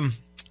 It's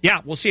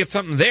we'll see if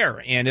something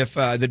there, and if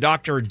the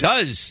doctor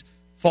does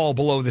fall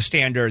below the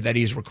standard that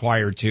he's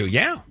required to.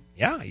 Yeah,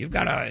 you've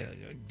got a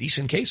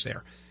decent case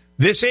there.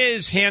 This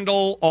is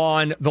Handel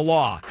on the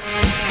Law.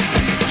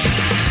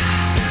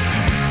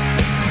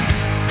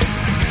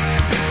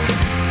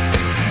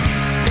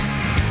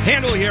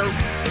 Handel here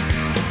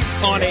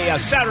on a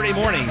Saturday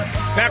morning.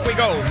 Back we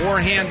go. More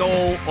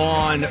Handel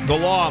on the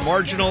Law.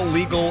 Marginal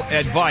legal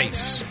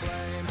advice.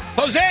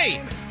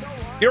 Jose,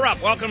 you're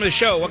up. Welcome to the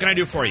show. What can I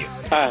do for you?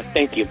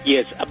 Thank you.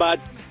 Yes, about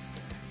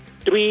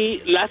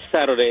last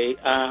Saturday,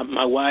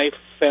 my wife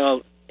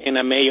fell in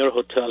a major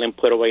hotel in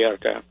Puerto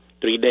Vallarta,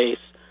 3 days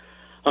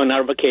on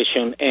our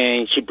vacation,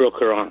 and she broke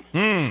her arm.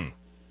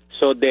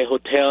 So the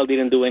hotel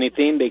didn't do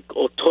anything. They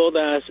told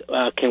us,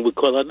 can we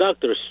call a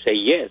doctor? Say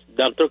yes.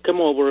 Doctor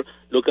came over,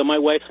 look at my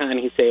wife's hand.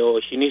 He said,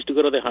 she needs to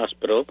go to the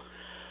hospital.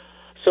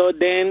 So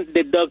then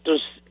the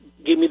doctors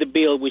give me the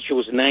bill, which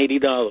was $90.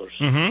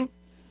 Mm-hmm.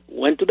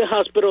 Went to the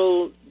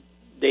hospital.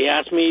 They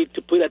asked me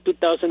to put a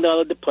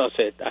 $2,000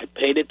 deposit. I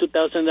paid the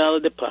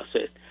 $2,000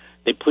 deposit.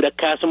 They put a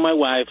cast on my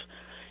wife,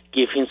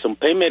 give him some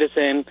pain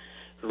medicine,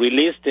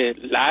 released it.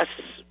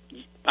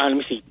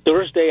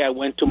 Thursday I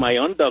went to my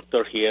own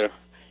doctor here,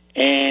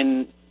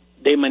 and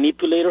they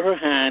manipulated her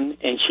hand,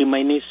 and she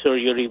might need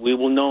surgery. We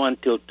will know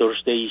until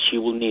Thursday she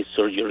will need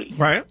surgery.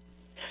 Right.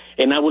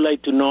 And I would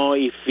like to know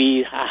if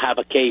we have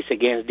a case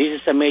against.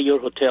 This is a major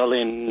hotel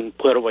in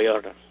Puerto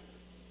Vallarta.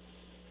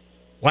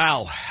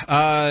 Wow.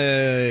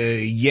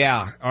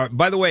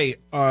 By the way,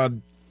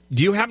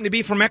 do you happen to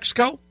be from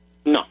Mexico?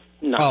 No.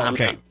 Oh,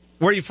 okay.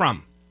 Where are you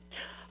from?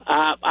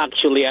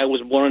 Actually, I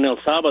was born in El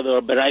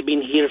Salvador, but I've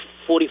been here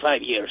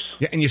 45 years.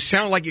 Yeah, and you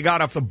sound like you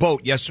got off the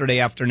boat yesterday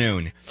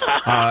afternoon.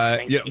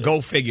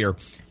 Go figure.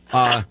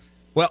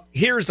 Well,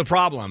 here's the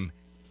problem.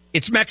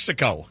 It's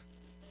Mexico.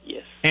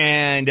 Yes.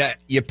 And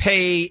you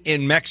pay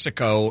in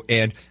Mexico.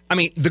 And, I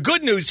mean, the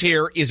good news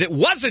here is it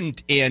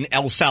wasn't in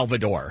El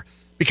Salvador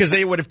because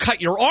they would have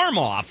cut your arm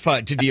off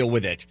to deal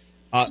with it.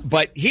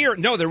 But here,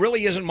 no, there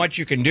really isn't much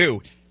you can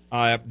do.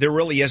 There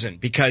really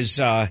isn't because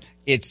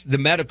it's the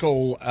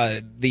medical,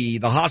 the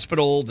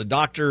hospital, the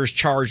doctors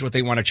charge what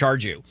they want to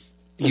charge you.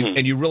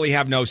 And you really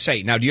have no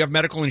say. Now, do you have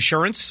medical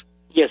insurance?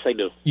 Yes, I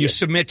do. You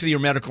submit to your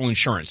medical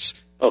insurance.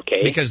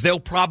 Okay. Because they'll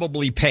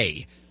probably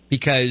pay.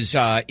 Because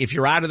if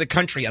you're out of the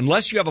country,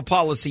 unless you have a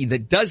policy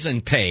that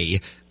doesn't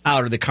pay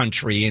out of the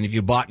country, and if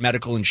you bought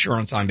medical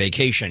insurance on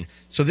vacation.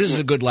 So this is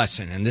a good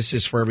lesson, and this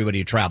is for everybody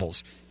who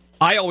travels.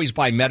 I always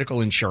buy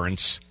medical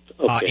insurance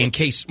in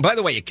case. By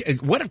the way,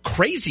 what if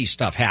crazy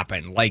stuff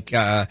happened? Like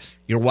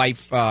your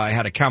wife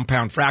had a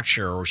compound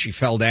fracture, or she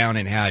fell down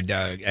and had,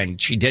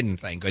 and she didn't,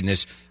 thank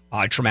goodness,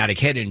 traumatic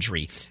head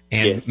injury.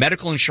 And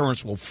medical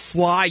insurance will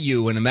fly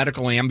you in a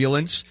medical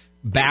ambulance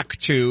back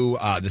to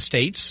the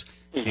States,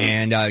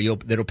 and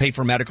it'll pay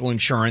for medical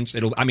insurance.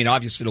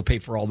 Obviously, it'll pay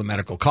for all the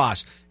medical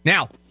costs.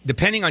 Now,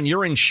 depending on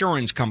your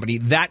insurance company,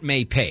 that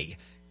may pay.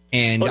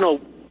 And no,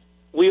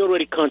 we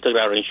already contacted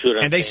our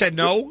insurance. And they said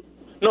no?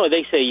 No,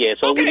 they say yes.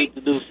 All we need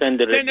to do is send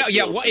the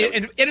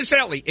and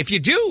incidentally, if you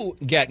do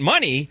get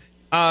money,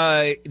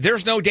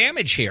 there's no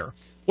damage here.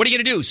 What are you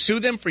going to do? Sue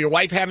them for your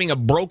wife having a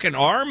broken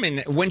arm?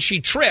 And when she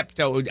tripped,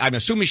 I'm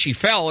assuming she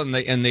fell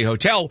in the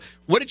hotel.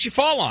 What did she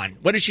fall on?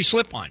 What did she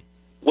slip on?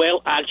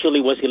 Well, actually,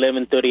 it was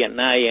 11:30 at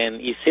night,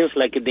 and it seems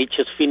like they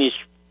just finished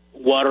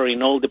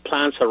watering all the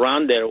plants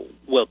around there.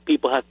 Well,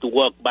 people have to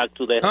walk back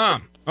to their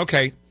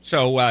okay.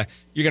 So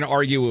you're going to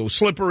argue it was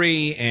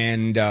slippery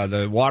and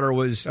the water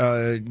was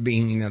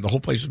the whole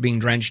place was being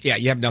drenched. Yeah,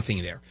 you have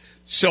nothing there.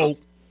 So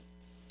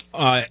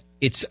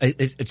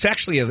it's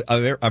actually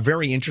a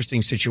very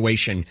interesting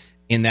situation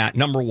in that,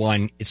 number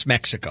one, it's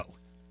Mexico.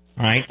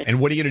 All right. And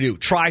what are you going to do?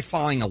 Try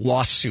filing a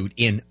lawsuit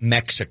in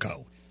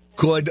Mexico.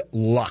 Good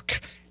luck.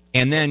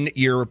 And then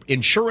your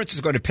insurance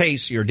is going to pay,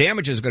 so your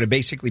damage is going to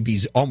basically be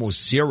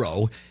almost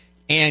zero.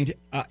 And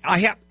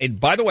and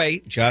by the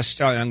way, I'm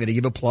going to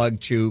give a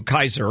plug to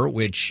Kaiser,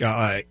 which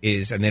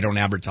is, and they don't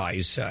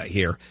advertise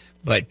here,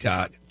 but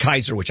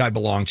Kaiser, which I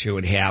belong to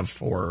and have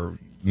for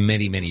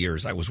many, many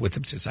years. I was with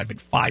them since I've been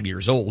 5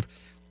 years old.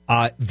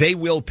 They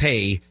will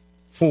pay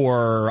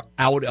for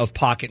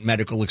out-of-pocket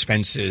medical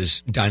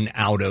expenses done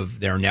out of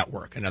their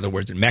network. In other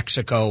words, in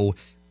Mexico,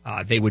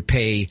 they would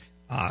pay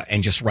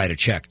and just write a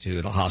check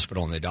to the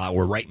hospital and the doctor,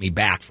 or write me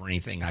back for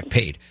anything I've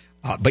paid.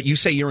 But you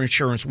say your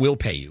insurance will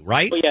pay you,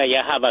 right? Oh,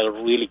 yeah, I have a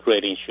really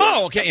great insurance.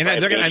 Oh, okay, and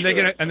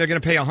they're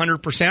going to pay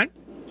 100%?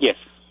 Yes.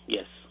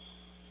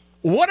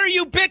 What are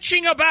you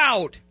bitching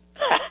about?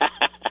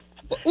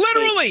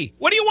 Literally,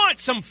 what do you want?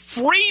 Some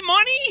free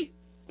money?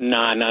 No.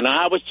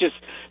 I was just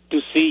to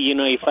see,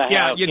 if I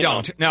have you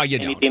don't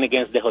anything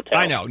against the hotel.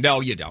 I know.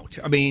 No, you don't.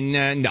 I mean,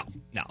 no.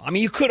 I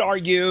mean, you could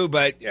argue,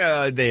 but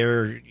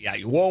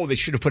they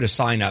should have put a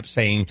sign up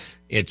saying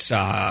it's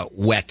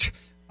wet.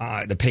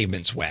 The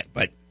pavement's wet,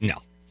 but no.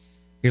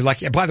 You're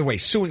like, by the way,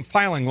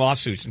 filing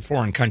lawsuits in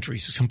foreign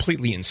countries is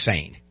completely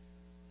insane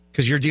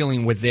because you're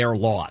dealing with their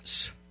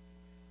laws.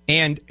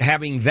 And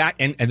having that,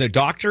 and the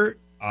doctor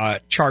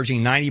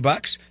charging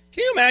 $90.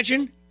 Can you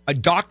imagine a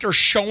doctor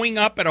showing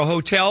up at a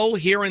hotel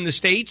here in the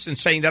States and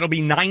saying that'll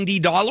be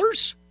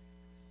 $90?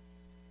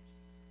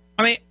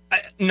 I mean,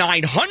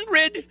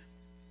 900,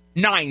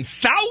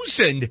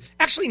 9,000.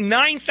 Actually,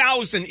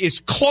 9,000 is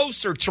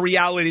closer to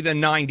reality than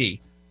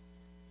 90.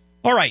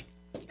 All right,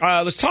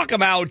 let's talk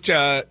about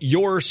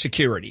your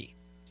security.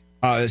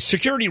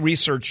 Security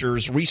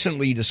researchers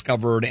recently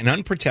discovered an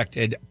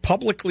unprotected,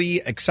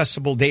 publicly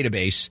accessible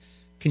database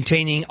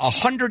containing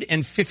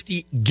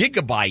 150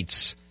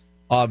 gigabytes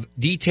of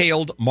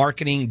detailed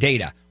marketing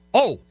data.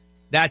 Oh,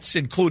 that's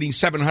including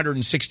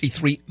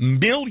 763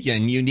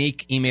 million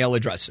unique email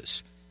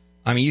addresses.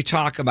 I mean, you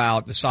talk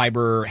about the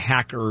cyber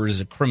hackers,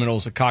 the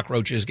criminals, the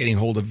cockroaches getting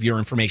hold of your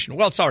information.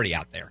 Well, it's already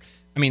out there.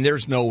 I mean,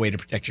 there's no way to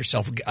protect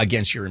yourself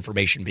against your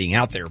information being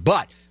out there.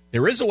 But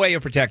there is a way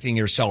of protecting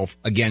yourself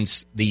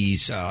against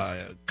these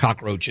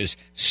cockroaches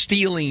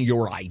stealing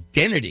your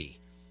identity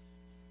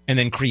and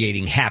then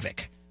creating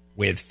havoc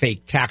with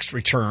fake tax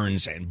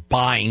returns and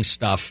buying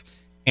stuff.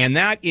 And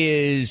that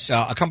is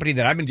a company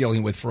that I've been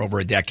dealing with for over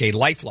a decade,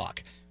 LifeLock.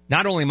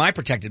 Not only am I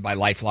protected by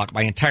LifeLock,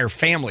 my entire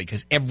family,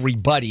 because every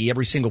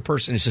single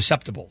person is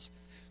susceptible.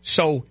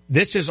 So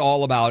this is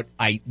all about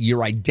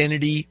your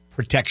identity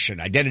protection,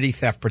 identity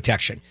theft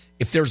protection.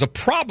 If there's a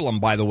problem,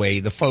 by the way,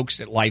 the folks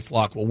at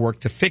LifeLock will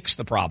work to fix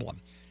the problem.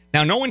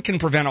 Now, no one can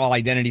prevent all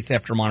identity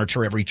theft or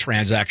monitor every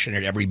transaction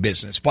at every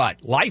business, but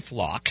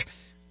LifeLock,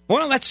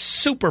 well, that's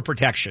super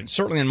protection,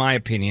 certainly in my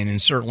opinion, and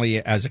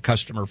certainly as a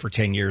customer for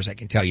 10 years, I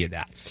can tell you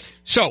that.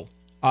 So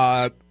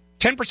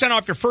 10%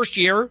 off your first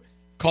year.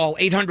 Call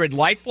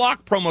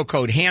 800-LifeLock, promo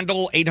code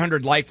Handel,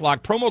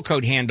 800-LifeLock, promo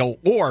code Handel,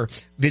 or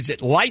visit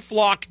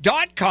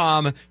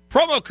lifelock.com,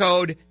 promo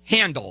code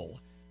Handel.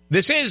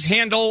 This is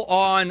Handel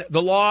on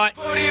the Law.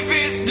 But if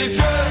it's the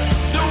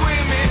drugs, the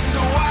women,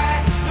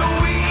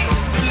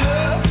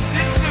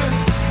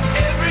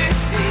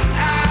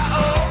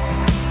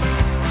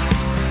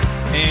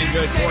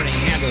 Good morning,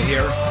 Handel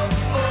here.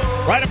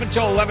 Right up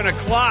until 11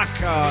 o'clock.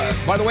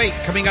 By the way,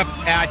 coming up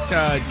at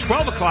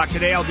 12 o'clock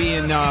today, I'll be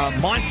in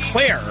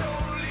Montclair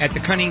at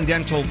the Cunning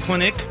Dental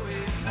Clinic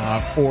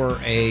for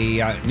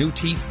a new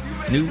teeth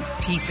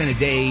in a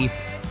day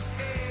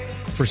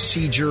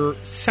procedure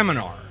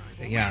seminar.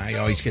 Yeah, I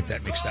always get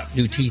that mixed up.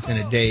 New teeth in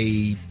a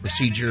day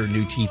procedure,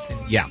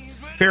 yeah.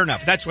 Fair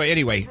enough. That's why,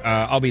 anyway,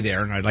 I'll be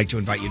there, and I'd like to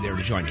invite you there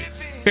to join me.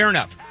 Fair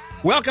enough.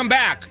 Welcome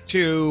back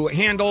to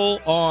Handel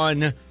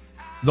on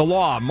the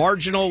Law,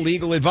 Marginal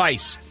Legal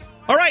Advice.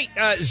 All right,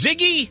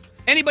 Ziggy,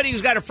 anybody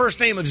who's got a first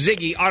name of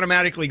Ziggy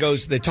automatically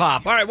goes to the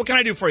top. All right, what can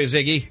I do for you,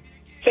 Ziggy?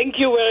 Thank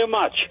you very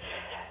much.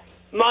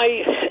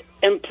 My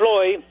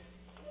employee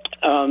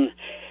approached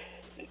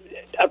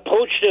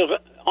the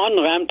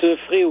on-ramp to the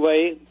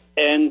freeway,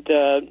 and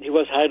he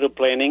was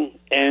hydroplaning,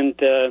 and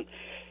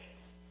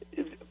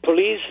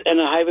police and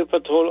a highway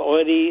patrol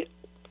already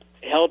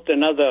helped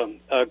another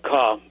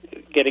car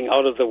getting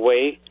out of the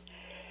way.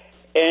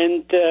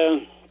 And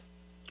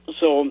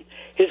so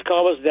his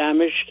car was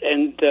damaged,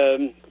 and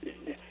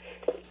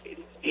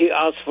he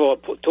asked for a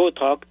tow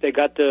truck. They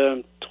got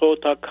the tow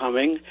truck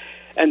coming,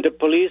 and the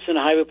police and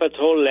highway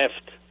patrol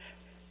left.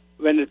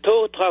 When the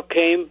tow truck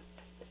came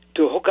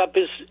to hook up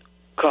his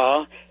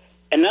car,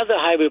 another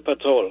highway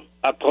patrol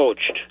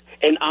approached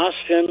and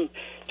asked him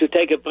to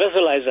take a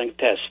breathalyzer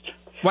test.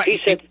 What?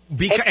 He said,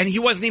 and he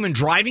wasn't even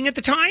driving at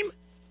the time?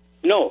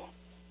 No,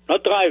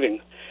 not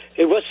driving.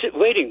 He was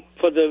waiting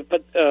for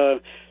the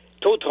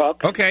tow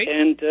truck. Okay.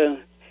 And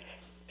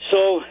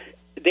so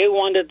they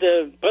wanted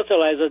the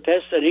breathalyzer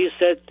test, and he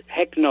said,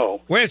 heck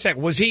no. Wait a sec.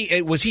 Was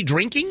he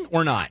drinking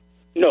or not?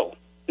 No.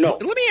 Well,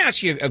 let me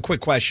ask you a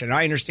quick question.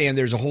 I understand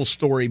there's a whole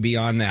story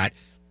beyond that.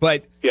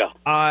 But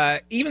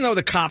even though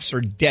the cops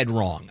are dead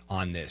wrong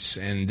on this,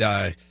 and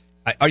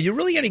are you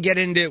really going to get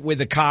into it with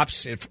the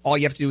cops if all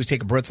you have to do is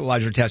take a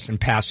breathalyzer test and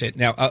pass it?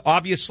 Now,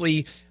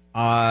 obviously,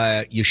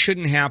 you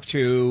shouldn't have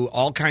to.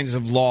 All kinds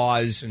of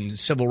laws and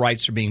civil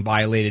rights are being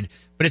violated.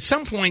 But at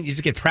some point, you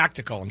just get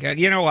practical.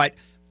 You know what?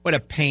 What a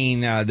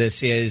pain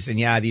this is. And,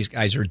 yeah, these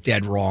guys are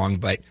dead wrong.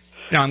 But,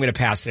 I'm going to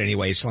pass it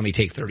anyway, so let me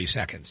take 30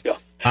 seconds. Yeah.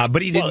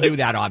 But he didn't do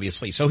that,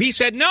 obviously. So he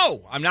said,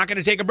 no, I'm not going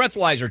to take a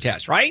breathalyzer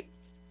test, right?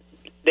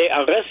 They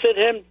arrested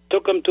him,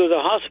 took him to the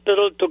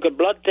hospital, took a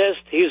blood test.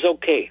 He's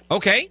okay.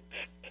 Okay.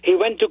 He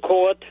went to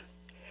court,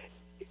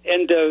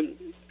 and the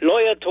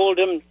lawyer told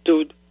him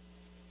to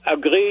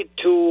agree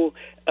to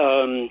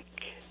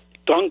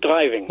drunk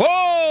driving.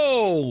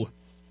 Whoa!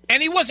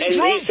 And he wasn't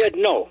drunk. He said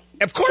no.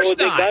 Of course so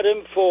not. They got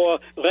him for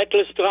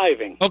reckless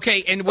driving.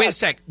 Okay, and wait a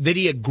sec. Did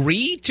he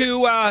agree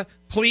to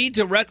plead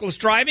to reckless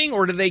driving,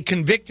 or did they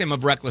convict him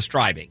of reckless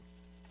driving?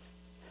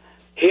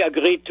 He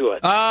agreed to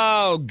it.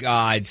 Oh,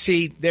 God.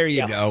 See, there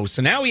you go.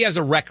 So now he has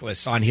a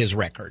reckless on his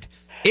record.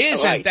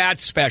 Isn't that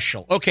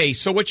special? Okay,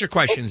 so what's your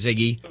question,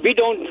 Ziggy?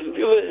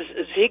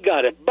 He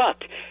got it.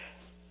 But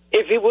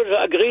if he would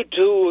agree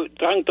to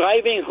drunk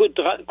driving, he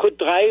could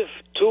drive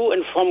to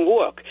and from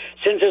work.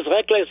 Since it's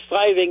reckless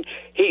driving,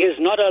 he is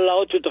not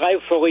allowed to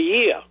drive for a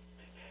year.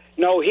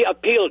 No, he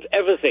appealed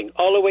everything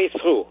all the way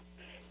through.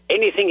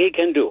 Anything he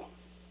can do.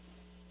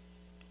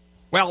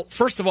 Well,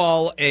 first of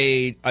all,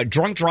 a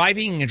drunk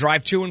driving, you can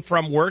drive to and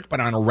from work,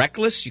 but on a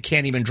reckless, you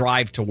can't even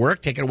drive to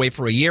work. Take it away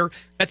for a year.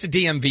 That's a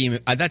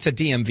DMV. That's a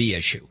DMV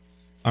issue.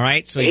 All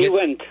right. So he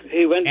went to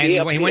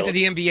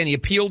DMV and he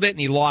appealed it and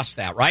he lost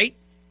that. Right.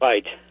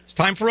 Right. It's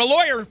time for a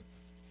lawyer,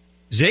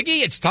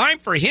 Ziggy. It's time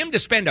for him to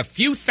spend a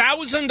few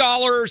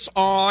 $1,000s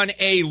on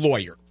a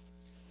lawyer.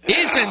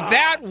 Isn't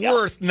that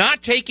worth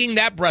not taking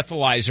that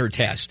breathalyzer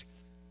test?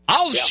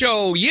 I'll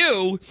show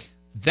you.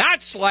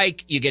 That's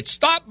like you get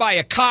stopped by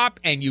a cop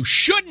and you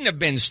shouldn't have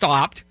been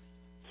stopped.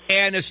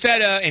 And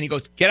and he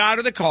goes, get out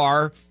of the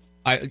car.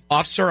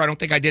 Officer, I don't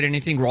think I did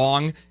anything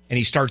wrong. And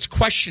he starts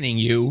questioning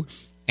you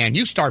and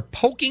you start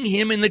poking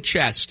him in the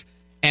chest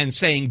and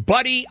saying,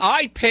 buddy,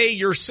 I pay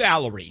your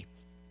salary.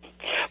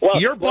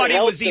 Well, your buddy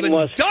was even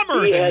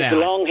dumber than that. He had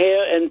long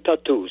hair and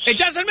tattoos. It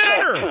doesn't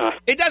matter.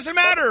 It doesn't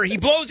matter. He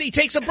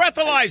takes a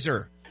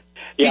breathalyzer.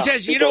 Yeah, he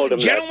says,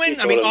 gentlemen,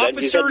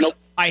 officers, nope.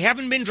 I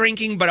haven't been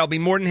drinking, but I'll be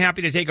more than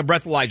happy to take a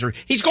breathalyzer.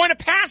 He's going to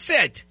pass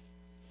it.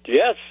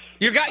 Yes.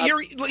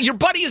 Your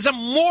buddy is a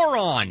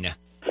moron.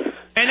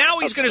 And now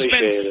he's going to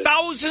spend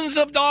thousands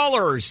of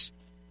dollars.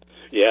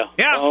 Yeah.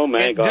 Yeah. Oh,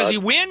 my God. Does he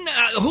win?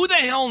 Who the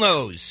hell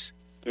knows?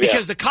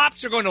 Because the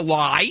cops are going to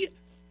lie.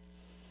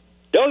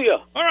 Oh, yeah.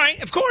 All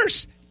right, of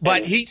course.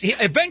 But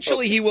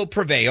eventually he will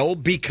prevail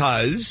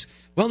because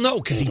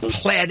he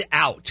pled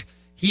out.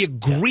 He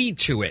agreed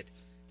to it.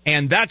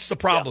 And that's the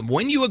problem. Yeah.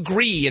 When you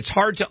agree, it's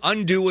hard to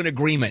undo an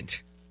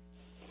agreement.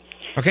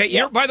 Okay?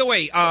 Yeah. By the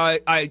way,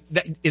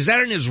 is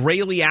that an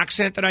Israeli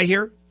accent that I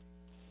hear?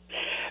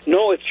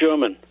 No, it's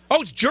German.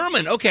 Oh, it's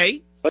German.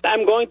 Okay. But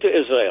I'm going to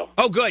Israel.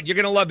 Oh, good. You're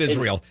going to love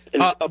Israel.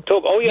 In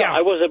October. Oh, yeah,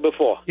 I was there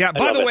before. Yeah,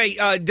 by the way,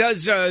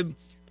 does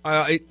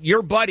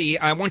your buddy,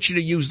 I want you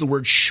to use the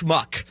word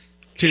schmuck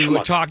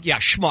to talk. Yeah,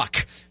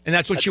 schmuck. And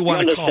that's what you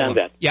want to call him.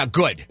 That. Yeah,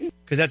 good.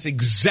 Because that's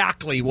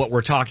exactly what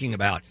we're talking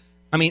about.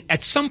 I mean,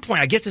 at some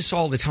point, I get this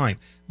all the time.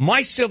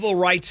 My civil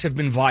rights have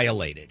been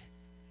violated.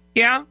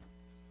 Yeah,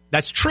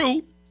 that's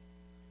true.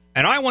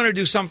 And I want to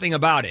do something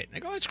about it. I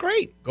go, that's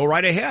great. Go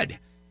right ahead.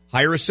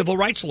 Hire a civil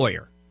rights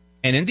lawyer.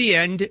 And in the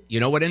end, you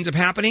know what ends up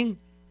happening?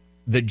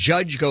 The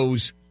judge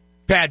goes,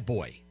 bad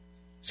boy.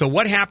 So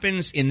what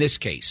happens in this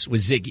case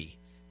with Ziggy?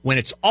 When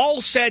it's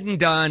all said and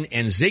done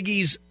and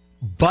Ziggy's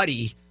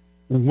buddy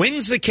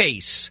wins the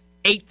case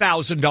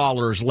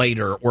 $8,000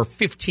 later or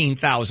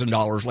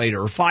 $15,000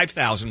 later or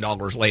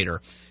 $5,000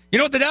 later, you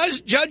know what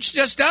the judge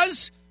just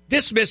does?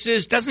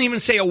 Dismisses, doesn't even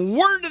say a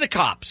word to the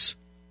cops.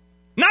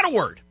 Not a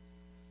word.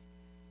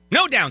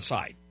 No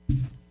downside.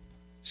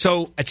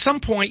 So at some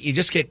point, you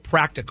just get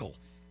practical.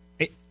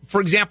 For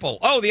example,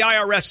 the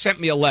IRS sent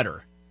me a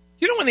letter.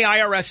 You know when the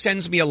IRS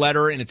sends me a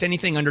letter and it's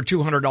anything under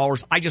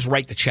 $200, I just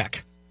write the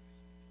check.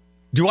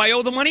 Do I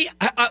owe the money?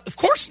 Of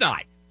course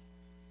not.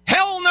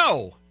 Hell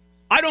no.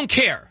 I don't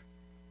care.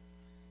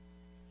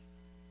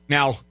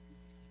 Now,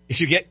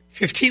 if you get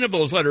 15 of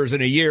those letters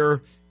in a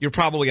year, you're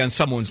probably on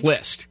someone's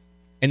list.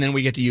 And then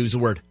we get to use the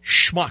word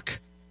schmuck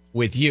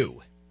with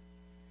you.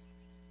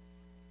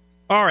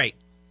 All right.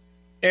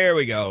 There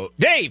we go.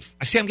 Dave,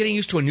 I see I'm getting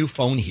used to a new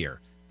phone here.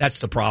 That's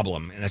the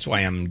problem, and that's why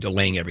I'm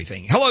delaying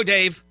everything. Hello,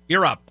 Dave.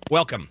 You're up.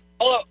 Welcome.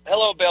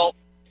 Hello, Bill.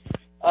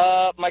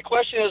 My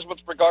question is with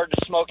regard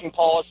to smoking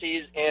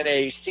policies in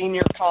a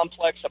senior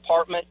complex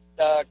apartment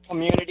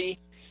community.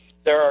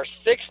 There are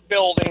 6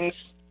 buildings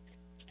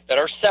that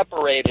are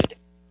separated,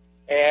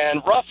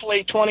 and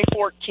roughly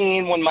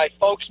 2014, when my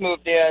folks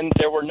moved in,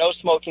 there were no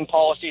smoking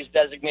policies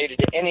designated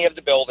to any of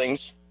the buildings.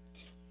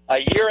 A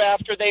year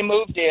after they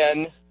moved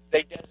in,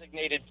 they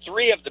designated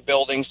 3 of the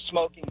buildings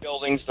smoking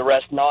buildings, the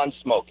rest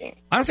non-smoking.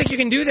 I don't think you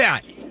can do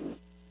that.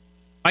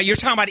 You're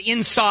talking about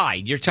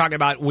inside. You're talking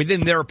about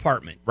within their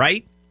apartment,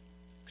 right?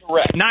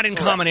 Correct. Not in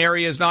common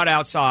areas, not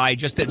outside,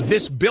 just that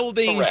this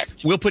building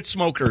will put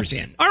smokers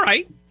in. All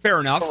right. Fair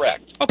enough.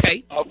 Correct.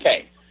 Okay.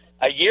 Okay.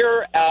 A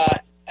year,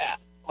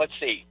 let's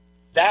see,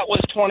 that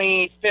was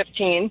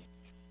 2015.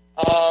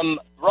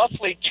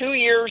 Roughly 2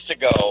 years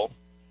ago,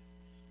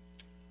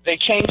 they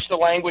changed the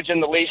language in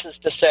the leases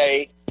to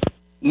say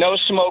no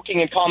smoking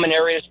in common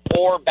areas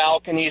or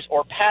balconies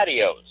or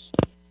patios.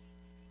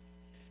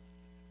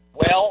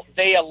 Well,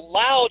 they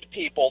allowed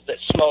people that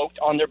smoked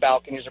on their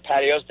balconies or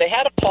patios. They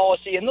had a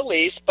policy in the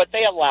lease, but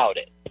they allowed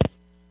it.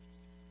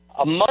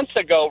 A month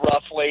ago,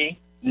 roughly,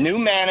 new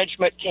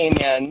management came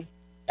in,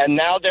 and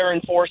now they're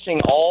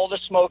enforcing all the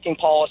smoking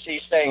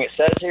policies, saying it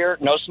says here,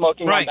 no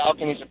smoking on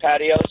balconies or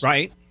patios.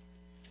 Right.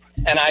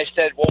 And I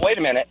said, well, wait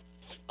a minute.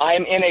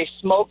 I'm in a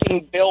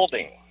smoking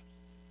building.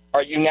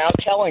 Are you now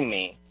telling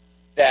me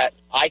that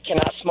I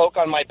cannot smoke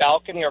on my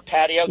balcony or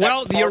patio?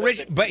 Well, the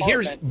original,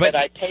 that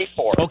I pay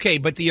for. Okay,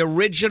 but the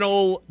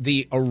original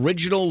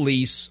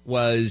lease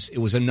was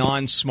a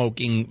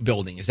non-smoking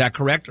building. Is that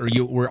correct? Or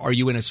are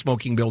you in a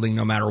smoking building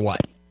no matter what?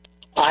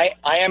 I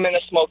am in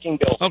a smoking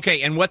building.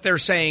 Okay, and what they're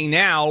saying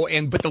now,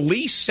 but the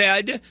lease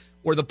said,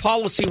 or the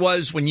policy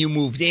was when you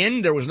moved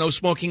in, there was no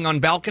smoking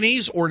on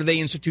balconies, or did they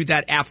institute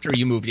that after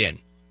you moved in?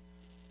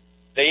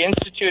 They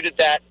instituted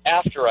that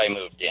after I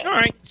moved in. All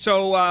right.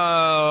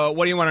 So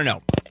what do you want to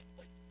know?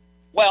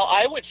 Well,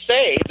 I would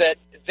say that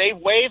they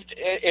waived.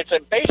 It's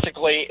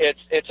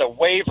a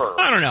waiver.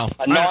 I don't know.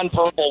 A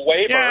nonverbal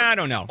waiver. Yeah, I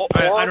don't know.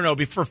 I don't know.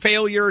 For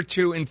failure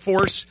to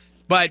enforce,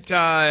 but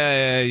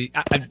okay.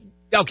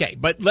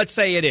 But let's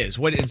say it is.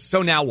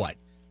 So now what?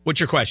 What's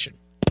your question?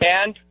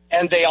 And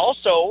they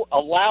also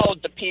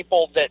allowed the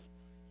people that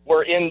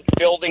were in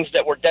buildings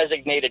that were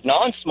designated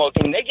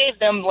non-smoking. They gave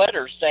them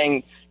letters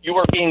saying, you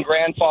are being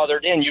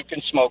grandfathered in. You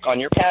can smoke on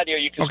your patio.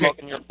 You can smoke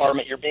in your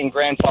apartment. You're being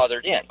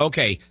grandfathered in.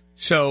 Okay.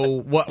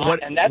 So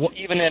what? And that's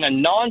even in a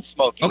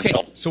non-smoking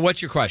building. So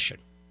what's your question?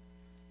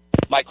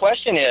 My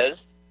question is,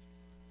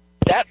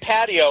 that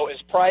patio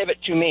is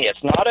private to me.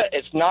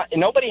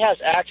 Nobody has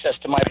access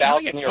to my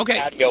balcony or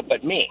patio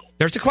but me.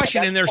 There's a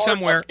question in there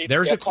somewhere.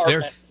 There's a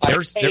question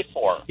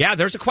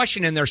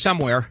in there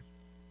somewhere.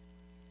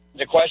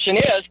 The question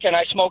is, can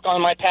I smoke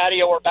on my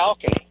patio or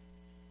balcony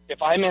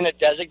if I'm in a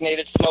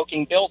designated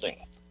smoking building?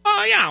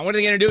 Oh, yeah. What are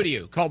they going to do to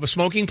you? Call the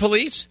smoking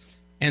police?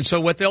 And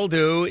so what they'll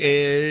do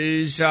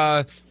is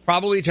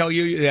probably tell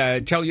you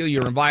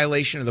you're in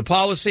violation of the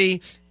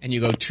policy, and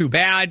you go, too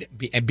bad,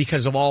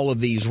 because of all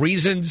of these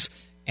reasons.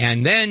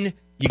 And then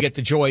you get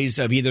the joys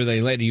of either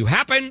they let you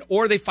happen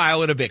or they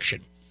file an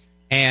eviction.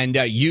 And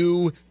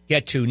you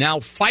get to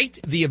now fight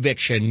the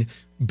eviction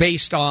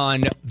based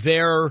on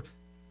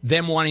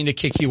them wanting to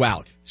kick you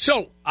out.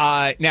 So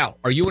now,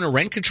 are you in a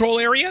rent control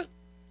area?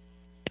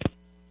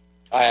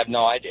 I have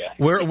no idea.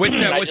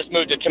 I just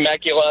moved to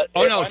Temecula.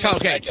 Oh, no.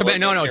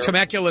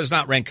 Temecula is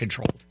not rent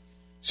controlled.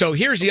 So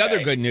here's the other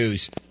good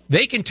news.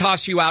 They can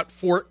toss you out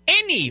for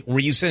any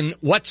reason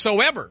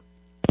whatsoever.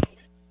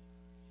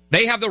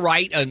 They have the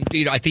right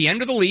at the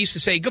end of the lease to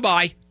say,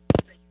 goodbye.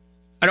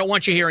 I don't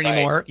want you here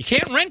anymore. Right. You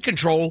can't rent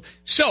control.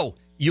 So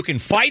you can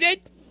fight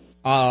it.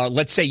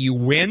 Let's say you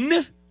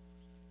win.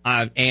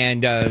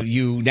 And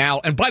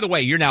by the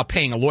way, you're now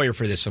paying a lawyer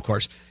for this, of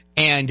course.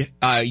 and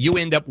you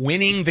end up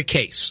winning the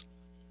case,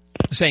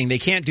 saying they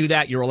can't do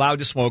that, you're allowed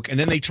to smoke, and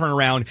then they turn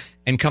around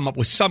and come up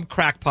with some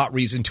crackpot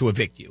reason to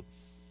evict you.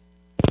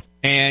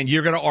 And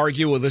you're going to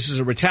argue, well, this is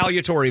a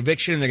retaliatory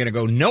eviction. They're going to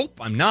go,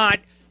 nope, I'm not.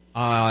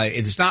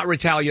 It's not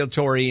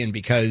retaliatory, and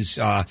because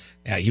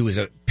he was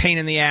a pain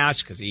in the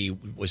ass, because he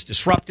was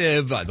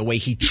disruptive, the way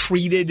he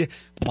treated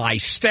my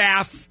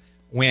staff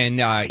when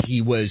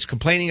he was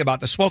complaining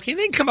about the smoking,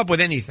 they can come up with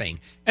anything,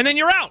 and then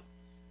you're out.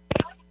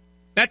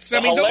 That's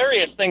the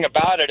hilarious thing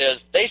about it is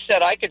they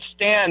said I could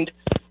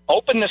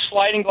open the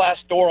sliding glass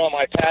door on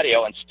my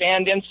patio and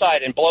stand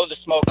inside and blow the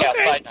smoke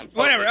outside. And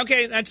whatever.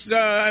 Okay, that's.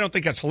 I don't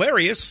think that's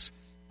hilarious.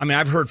 I mean,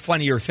 I've heard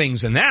funnier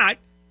things than that.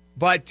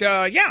 But,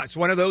 yeah, it's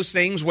one of those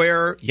things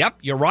where, yep,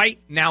 you're right,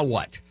 now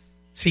what?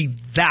 See,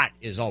 that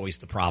is always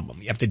the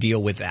problem. You have to deal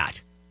with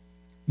that.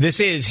 This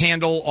is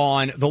Handel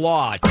on the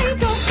Law. We don't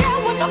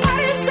care what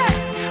nobody say.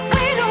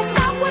 We don't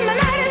stop when the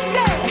night is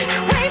dead.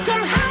 We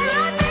don't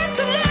have nothing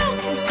to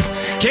lose.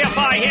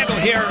 KFI Handel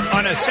here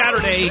on a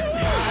Saturday.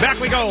 Back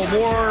we go.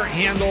 More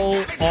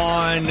Handel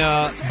on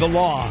the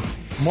Law.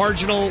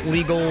 Marginal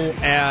legal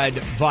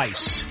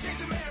advice.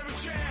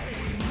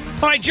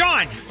 All right,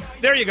 John.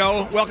 There you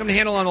go. Welcome to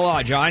Handel on the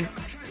Law, John.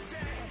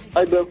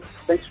 Hi, Bill.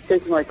 Thanks for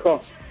taking my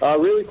call.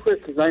 Really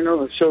quick, because I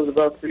know the show's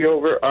about to be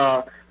over.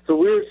 So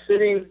we were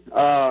sitting,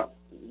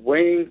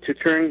 waiting to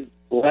turn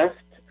left,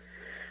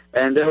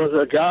 and there was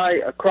a guy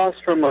across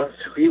from us.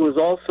 He was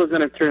also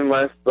going to turn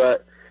left,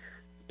 but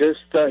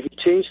just he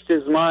changed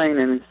his mind,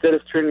 and instead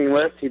of turning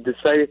left, he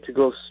decided to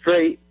go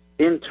straight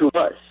into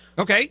us.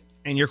 Okay,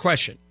 and your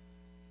question?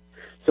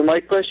 So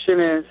my question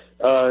is,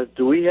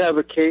 do we have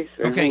a case,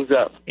 and who's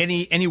up?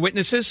 Any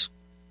witnesses?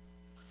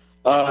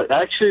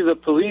 Actually, the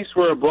police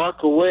were a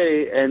block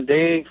away, and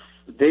they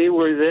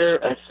were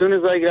there as soon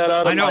as I got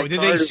out of my car.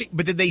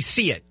 Did they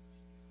see it?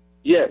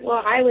 Yes.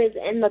 Well, I was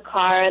in the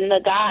car, and the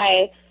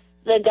guy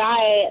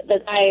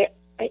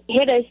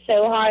hit us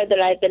so hard that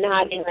I've been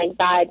having like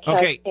bad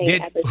chest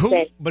pain ever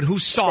since. But who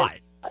saw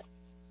it?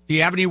 Do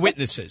you have any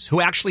witnesses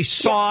who actually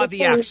saw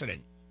the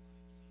accident?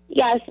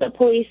 Yes, the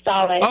police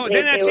saw it. Oh,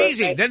 then that's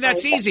easy.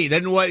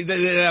 Then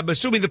I'm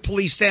assuming the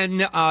police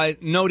then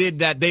noted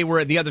that they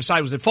were the other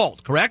side was at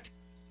fault, correct?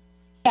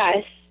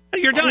 Yes.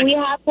 You're done. And we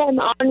have them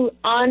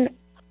on.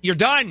 You're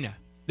done.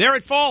 They're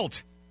at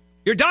fault.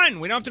 You're done.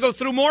 We don't have to go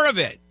through more of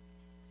it.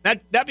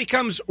 That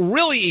becomes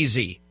really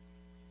easy.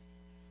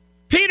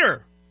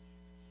 Peter.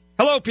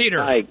 Hello,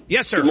 Peter. Hi.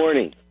 Yes, sir. Good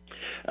morning.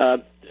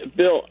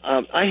 Bill,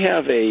 I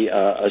have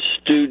a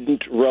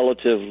student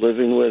relative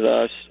living with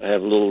us. I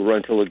have a little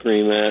rental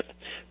agreement,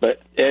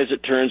 but as it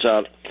turns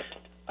out,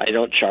 I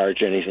don't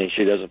charge anything.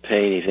 She doesn't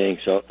pay anything,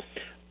 so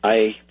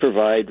I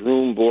provide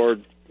room,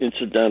 board,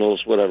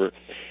 incidentals, whatever.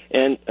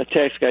 And a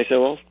tax guy said,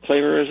 well,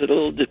 claim her as a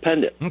little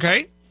dependent.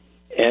 Okay.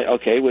 And,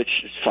 which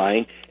is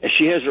fine. And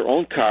she has her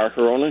own car,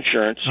 her own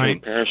insurance. Right.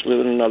 Her parents live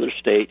in another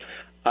state.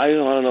 I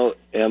want to know,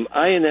 am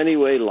I in any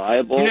way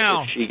liable?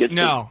 No, if she gets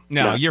no,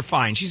 you're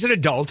fine. She's an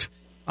adult.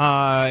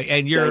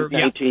 And you're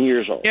 19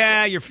 years old.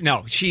 Yeah,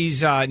 no,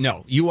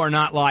 you are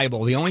not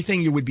liable. The only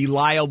thing you would be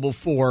liable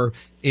for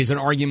is an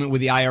argument with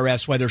the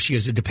IRS whether she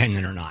is a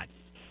dependent or not.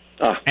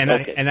 And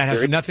that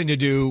has nothing to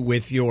do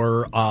with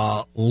your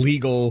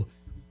legal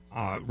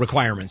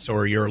requirements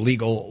or your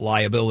legal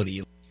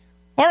liability.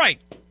 All right.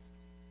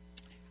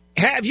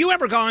 Have you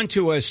ever gone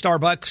to a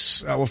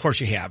Starbucks? Well, of course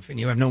you have, and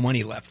you have no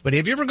money left. But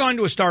have you ever gone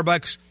to a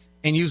Starbucks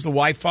and used the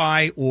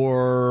Wi-Fi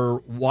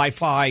or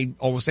Wi-Fi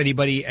almost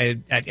anybody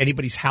at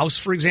anybody's house,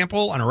 for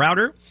example, on a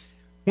router?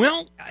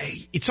 Well,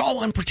 it's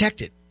all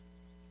unprotected.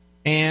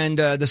 And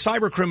the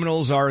cyber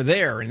criminals are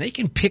there, and they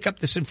can pick up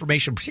this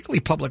information,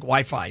 particularly public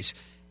Wi-Fis,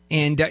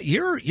 and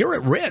you're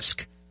at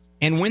risk.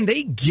 And when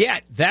they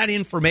get that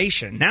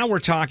information, now we're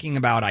talking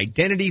about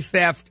identity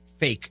theft,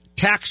 fake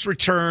tax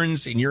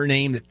returns in your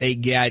name that they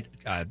get,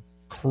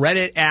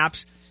 credit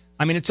apps.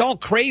 I mean, it's all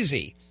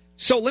crazy.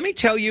 So let me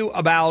tell you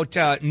about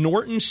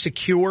Norton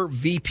Secure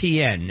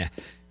VPN.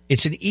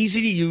 It's an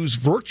easy-to-use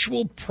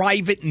virtual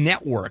private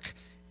network.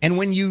 And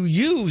when you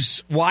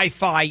use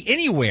Wi-Fi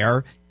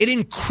anywhere, it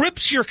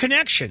encrypts your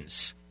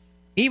connections,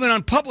 even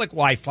on public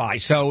Wi-Fi.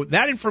 So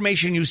that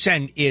information you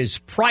send is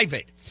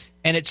private,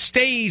 and it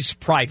stays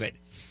private.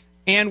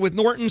 And with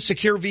Norton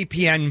Secure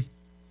VPN,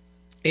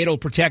 it'll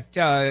protect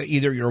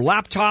either your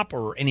laptop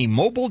or any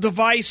mobile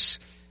device.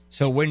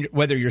 So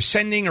whether you're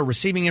sending or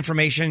receiving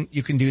information,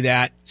 you can do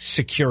that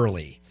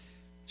securely.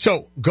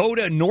 So go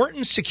to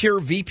Norton Secure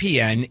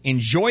VPN.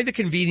 Enjoy the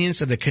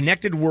convenience of the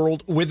connected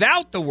world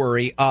without the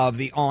worry of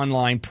the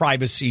online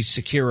privacy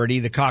security,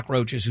 the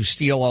cockroaches who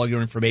steal all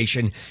your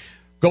information.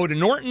 Go to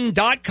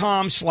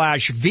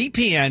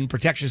norton.com/VPN.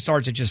 Protection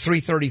starts at just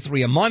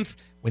 $333 a month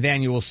with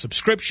annual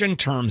subscription.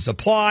 Terms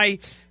apply.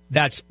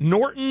 That's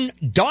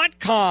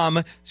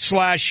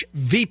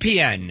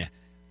norton.com/VPN.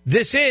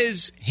 This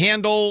is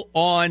Handel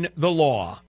on the Law.